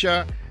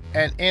Denisha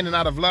and In and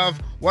Out of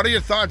Love. What are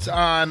your thoughts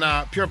on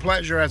Pure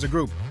Pleasure as a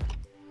group?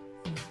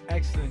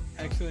 Excellent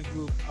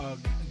group.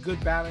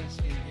 Good balance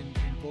in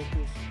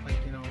vocals. Like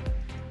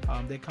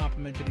they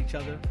complemented each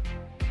other,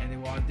 and they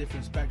were on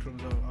different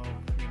spectrums of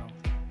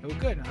They were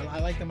good. I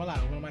like them a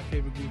lot. One of my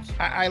favorite groups.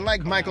 I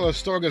like Michael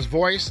Astorga's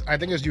voice. I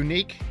think it's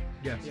unique.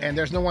 Yes. And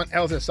there's no one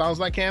else that sounds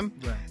like him.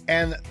 Right.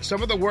 And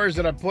some of the words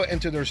that are put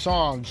into their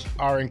songs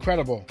are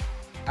incredible.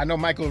 I know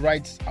Michael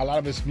writes a lot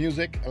of his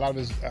music, a lot of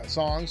his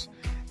songs,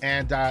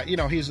 and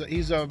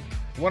he's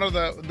one of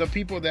the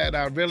people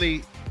that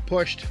really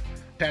pushed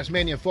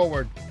Tasmania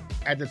forward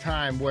at the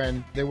time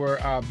when they were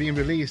being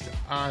released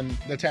on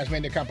the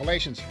Tasmania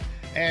compilations.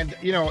 And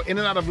In and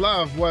Out of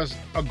Love was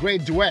a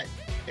great duet.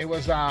 It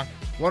was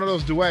one of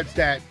those duets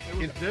that it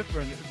was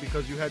different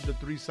because you had the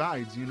three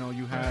sides. You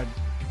had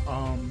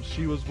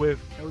she was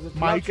with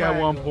Mike at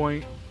one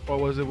point. Or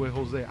was it with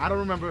Jose? I don't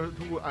remember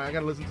who. I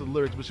gotta listen to the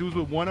lyrics, but she was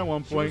with one at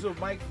one point. She was with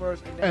Mike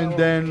first, and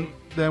then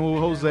with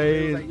Jose.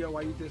 He was like, yo,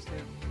 why you dissed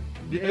him?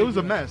 Yeah, it was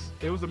a mess.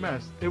 It was a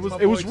mess. It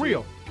was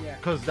real.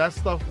 Because that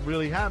stuff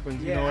really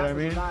happens. You know what I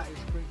mean? All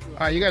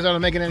right, you guys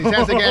aren't making any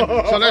sense again.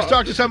 So let's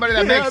talk to somebody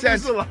that makes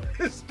sense.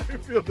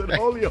 Springfield and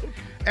Holyoke.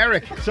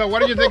 Eric, so what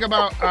did you think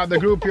about the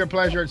group Pure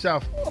Pleasure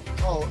itself?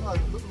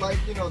 Like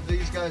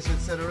these guys had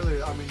said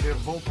earlier, I mean, their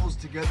vocals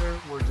together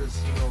were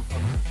just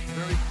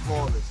very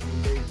flawless. I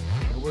mean,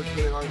 they worked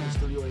really hard in the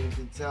studio, and you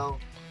can tell.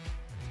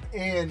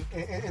 And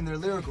their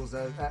lyricals,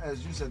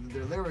 as you said,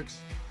 their lyrics,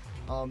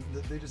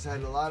 they just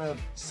had a lot of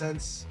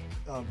sense,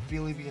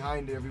 feeling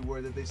behind every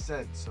word that they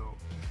said. So,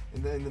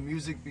 and the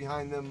music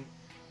behind them,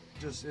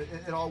 just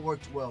it all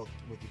worked well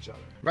with each other.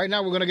 Right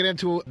now, we're going to get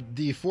into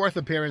the fourth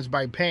appearance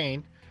by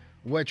Pain,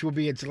 which will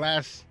be its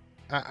last.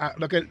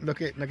 Look at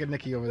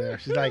Nikki over there.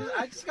 She's like,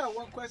 I just got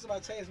one question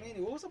about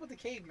Tasmania. What was up with the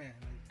caveman?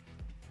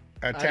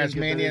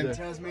 Tasmanian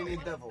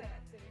devil.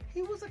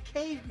 He was a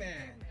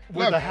caveman.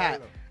 With a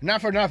hat. Not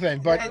for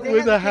nothing, but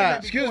with a hat.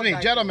 Excuse me,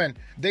 gentlemen.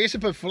 They used to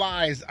put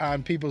flies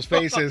on people's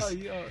faces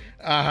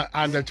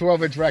on the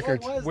 12-inch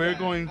records. We're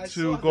going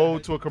to go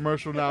to a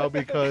commercial now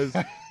because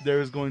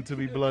there is going to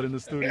be blood in the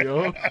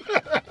studio.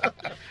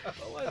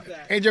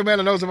 Angel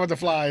Miller knows about the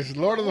flies.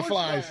 Lord of the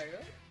Flies.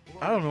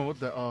 I don't know what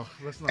the.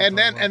 Let's not. And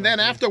then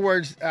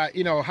afterwards,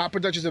 Hot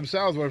Productions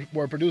themselves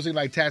were producing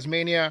like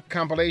Tasmania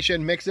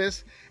compilation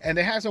mixes, and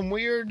they had some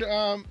weird,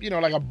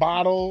 like a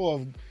bottle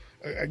of,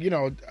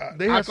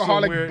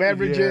 alcoholic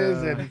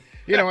beverages,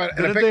 You know, and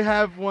Didn't they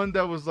have one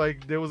that was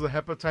like there was a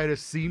hepatitis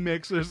C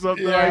mix or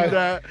something Yeah. like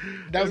that?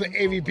 That was an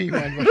AVP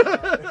one.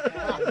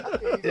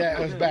 Yeah,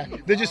 it was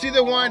bad. Did you see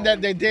the one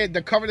that they did,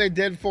 the cover they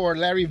did for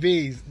Larry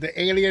V's, the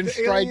alien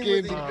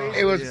striking?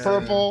 It was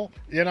purple.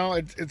 You know,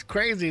 it's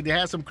crazy. They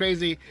had some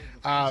crazy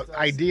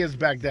ideas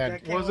back then.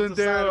 Wasn't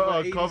there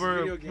a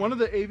cover? One of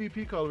the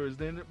AVP colors,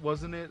 then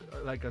wasn't it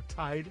like a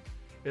Tide?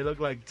 It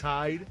looked like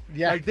Tide.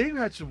 Yeah. Like they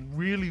had some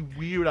really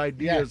weird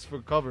ideas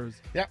for covers.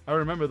 Yeah. I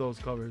remember those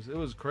covers. It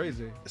was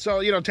crazy. So,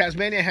 you know,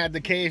 Tasmania had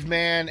the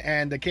caveman,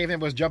 and the caveman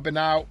was jumping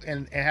out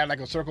and it had like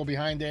a circle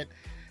behind it.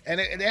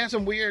 And it had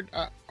some weird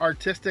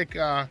artistic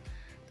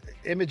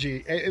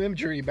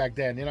imagery back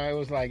then. You know, it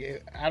was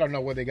like, I don't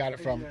know where they got it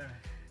from.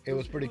 It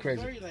was pretty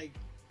crazy. Very like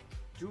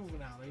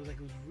juvenile. It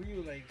was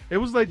real like. It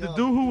was like the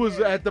dude who was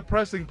at the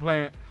pressing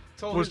plant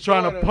Told was his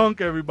trying daughter- to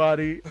punk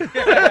everybody.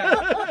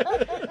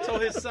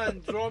 Told his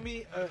son, draw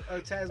me a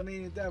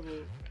Tasmanian devil.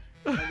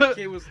 And the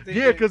kid was thinking,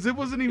 Yeah, because it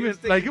wasn't he even was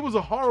thinking like it was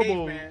a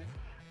horrible. caveman.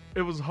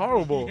 It was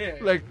horrible. Yeah,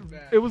 like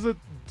it was bad.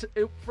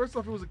 it was first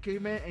off, it was a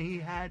caveman and he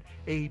had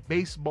a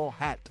baseball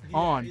hat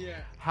on. yeah.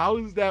 How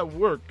does that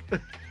work?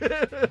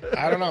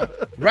 I don't know.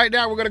 Right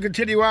now, we're going to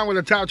continue on with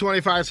the top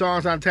 25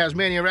 songs on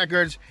Tasmania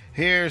Records.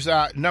 Here's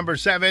number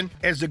 7.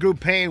 It's the group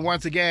Pain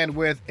once again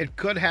with It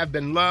Could Have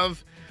Been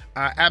Love.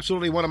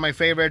 Absolutely one of my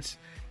favorites.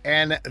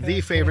 And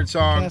the favorite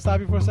song Can I stop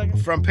you for a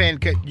second? from Pain.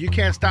 You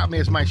can't stop me.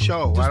 It's my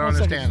show. I don't one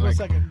second, understand. just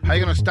Like, one second. how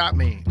you going to stop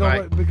me? No,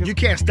 Right? but because- You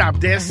can't stop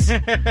this. I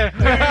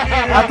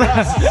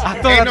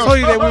thought I told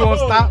you that we won't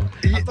stop.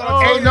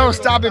 Ain't no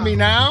stopping me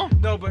now.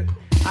 No, but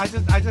I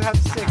just have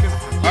to say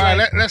because. All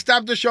right, let's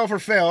stop the show for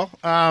Phil.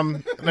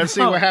 Let's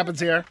see what happens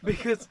here.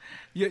 Because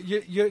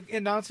you're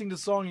announcing the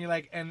song, you're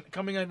like, and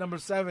coming at number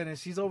 7, and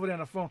she's over there on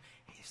the phone.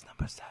 It's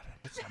number 7.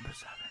 It's number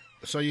 7.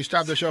 So you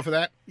stopped the show for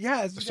that?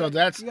 Yeah. So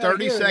that's you gotta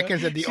 30 hear it, seconds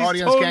man. that the She's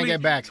audience can't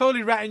get back.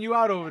 Totally ratting you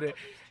out over there.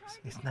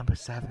 It's number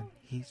 7.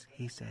 He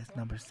says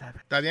number 7.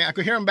 I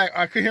could hear him back.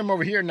 I could hear him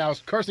over here now,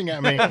 cursing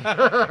at me.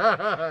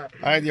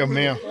 Ay, Dios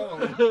mío.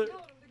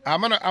 I'm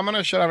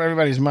gonna shut off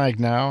everybody's mic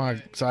now,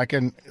 so I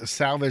can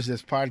salvage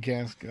this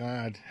podcast.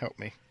 God help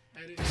me.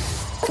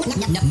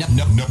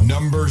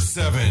 Number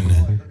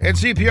 7.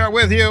 It's CPR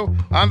with you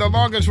on the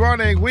longest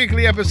running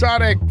weekly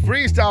episodic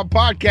freestyle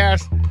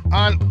podcast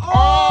on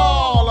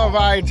all of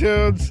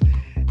iTunes.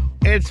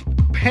 It's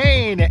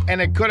Pain,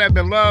 and It Could Have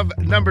Been Love,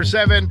 number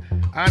 7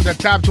 on the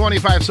top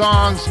 25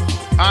 songs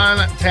on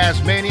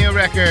Tasmania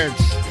Records.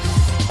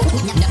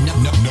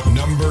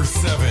 Number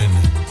 7.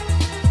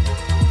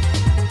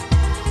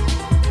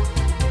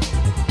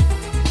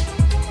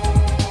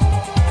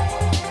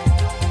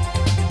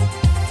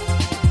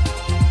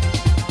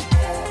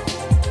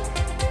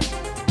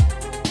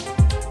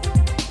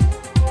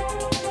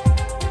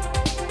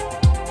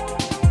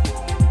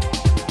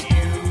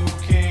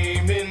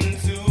 Came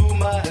into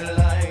my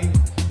life,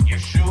 you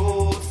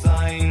showed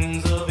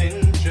signs of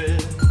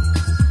interest.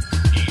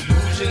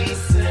 Illusions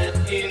set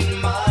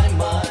in my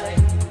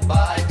mind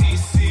by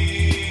deceit.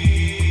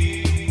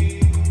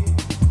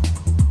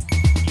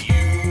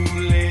 You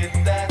lit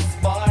that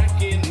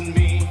spark in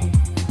me,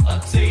 a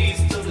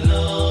taste of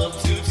love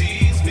to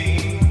tease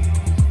me,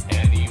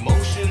 an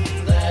emotion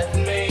that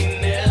may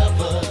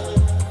never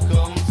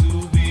come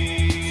to be.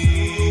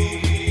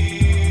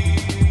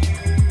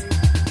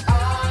 I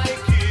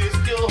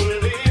kissed your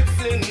lips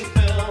and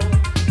felt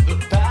the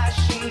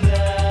passion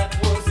that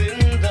was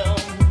in them.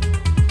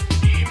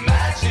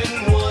 Imagine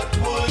what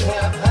would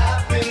have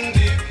happened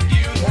if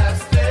you'd have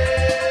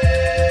stayed.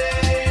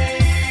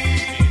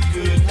 It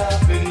could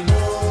have been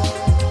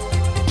love.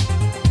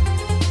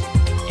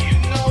 You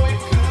know it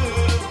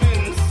could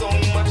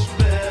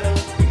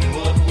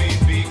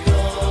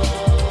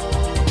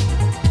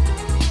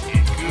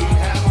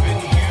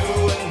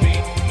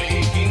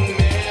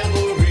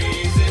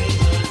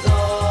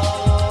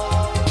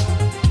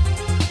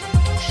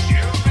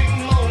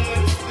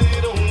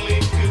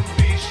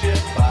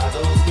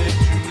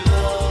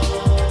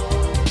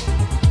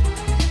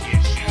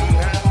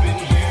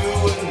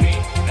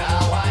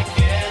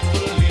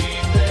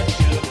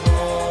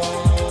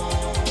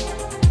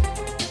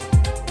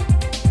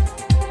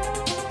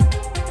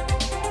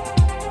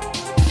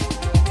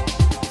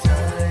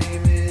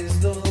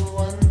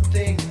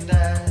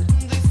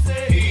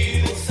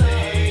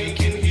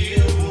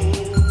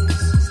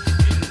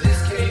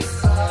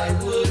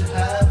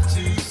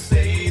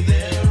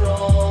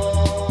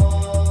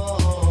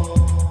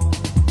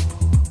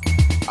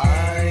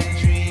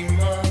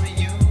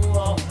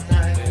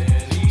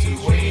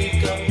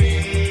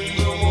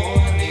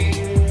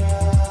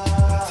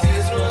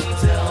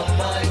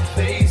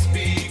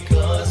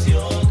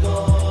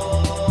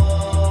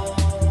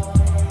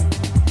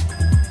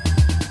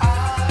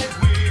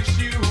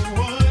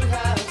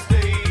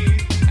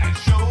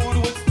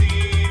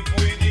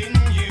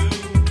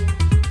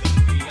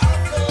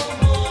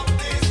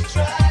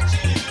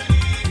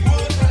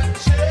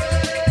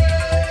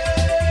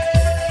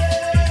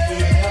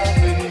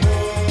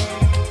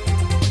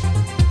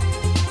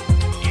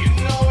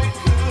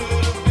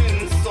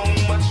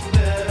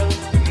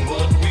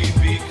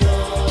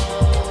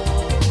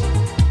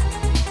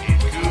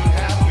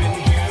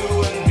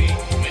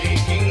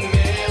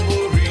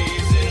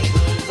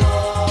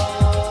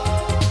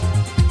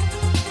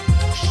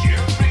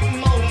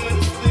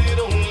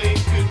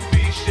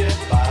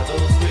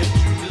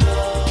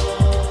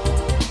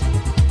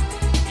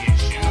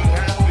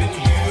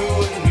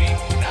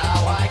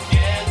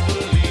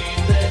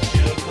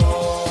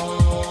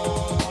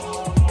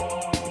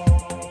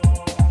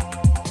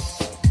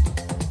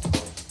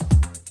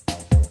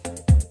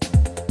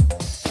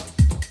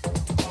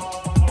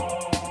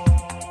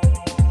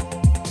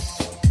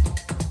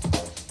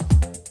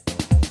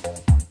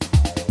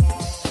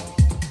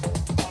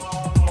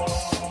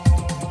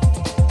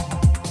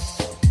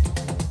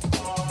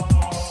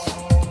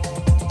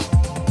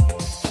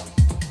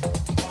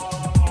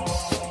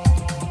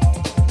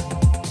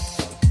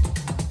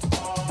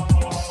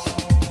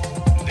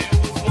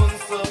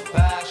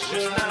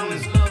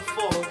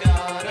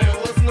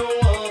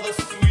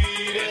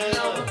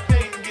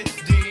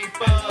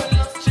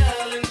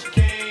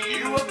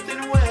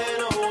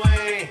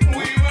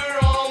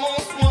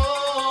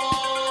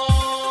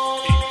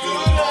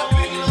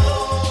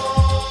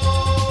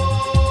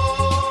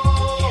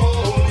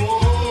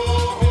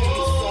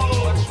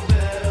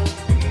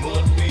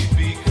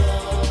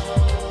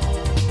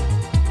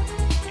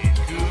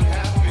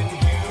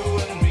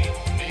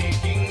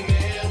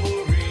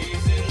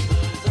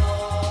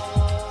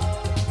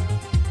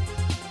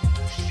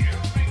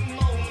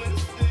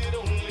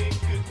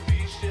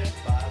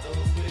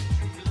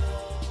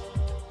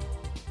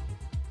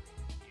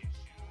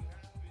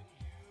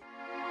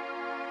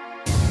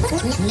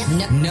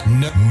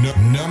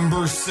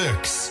Number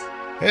 6.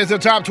 Here's the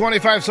top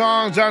 25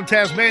 songs on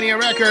Tasmania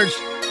Records.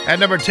 At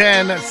number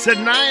 10,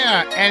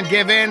 Sanaya and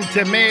Give In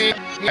To Me.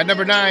 At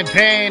number 9,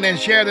 Pain and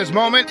Share This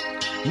Moment.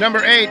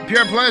 Number 8,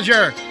 Pure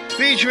Pleasure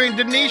featuring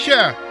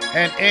Denisha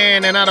and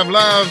In and Out of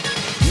Love.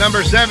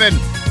 Number 7,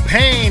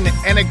 Pain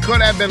and It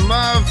Could Have Been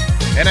Love.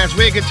 And as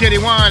we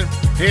continue on,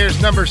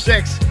 here's number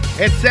 6,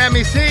 it's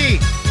Sammy C.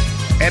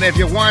 And If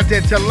You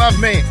Wanted To Love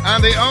Me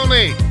on the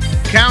only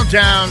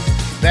countdown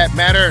that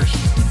matters.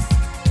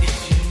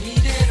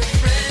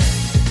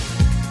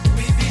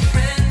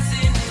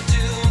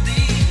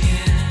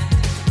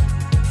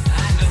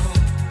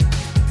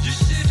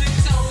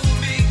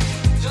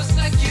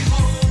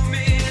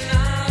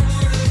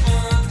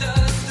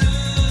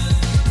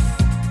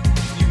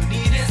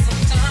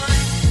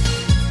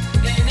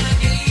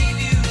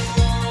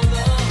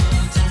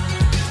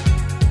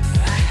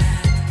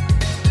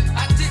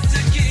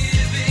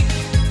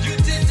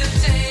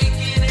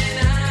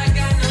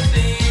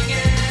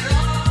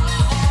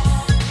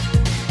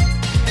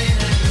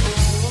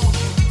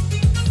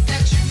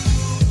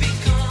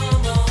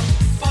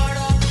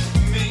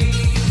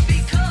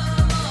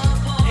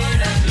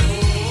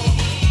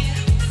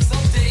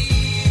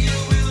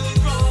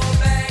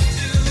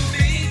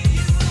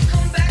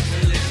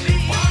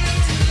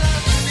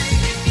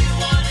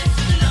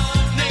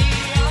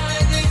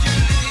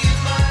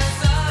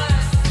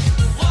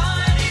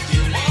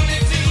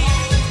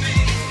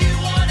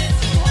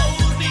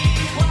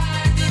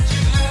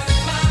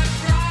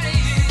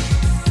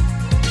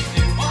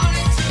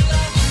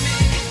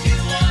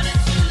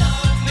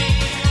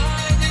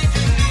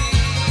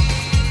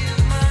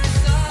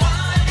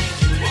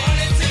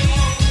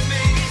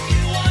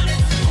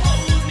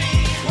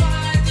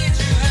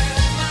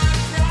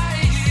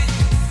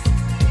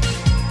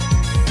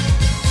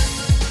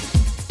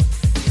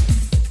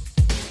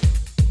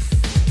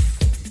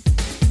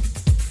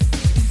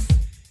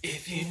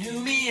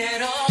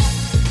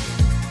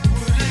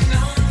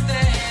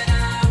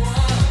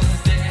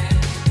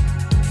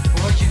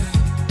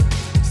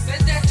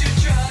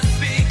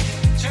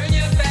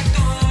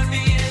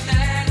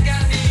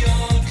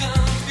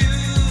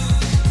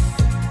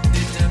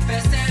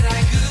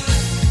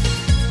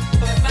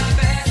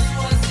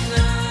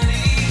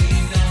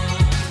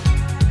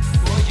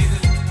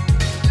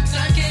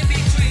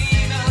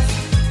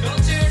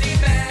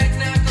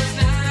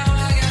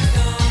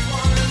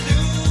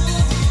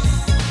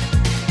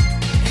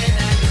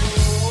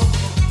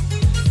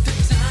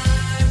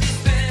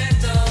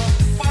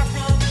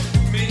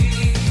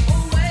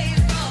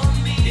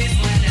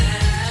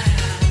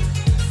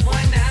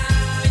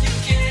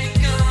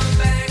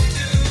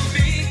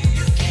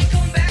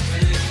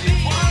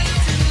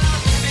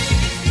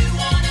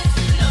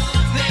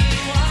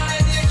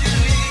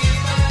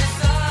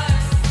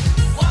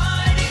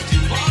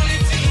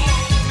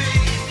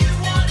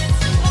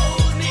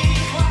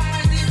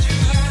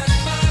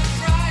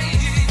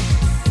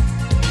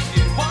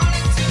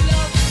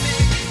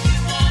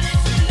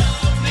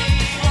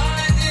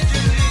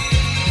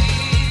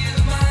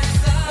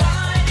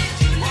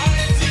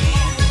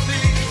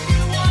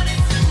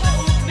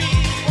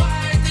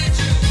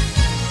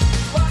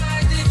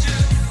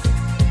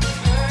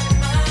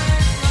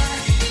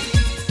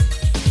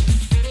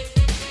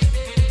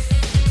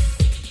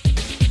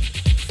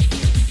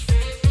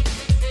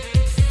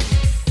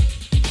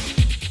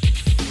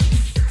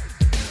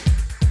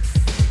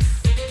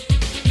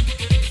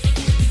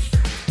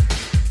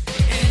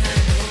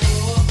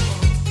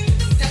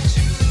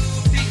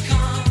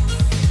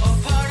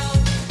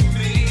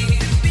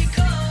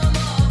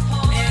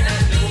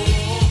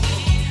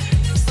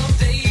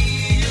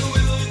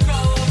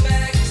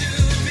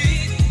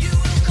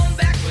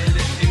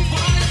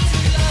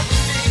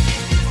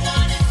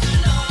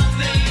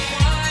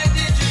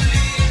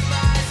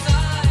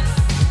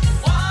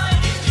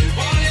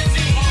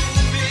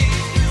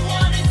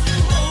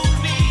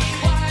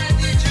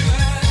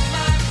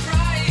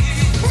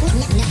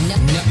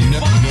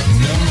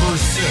 Number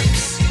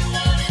 6.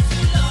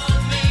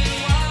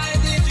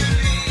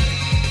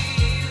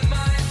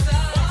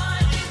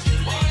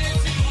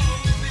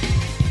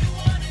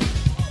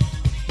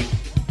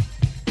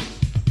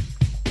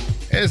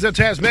 Is the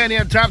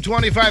Tasmanian Top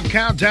 25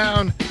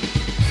 Countdown.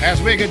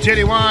 As we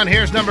continue on,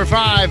 here's number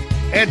 5.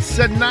 It's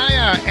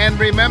Sanaya and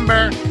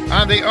Remember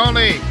on the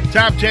only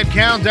Top 10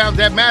 Countdown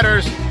that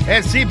matters.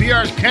 It's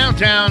CPR's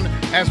Countdown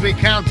as we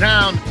count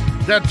down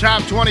the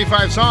top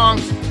 25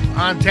 songs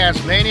on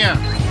Tasmania.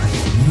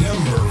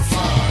 Number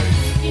 5.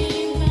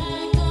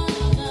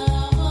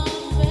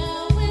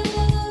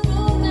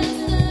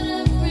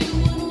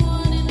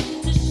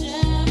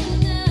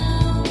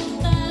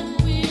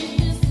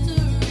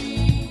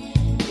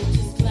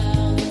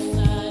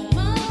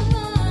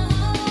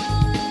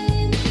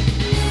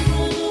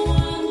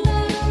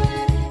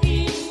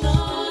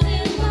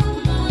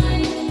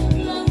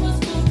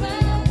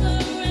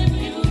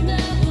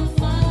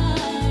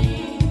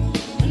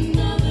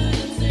 Another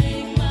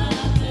take my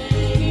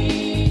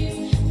place.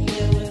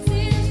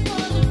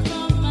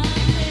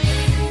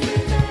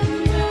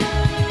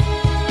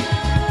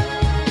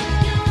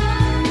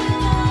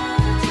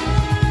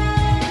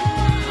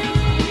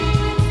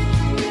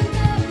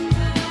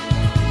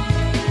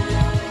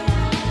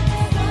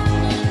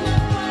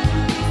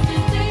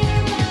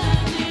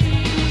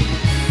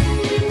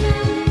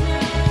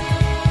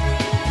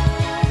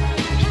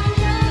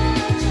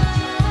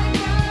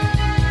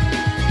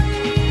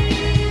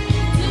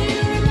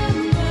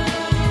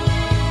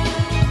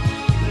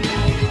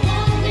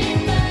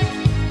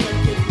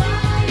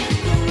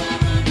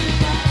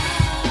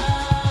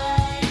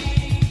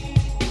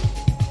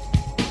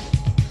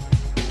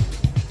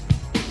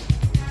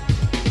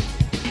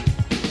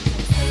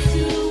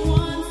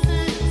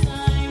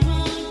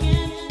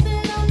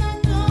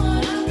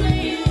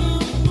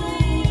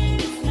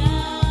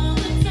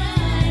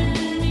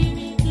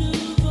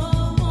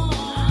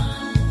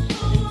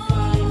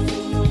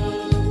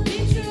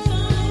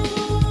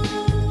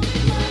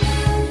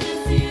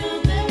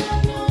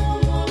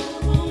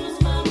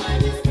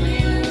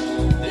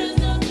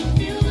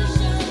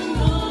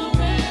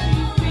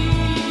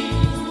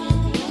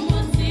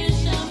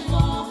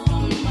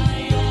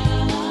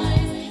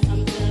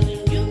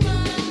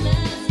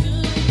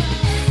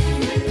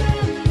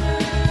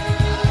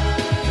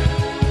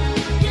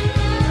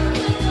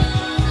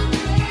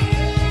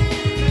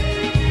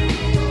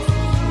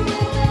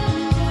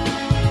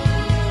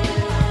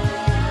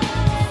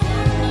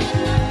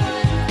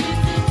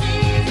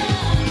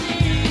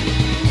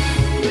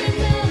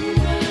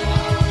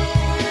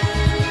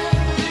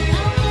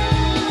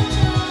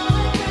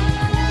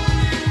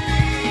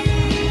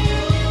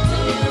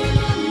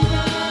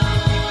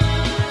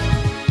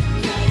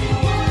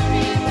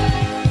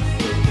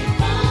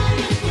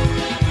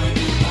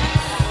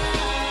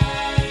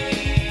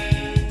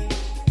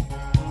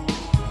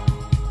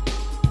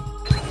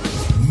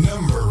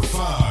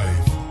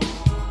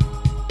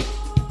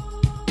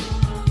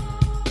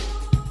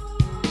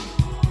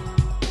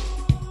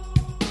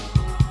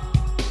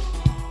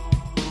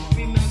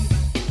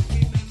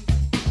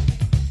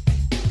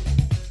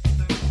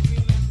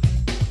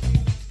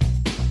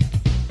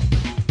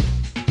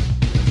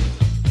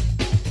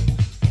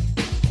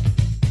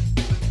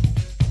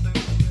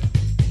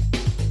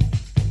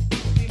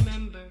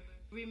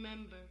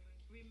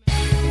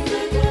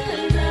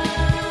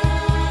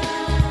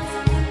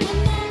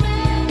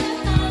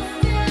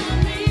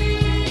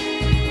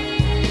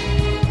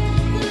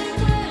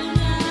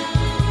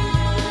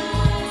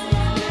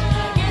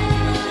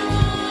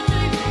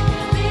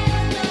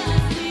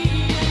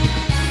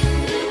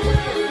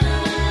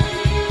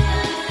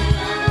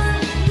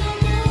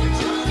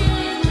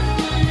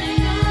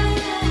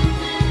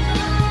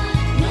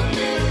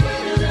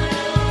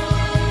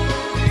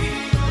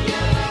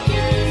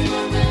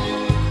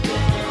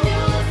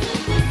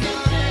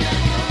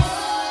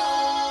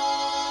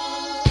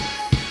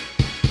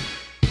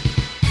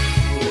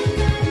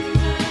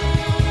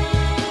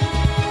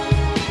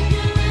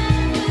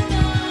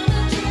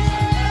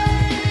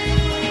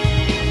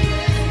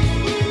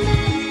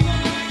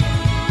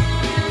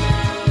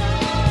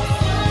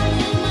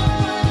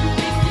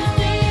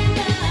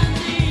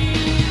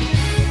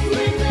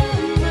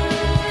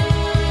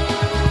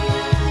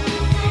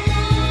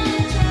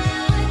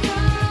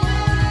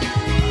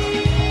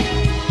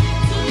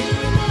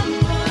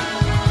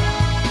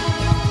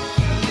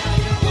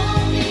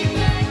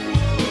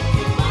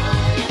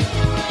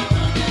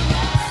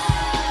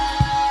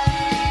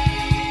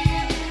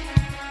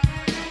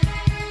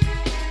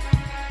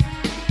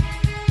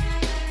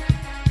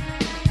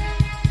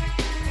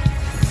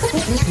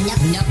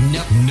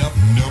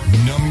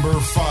 Number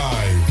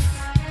 5.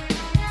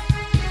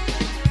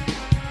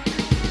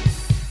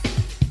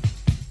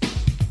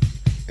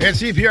 And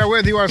CPR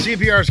with you on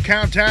CPR's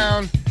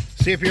Countdown.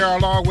 CPR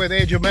along with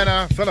Angel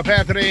Mena, Philip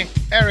Anthony,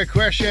 Eric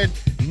Christian,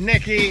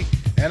 Nikki,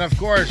 and of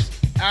course,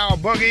 Al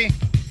Boogie,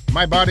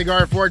 my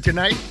bodyguard for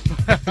tonight.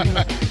 You're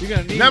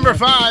gonna need Number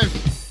one.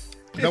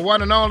 5, the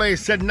one and only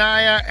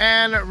Sanaya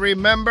and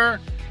Remember.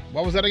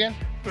 What was that again?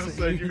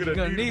 You're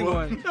gonna need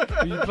one.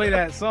 When you play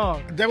that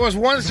song. There was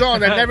one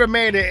song that never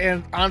made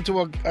it onto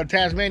a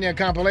Tasmania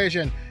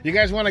compilation. You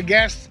guys want to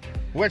guess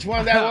which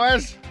one that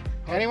was?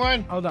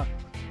 Anyone? Hold on.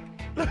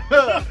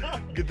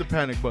 Get the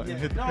panic button.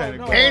 Hit the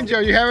panic button.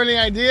 Angel, you have any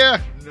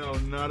idea? No,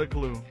 not a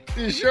clue.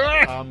 You sure?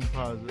 I'm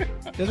positive.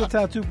 There's a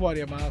tattoo party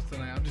at my house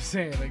tonight. I'm just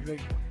saying,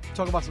 like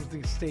talk about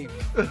something safe.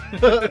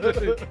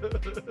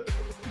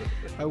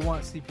 I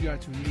want CPR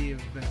to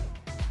live better.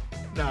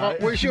 Nah, Well,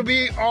 we should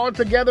be all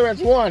together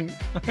as one.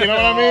 You know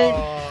what I mean?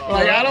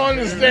 Like, I don't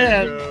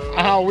understand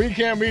how we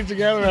can't be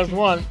together as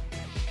one.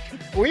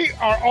 We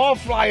are all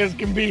fly as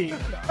can be.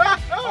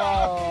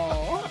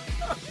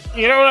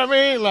 You know what I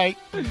mean? Like,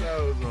 that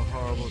was a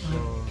horrible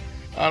song.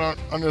 I don't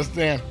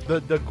understand.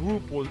 The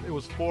group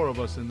was 4 of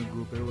us in the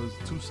group. It was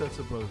 2 sets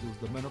of brothers. It was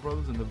the Mena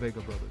brothers and the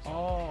Vega brothers.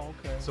 Oh,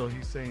 okay. So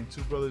he's saying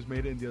 2 brothers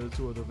made it and the other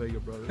 2 are the Vega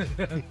brothers.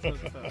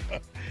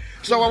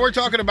 So what we're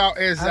talking about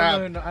is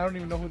I don't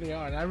even know who they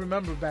are. And I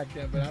remember back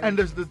then, but And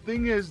the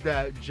thing is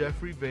that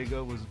Jeffrey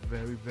Vega was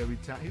very, very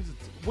talented.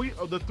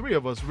 The 3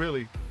 of us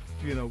really,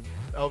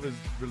 Elvis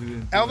really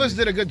didn't. Elvis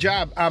did a good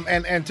job.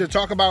 And to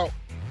talk about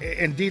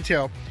in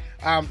detail,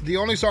 the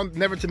only song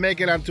never to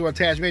make it onto a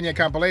Tasmania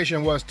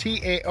compilation was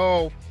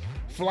TAO,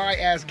 Fly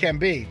As Can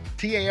Be.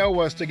 TAO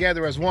was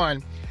Together As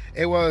One.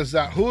 It was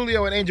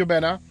Julio and Angel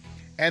Mena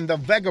and the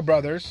Vega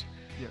brothers,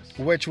 yes,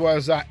 which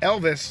was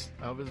Elvis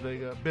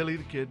Vega, Billy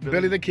the Kid.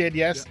 Billy the Kid,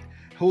 yes,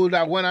 yeah, who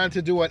went on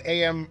to do an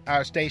AM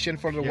station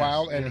for a little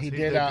while, and he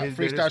did a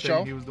freestyle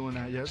show. He was doing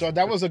that, yes. So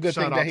that was a good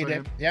Shout thing out that he to did.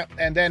 him. Yeah,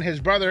 and then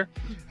his brother,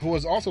 who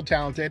was also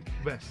talented,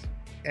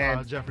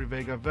 and Jeffrey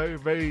Vega, very,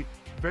 very,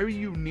 very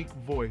unique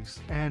voice.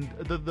 And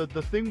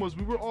the thing was,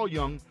 we were all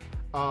young.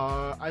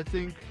 I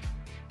think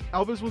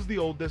Elvis was the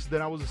oldest,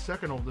 then I was the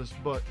second oldest,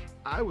 but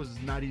I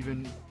was not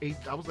even 8.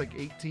 I was like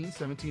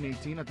 17,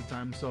 18 at the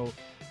time. So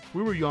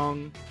we were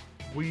young.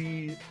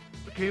 We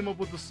came up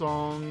with the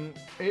song.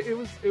 It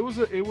was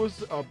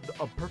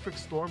a perfect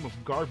storm of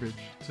garbage,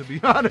 to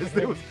be honest.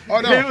 It was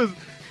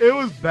it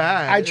was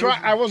bad.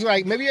 I was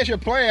like, maybe I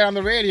should play it on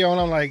the radio, and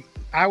I'm like,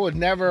 I would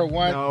never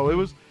want. No,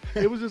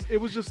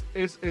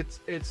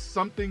 it's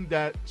something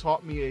that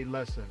taught me a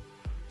lesson.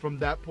 From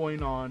that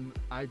point on,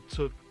 I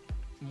took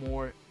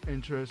more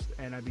interest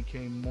and I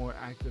became more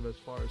active as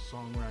far as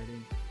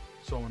songwriting,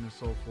 so on and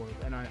so forth.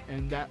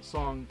 And that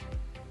song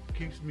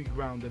keeps me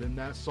grounded, and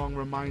that song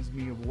reminds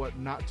me of what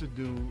not to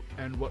do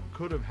and what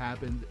could have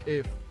happened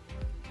if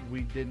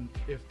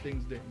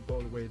things didn't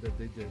go the way that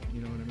they did.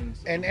 You know what I mean?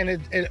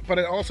 So, but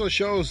it also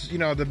shows,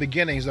 the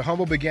beginnings, the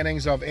humble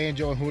beginnings of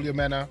Angel and Julio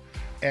Mena,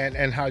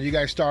 and how you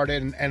guys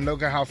started, and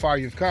look at how far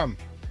you've come.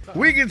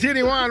 We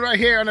continue on right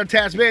here on the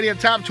Tasmania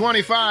Top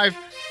 25.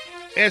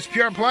 It's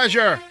Pure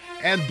Pleasure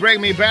and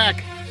Bring Me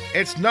Back.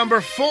 It's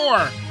number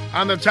 4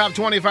 on the Top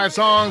 25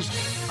 songs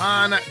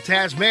on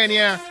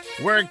Tasmania.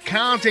 We're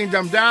counting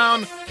them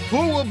down.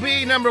 Who will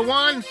be number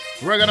 1?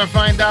 We're going to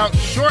find out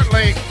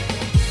shortly.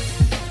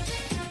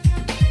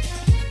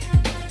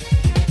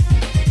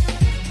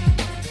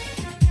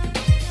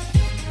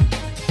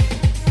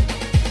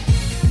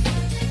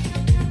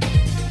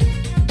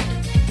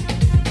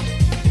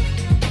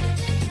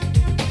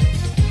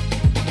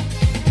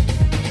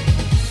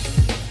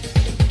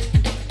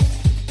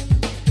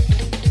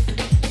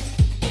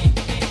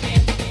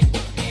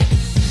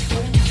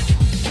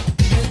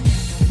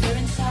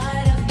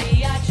 Inside of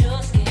me, I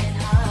just can't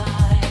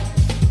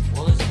hide.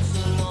 Wasn't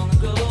so long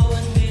ago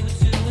when we were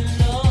 2 and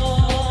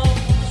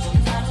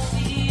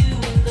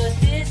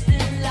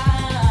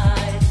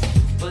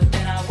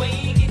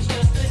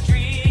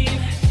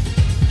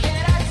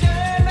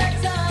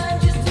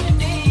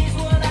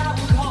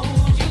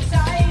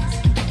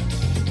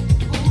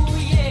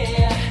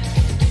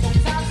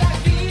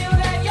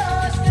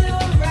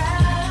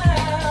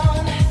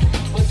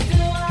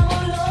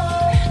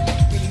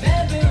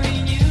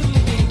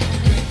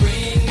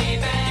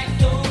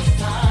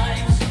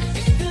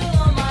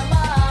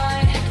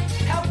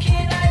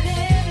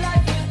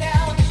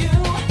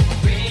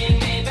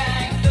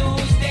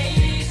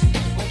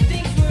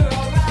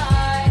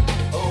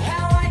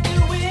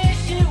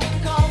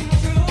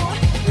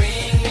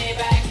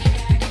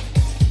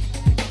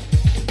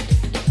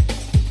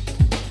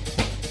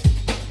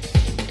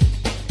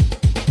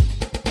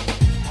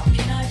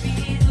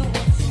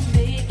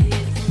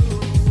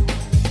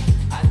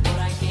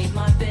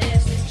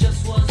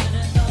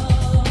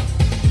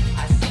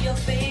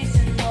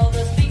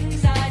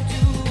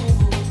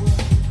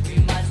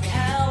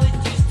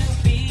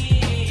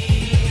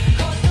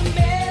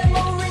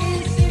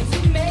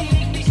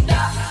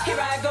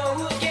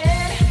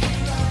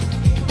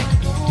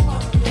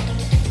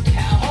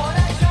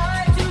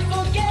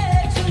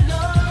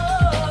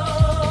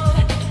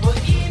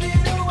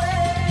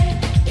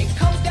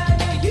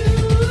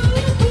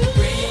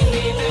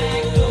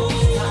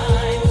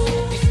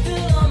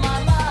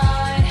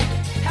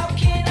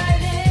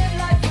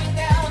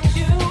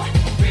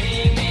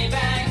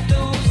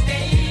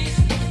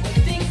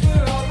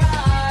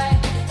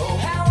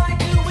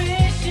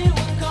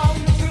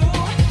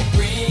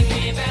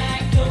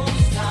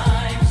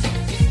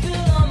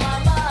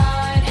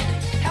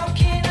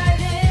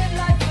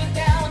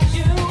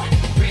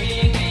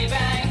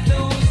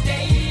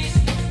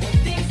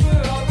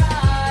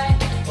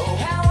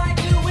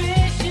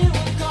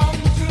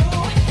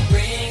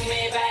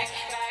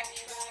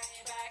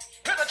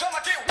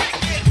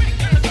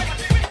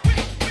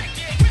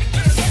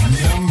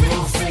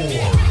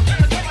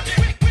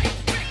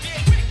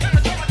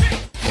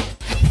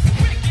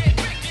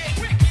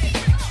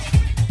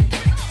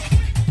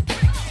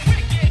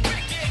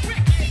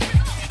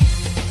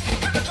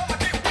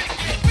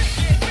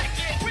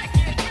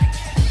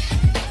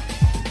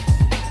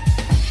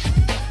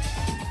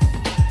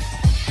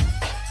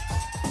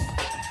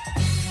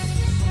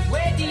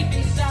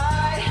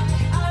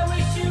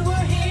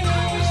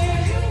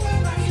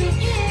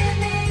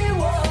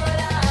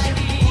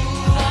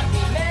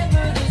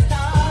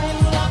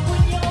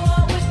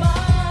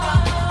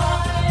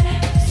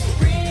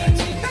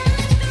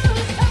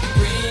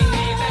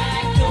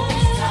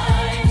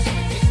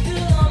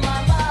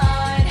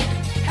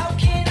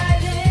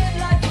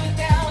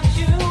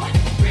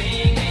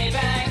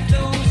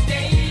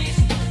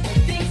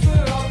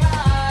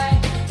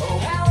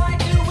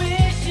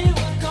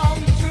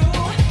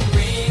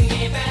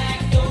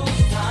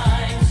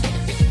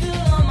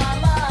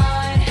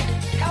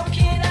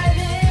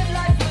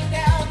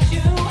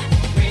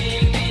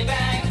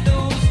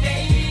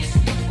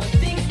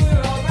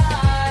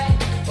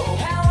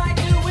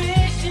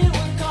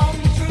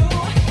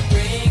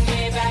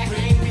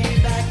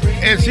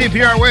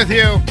CPR with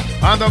you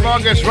on the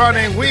longest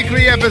running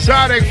weekly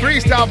episodic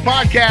freestyle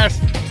podcast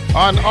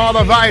on all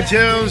of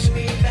iTunes.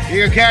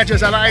 You can catch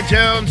us on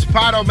iTunes,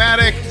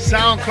 Podomatic,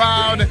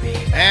 SoundCloud,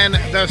 and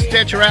the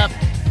Stitcher app.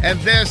 And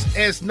this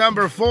is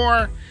number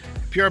 4,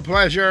 Pure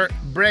Pleasure,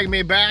 Bring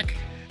Me Back.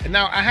 And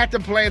now I had to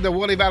play the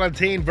Willie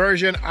Valentine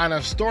version on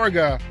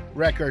Astorga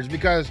Records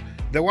because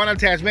the one on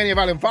Tasmania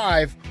Volume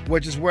 5,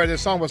 which is where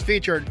this song was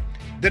featured,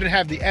 didn't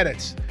have the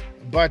edits.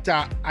 But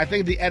I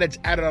think the edits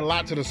added a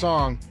lot to the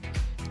song,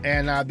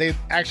 and they've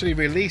actually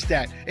released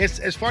that.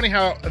 It's funny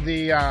how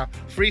the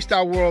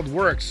freestyle world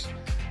works.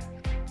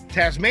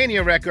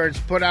 Tasmania Records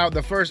put out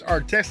the first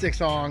Artistic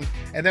song,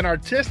 and then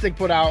Artistic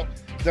put out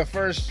the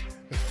first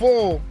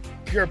full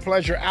Pure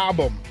Pleasure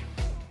album.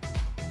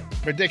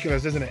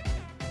 Ridiculous, isn't it?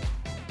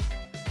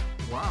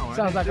 Wow.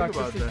 Sounds like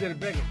Artistic Artistic did it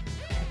bigger.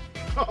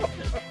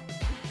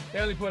 They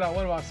only put out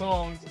one of our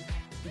songs.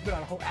 We put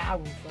out a whole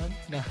album, son.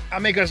 No. I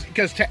mean,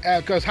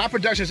 because Hot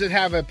Productions did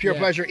have a Pure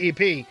Pleasure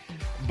EP,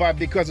 but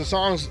because the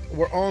songs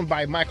were owned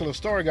by Michael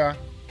Astorga,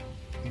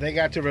 they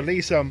got to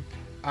release them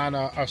on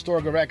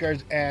Astorga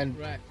Records and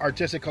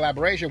Artistic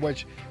Collaboration,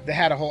 which they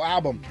had a whole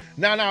album.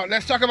 Now,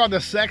 let's talk about the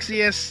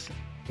sexiest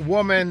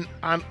woman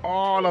on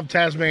all of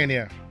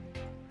Tasmania.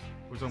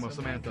 We're talking about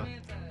Samantha.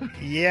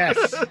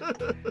 Yes.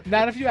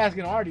 Not if you're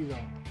asking Artie, though.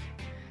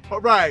 Oh,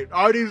 right.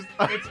 Artie's...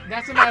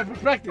 That's a matter of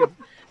perspective.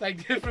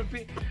 Like, different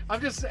people. I'm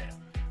just saying.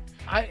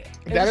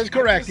 That is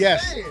correct,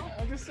 yes.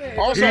 I'm just saying.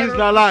 Also, he's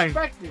not lying.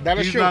 That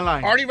is He's true. not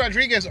lying. Artie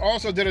Rodriguez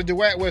also did a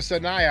duet with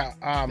Sanaya,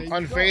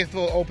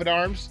 Unfaithful Open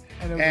Arms.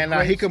 And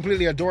he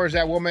completely adores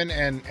that woman,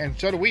 and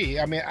so do we.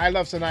 I mean, I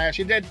love Sanaya.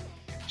 She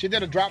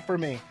did a drop for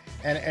me.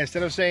 And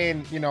instead of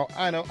saying,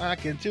 I know I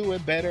can do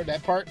it better,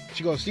 that part,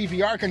 she goes,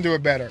 CPR can do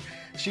it better.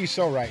 She's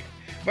so right.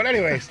 But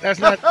anyways, that's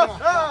not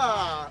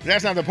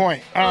the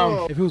point.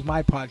 If it was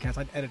my podcast,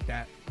 I'd edit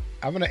that.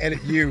 I'm gonna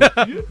edit you.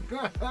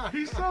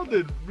 He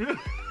sounded really.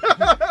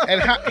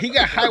 And he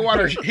got high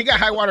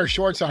water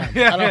shorts on.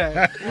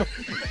 Yeah.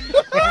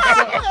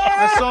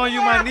 I saw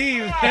you my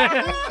knees.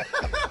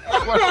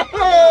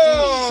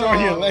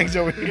 Showing your legs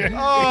over here.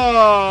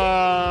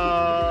 Oh,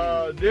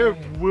 there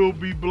will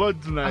be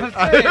blood tonight.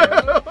 I'm saying,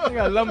 I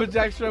got a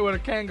lumberjack shirt with a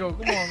Kango.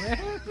 Come on, man.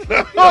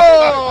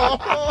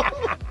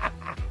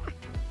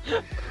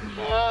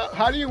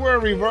 How do you wear a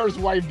reverse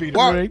wife beater?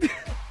 Well,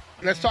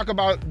 let's talk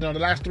about the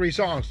last 3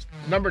 songs.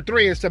 Number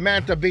 3 is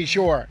Samantha Be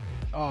Sure.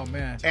 Oh,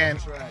 man. And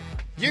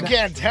you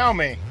can't tell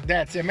me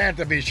that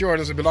Samantha Be Sure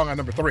doesn't belong on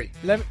number 3.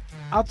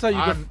 I'll tell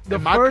you, the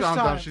in my first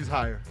countdown, time she's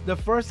higher. The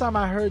first time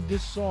I heard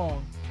this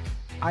song,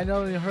 I not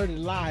only heard it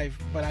live,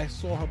 but I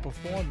saw her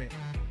perform it.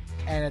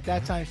 And at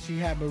that time, she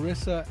had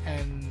Marissa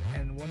and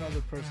one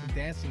other person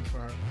dancing for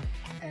her.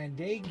 And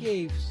they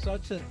gave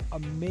such an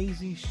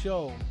amazing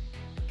show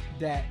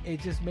that it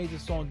just made the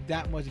song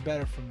that much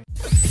better for me.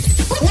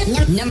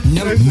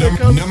 Number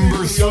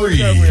 3.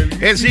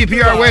 It's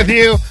CPR with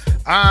you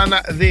on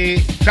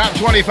the top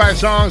 25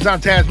 songs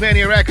on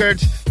Tasmania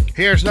Records.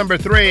 Here's number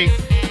 3.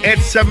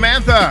 It's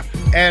Samantha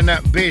and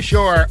Be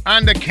Sure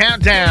on the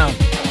countdown.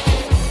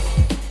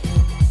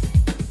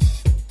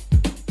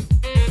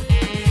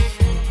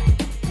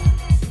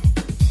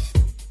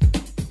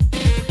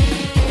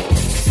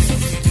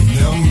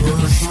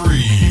 Number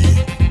 3.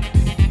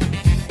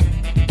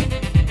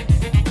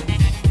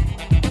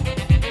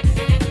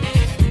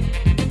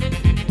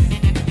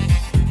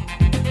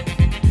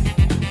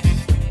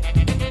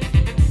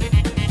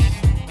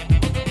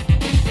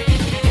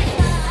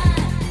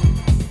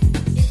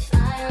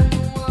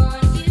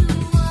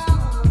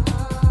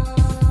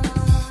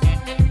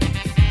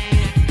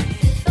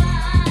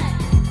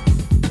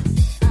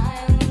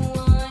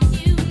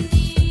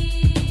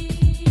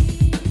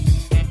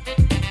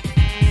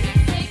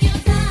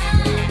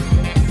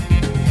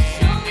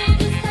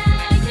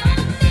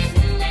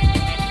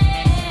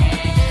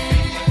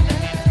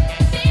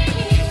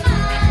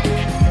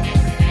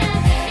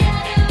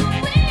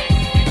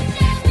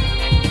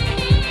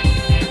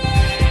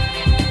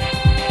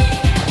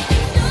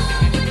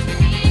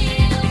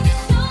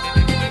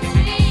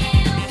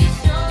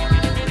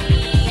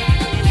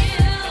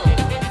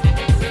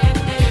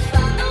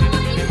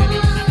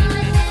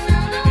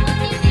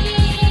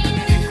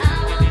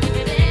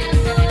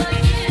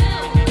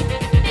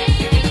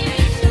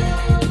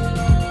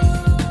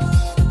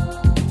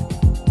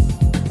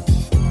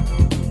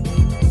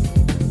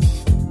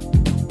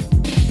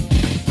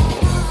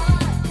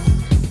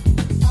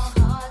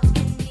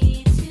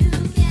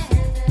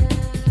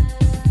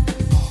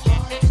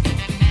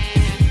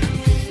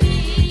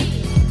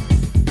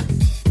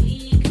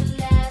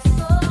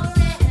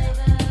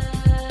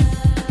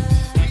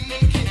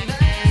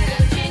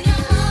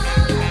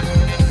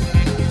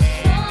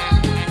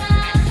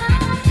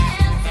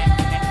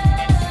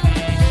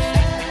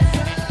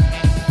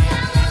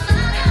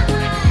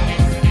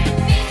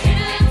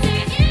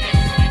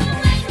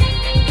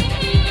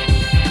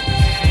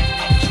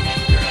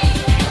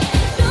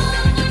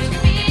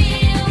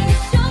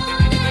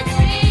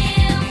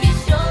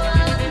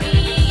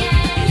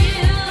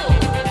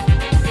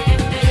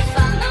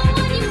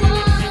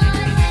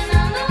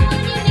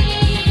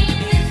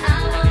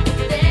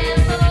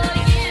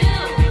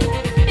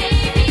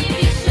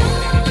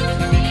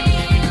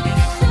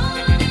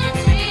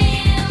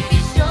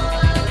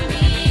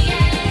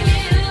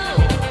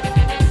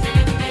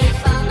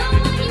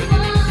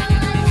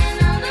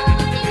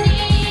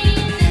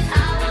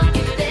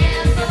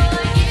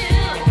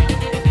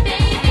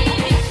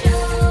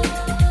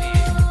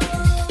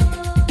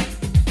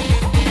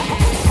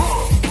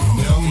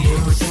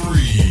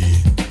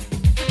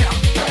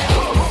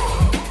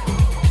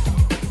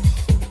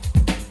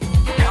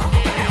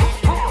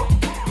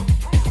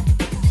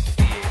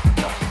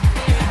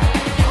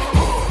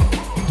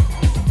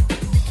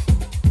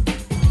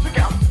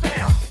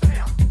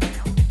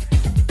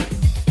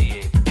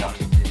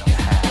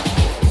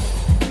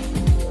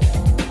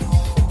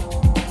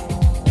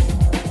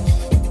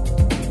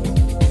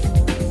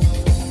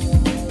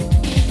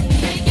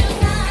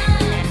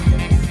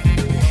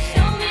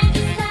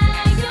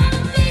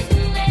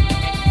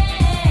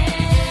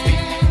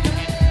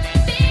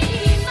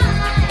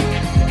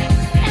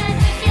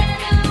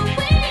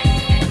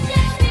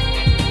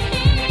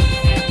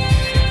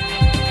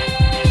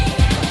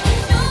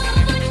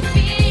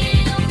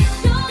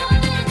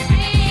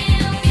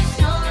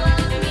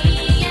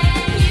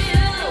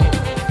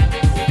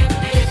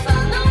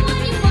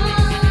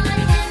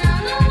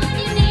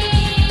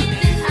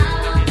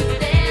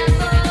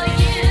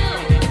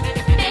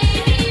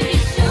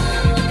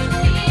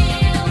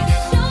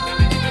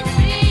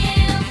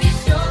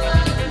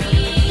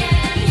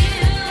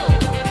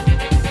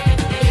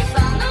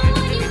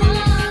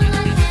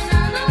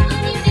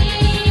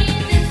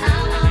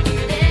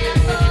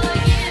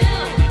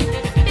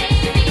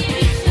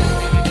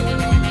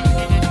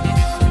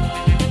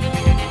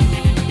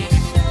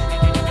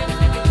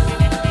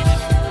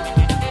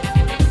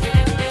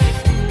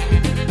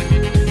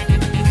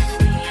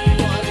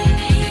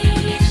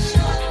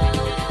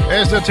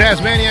 It's the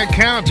Tasmania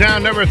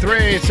Countdown number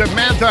 3,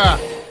 Samantha.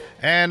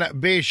 And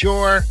be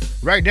sure,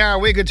 right now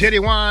we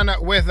continue on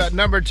with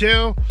number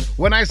 2.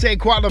 When I say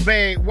Koala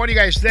Bay, what do you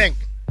guys think?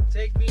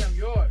 Take me, I'm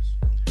yours.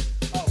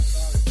 Oh,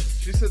 sorry.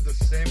 She said the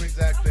same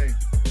exact thing.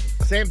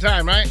 Same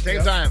time, right?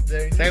 Same time.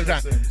 Same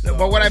time.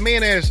 But what I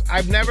mean is,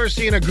 I've never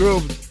seen a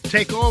group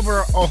take over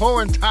a whole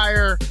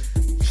entire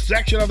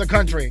section of the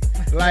country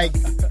like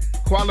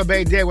Koala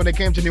Bay did when they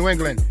came to New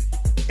England.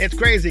 It's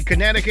crazy.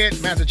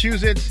 Connecticut,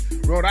 Massachusetts,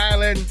 Rhode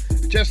Island,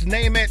 just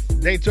name it,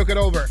 they took it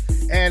over.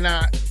 And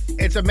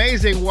it's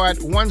amazing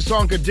what one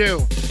song could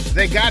do.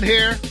 They got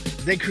here,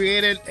 they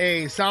created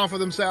a sound for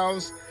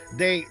themselves,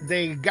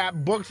 they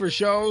got booked for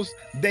shows,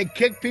 they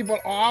kicked people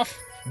off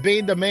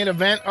being the main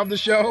event of the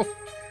show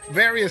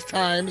various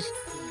times.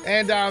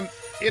 And,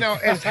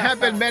 it's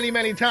happened many,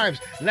 many times.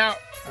 Now,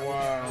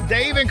 wow.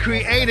 They even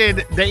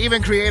created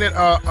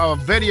a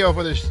video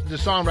for the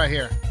song right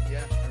here.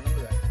 Yeah, I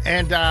remember that.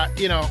 And,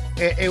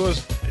 it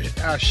was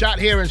shot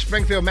here in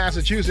Springfield,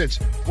 Massachusetts,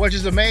 which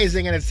is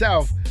amazing in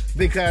itself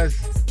because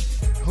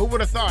who would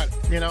have thought,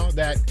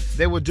 that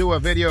they would do a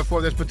video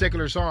for this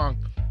particular song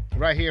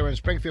right here in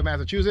Springfield,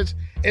 Massachusetts.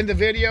 In the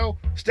video,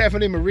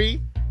 Stephanie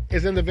Marie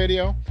is in the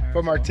video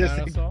from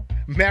Artistic.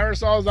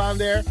 Marisol's on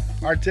there,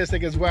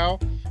 Artistic as well.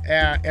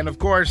 And of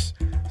course,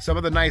 some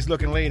of the nice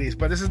looking ladies.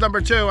 But this is number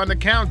 2 on the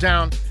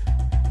countdown.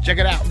 Check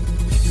it out.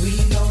 We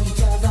know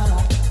each other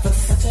for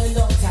such a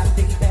long time,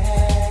 baby.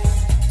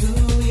 Do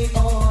it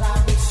all,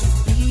 I wish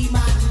you'd be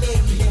my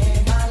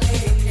lady, my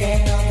lady.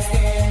 Can't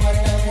understand what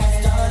love has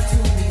done to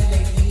me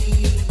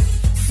lately.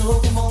 So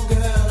come on,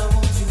 girl, I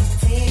want you to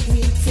take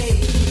me.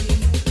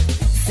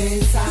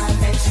 Since I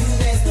met you,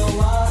 there's no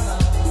other.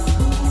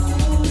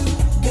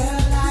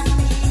 Girl like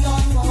me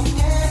on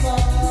forever.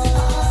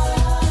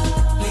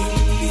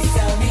 Please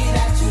tell me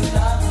that you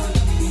love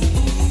me.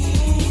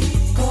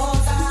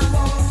 'Cause I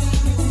won't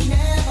leave you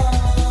never.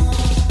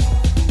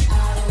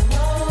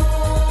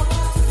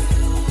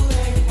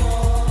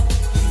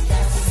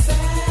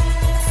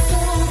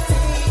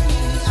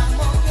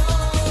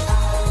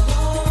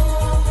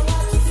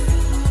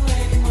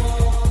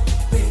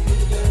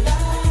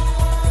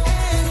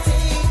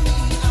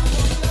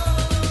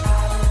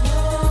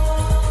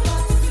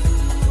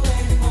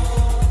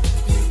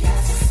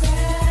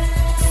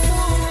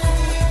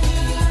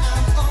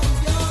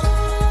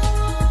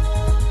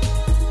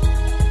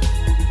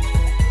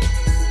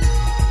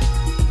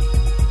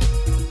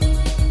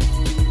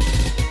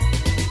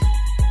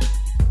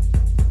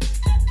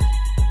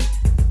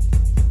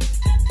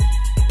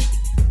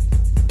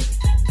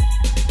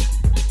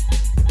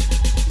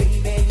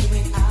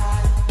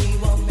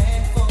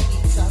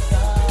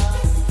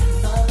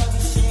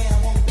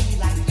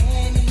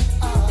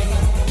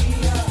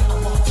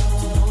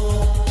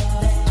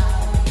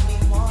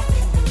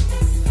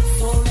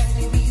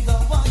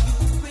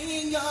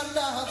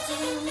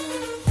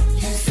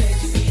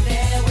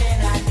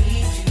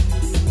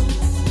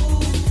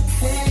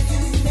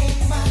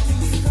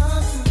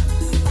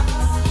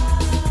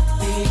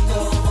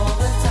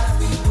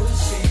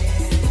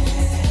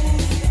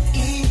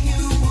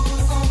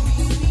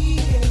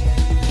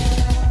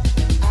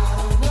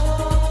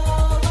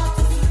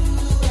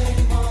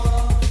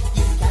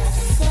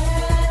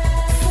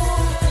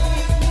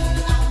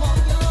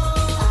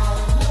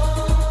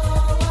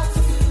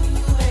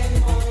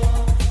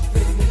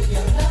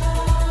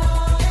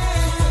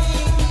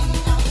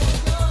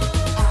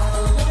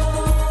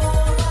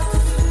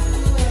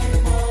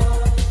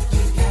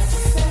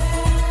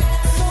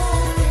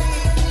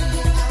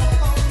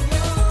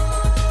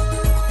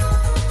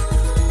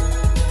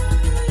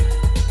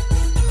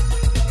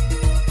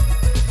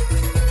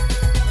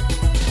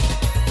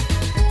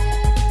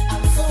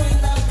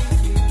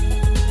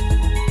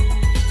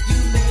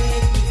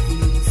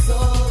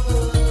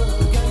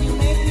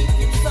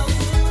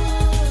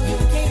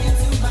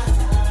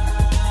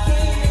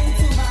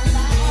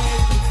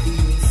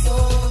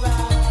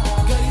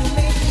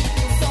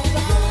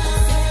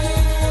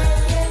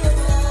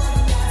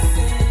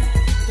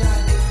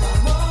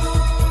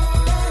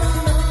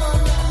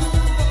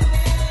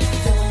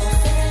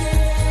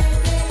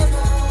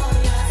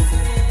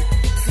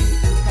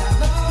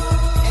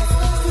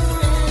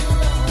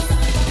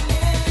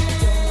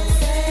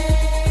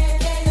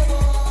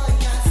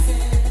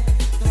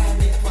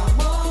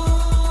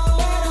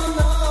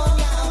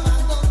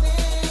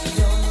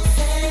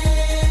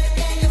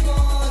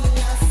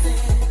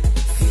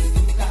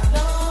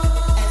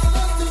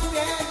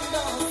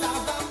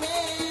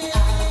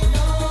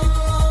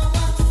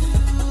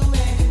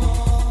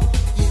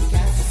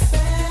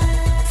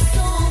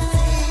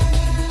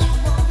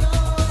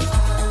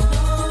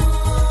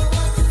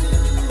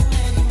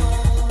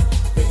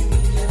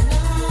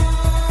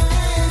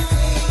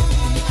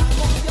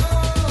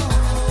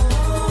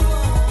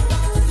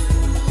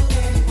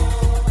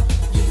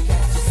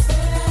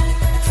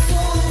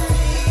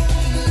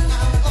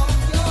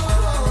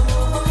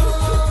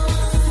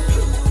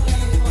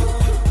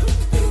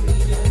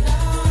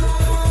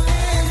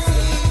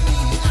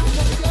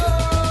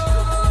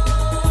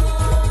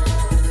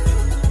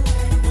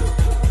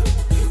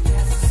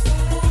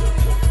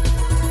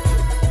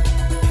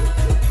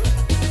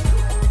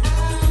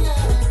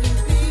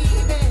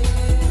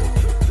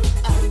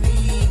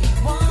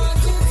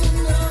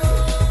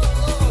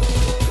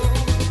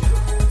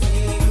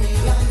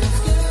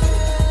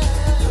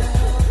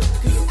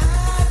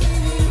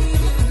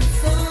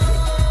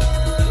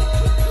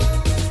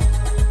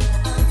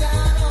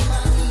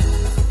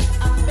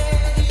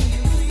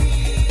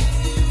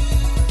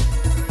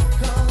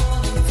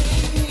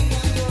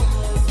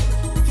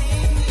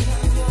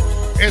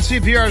 It's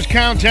CPR's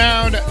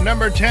Countdown.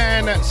 Number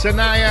 10,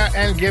 Sanaya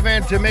and Give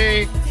In To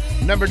Me.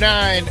 Number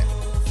 9,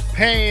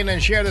 Pain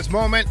and Share This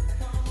Moment.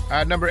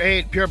 Number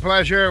 8, Pure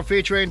Pleasure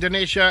featuring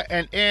Denisha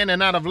and In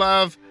and Out of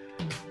Love.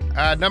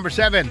 Number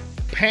 7,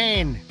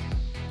 Pain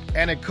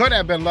and It Could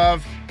Have Been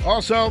Love.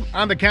 Also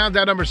on the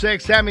countdown, number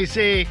 6, Sammy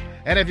C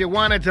and If You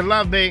Wanted To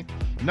Love Me.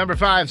 Number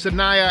 5,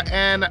 Sanaya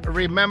and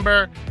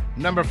Remember.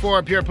 Number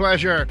 4, Pure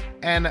Pleasure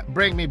and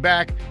Bring Me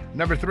Back.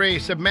 Number 3,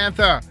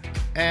 Samantha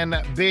and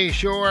Be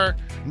Sure.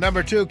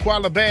 Number 2,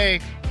 Koala Bay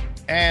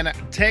and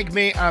Take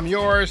Me, I'm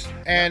Yours.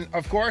 And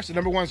of course, the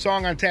number 1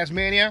 song on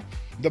Tasmania,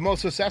 the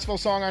most successful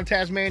song on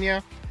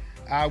Tasmania,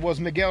 was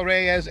Miguel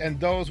Reyes and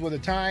Those Were the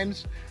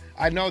Times.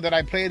 I know that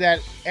I play that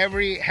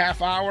every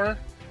half hour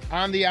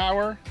on the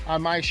hour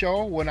on my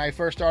show when I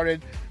first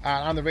started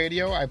on the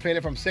radio. I played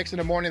it from 6 in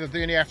the morning to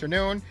 3 in the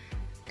afternoon.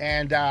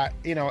 And,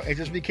 it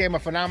just became a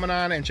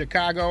phenomenon in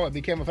Chicago. It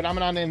became a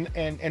phenomenon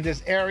in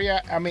this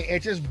area. I mean, it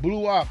just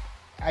blew up.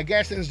 I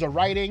guess it's the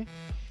writing.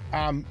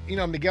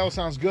 Miguel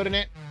sounds good in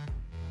it.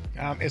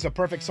 It's a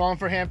perfect song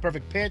for him,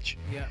 perfect pitch.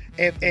 Yeah.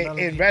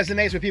 It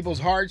resonates with people's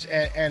hearts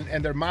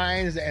and their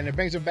minds, and it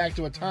brings them back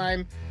to a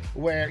time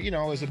where, it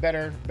was a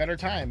better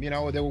time.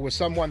 There was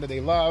someone that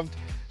they loved,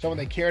 someone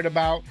they cared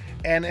about.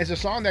 And it's a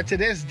song that to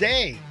this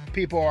day,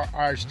 people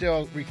are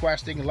still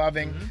requesting,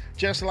 loving,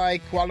 just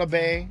like Koala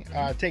Bay,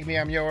 Take Me,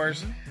 I'm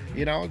Yours,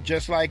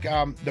 just like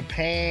The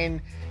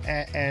Pain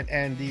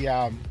and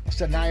the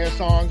Sanaya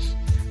songs.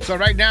 So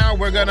right now,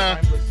 we're going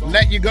to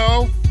let you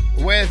go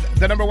with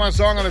the number 1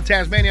 song on the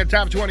Tasmania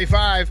Top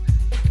 25.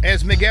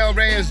 It's Miguel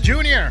Reyes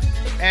Jr.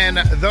 And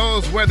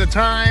Those Were the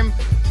Time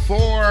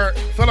for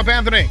Philip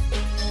Anthony,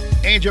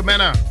 Angel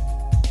Mena,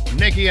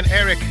 Nikki and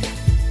Eric,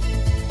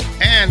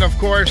 and of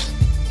course,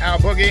 Al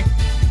Boogie.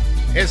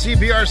 It's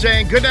CPR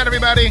saying good night,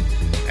 everybody.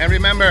 And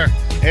remember,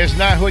 it's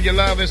not who you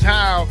love, it's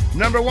how.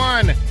 Number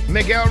 1,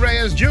 Miguel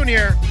Reyes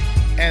Jr.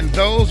 And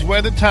Those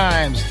Were the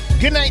Times.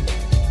 Good night.